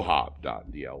 no harm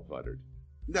done, the elf uttered.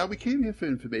 Now, we came here for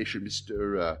information,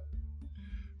 Mr.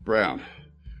 Brown.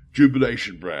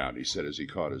 Jubilation Brown, he said as he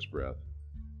caught his breath.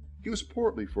 He was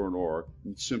portly for an orc,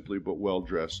 and simply but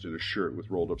well-dressed in a shirt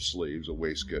with rolled-up sleeves, a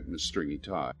waistcoat, and a stringy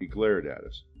tie. He glared at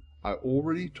us. I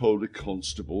already told the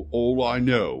constable all I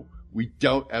know. We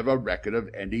don't have a record of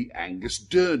any Angus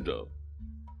Durndal.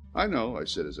 I know, I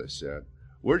said as I sat.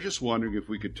 We're just wondering if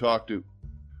we could talk to...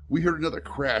 We heard another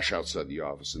crash outside the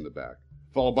office in the back,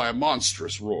 followed by a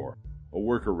monstrous roar. A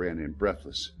worker ran in,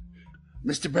 breathless.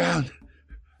 Mr. Brown,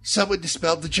 someone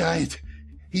dispelled the giant.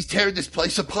 He's tearing this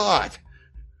place apart.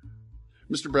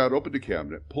 Mr. Brown opened a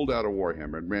cabinet, pulled out a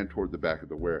warhammer, and ran toward the back of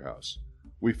the warehouse.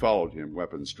 We followed him,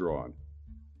 weapons drawn.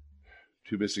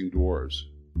 2 missing dwarves,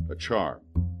 a charm,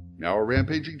 now a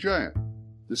rampaging giant.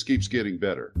 This keeps getting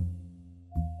better.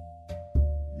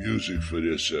 Music for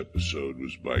this episode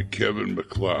was by Kevin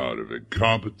MacLeod of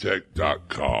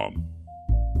Incompetech.com.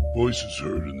 Voices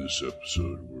heard in this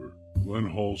episode were Glenn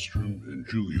Hallstrom and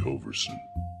Julie Hoverson.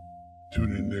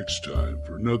 Tune in next time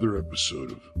for another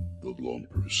episode of The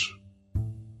Lumpers.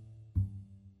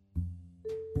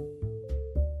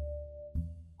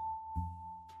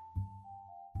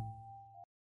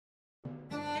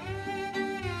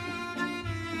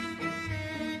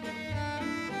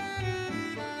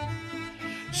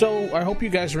 So, I hope you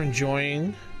guys are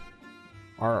enjoying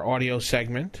our audio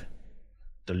segment.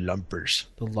 The Lumpers.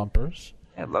 The Lumpers.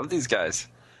 I love these guys.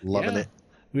 Loving it.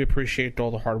 We appreciate all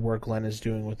the hard work Glenn is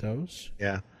doing with those.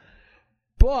 Yeah.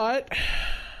 But,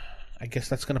 I guess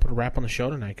that's going to put a wrap on the show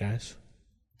tonight, guys.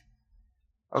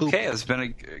 Okay, it's been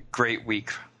a great week.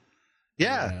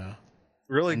 Yeah.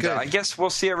 Really good. I guess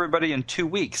we'll see everybody in 2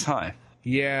 weeks, huh?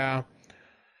 Yeah.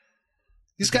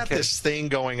 He's got this thing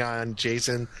going on,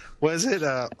 Jason. Was it?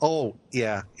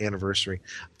 Anniversary.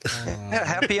 Yeah,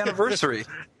 happy anniversary.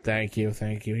 Thank you.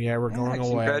 Yeah, we're going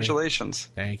away. Congratulations.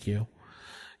 Thank you.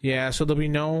 Yeah, so there'll be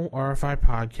no RFI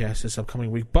podcast this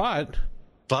upcoming week, but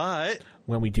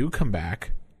when we do come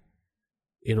back,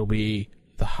 it'll be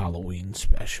the Halloween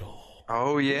special.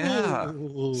 Oh, yeah.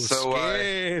 Ooh, so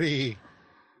scary.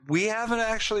 We haven't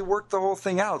actually worked the whole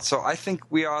thing out, so I think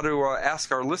we ought to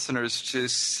ask our listeners to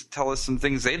tell us some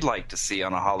things they'd like to see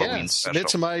on a Halloween special. Submit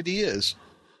some ideas.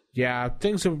 Yeah,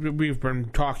 things that we've been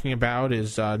talking about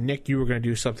is, Nick, you were going to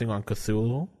do something on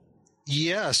Cthulhu.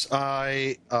 Yes,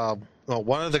 one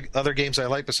of the other games I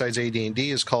like besides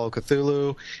AD&D is Call of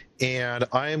Cthulhu, and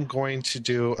I am going to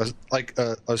do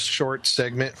a short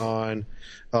segment on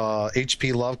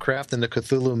H.P. Lovecraft and the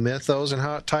Cthulhu mythos and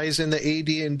how it ties into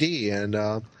AD&D,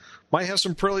 and might have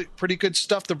some pretty good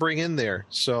stuff to bring in there.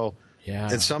 So, yeah,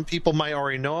 and some people might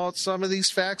already know some of these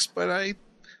facts, but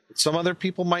some other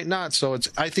people might not. So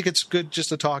I think it's good just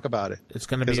to talk about it. It's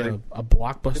going to be a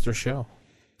blockbuster show.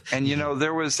 And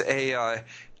there was a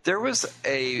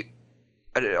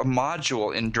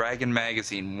module in Dragon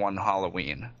Magazine one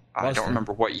Halloween. I don't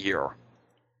remember what year,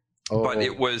 but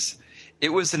it was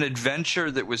an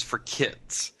adventure that was for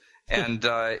kids, and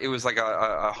it was like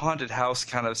a haunted house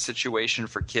kind of situation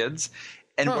for kids.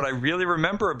 And what I really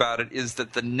remember about it is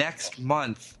that the next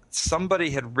month somebody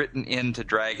had written into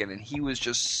Dragon, and he was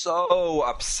just so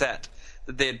upset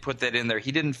that they had put that in there.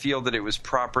 He didn't feel that it was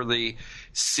properly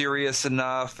serious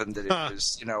enough, and that it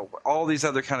was, all these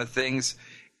other kind of things.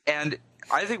 And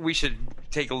I think we should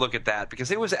take a look at that, because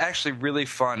it was actually really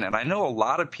fun. And I know a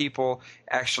lot of people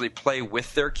actually play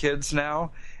with their kids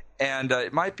now, and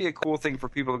it might be a cool thing for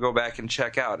people to go back and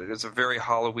check out. It is a very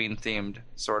Halloween-themed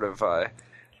sort of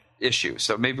issue,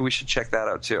 so maybe we should check that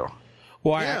out too.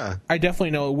 Well, yeah. I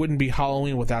definitely know it wouldn't be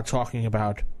Halloween without talking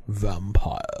about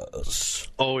vampires.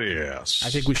 Oh, yes. I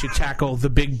think we should tackle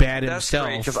the big bad himself. That's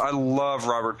great, because I love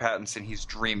Robert Pattinson. He's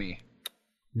dreamy.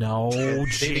 No,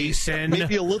 Jason.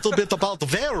 Maybe a little bit about the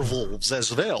werewolves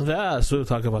as well. Yes, we'll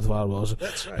talk about werewolves.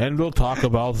 That's right. And we'll talk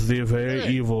about the very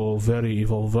evil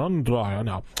vampire.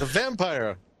 Now, the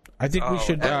vampire. I think we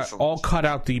should all cut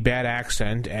out the bad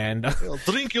accent and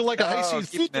drink you like a high-seed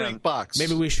food drink box.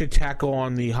 Maybe we should tackle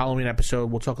on the Halloween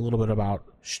episode. We'll talk a little bit about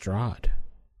Strahd.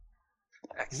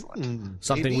 Excellent.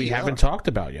 Something we haven't talked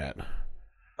about yet.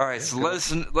 All right, so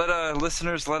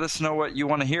listeners, let us know what you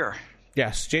want to hear.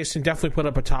 Yes, Jason definitely put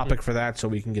up a topic for that so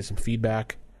we can get some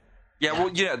feedback.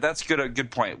 Yeah, that's good. A good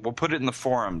point. We'll put it in the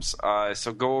forums.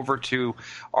 So go over to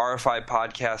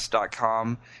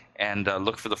rfipodcast.com and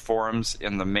look for the forums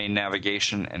in the main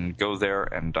navigation and go there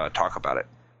and talk about it.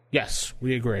 Yes,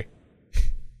 we agree.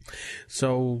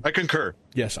 So I concur.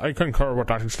 Yes, I concur with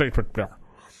that statement there.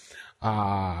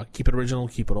 Keep it original,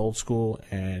 keep it old school,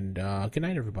 and good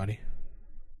night, everybody.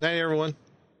 Night, everyone.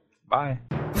 Bye.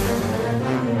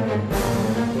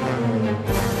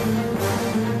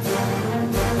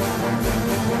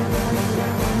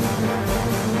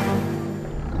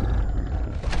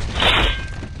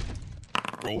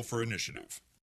 Roll for initiative.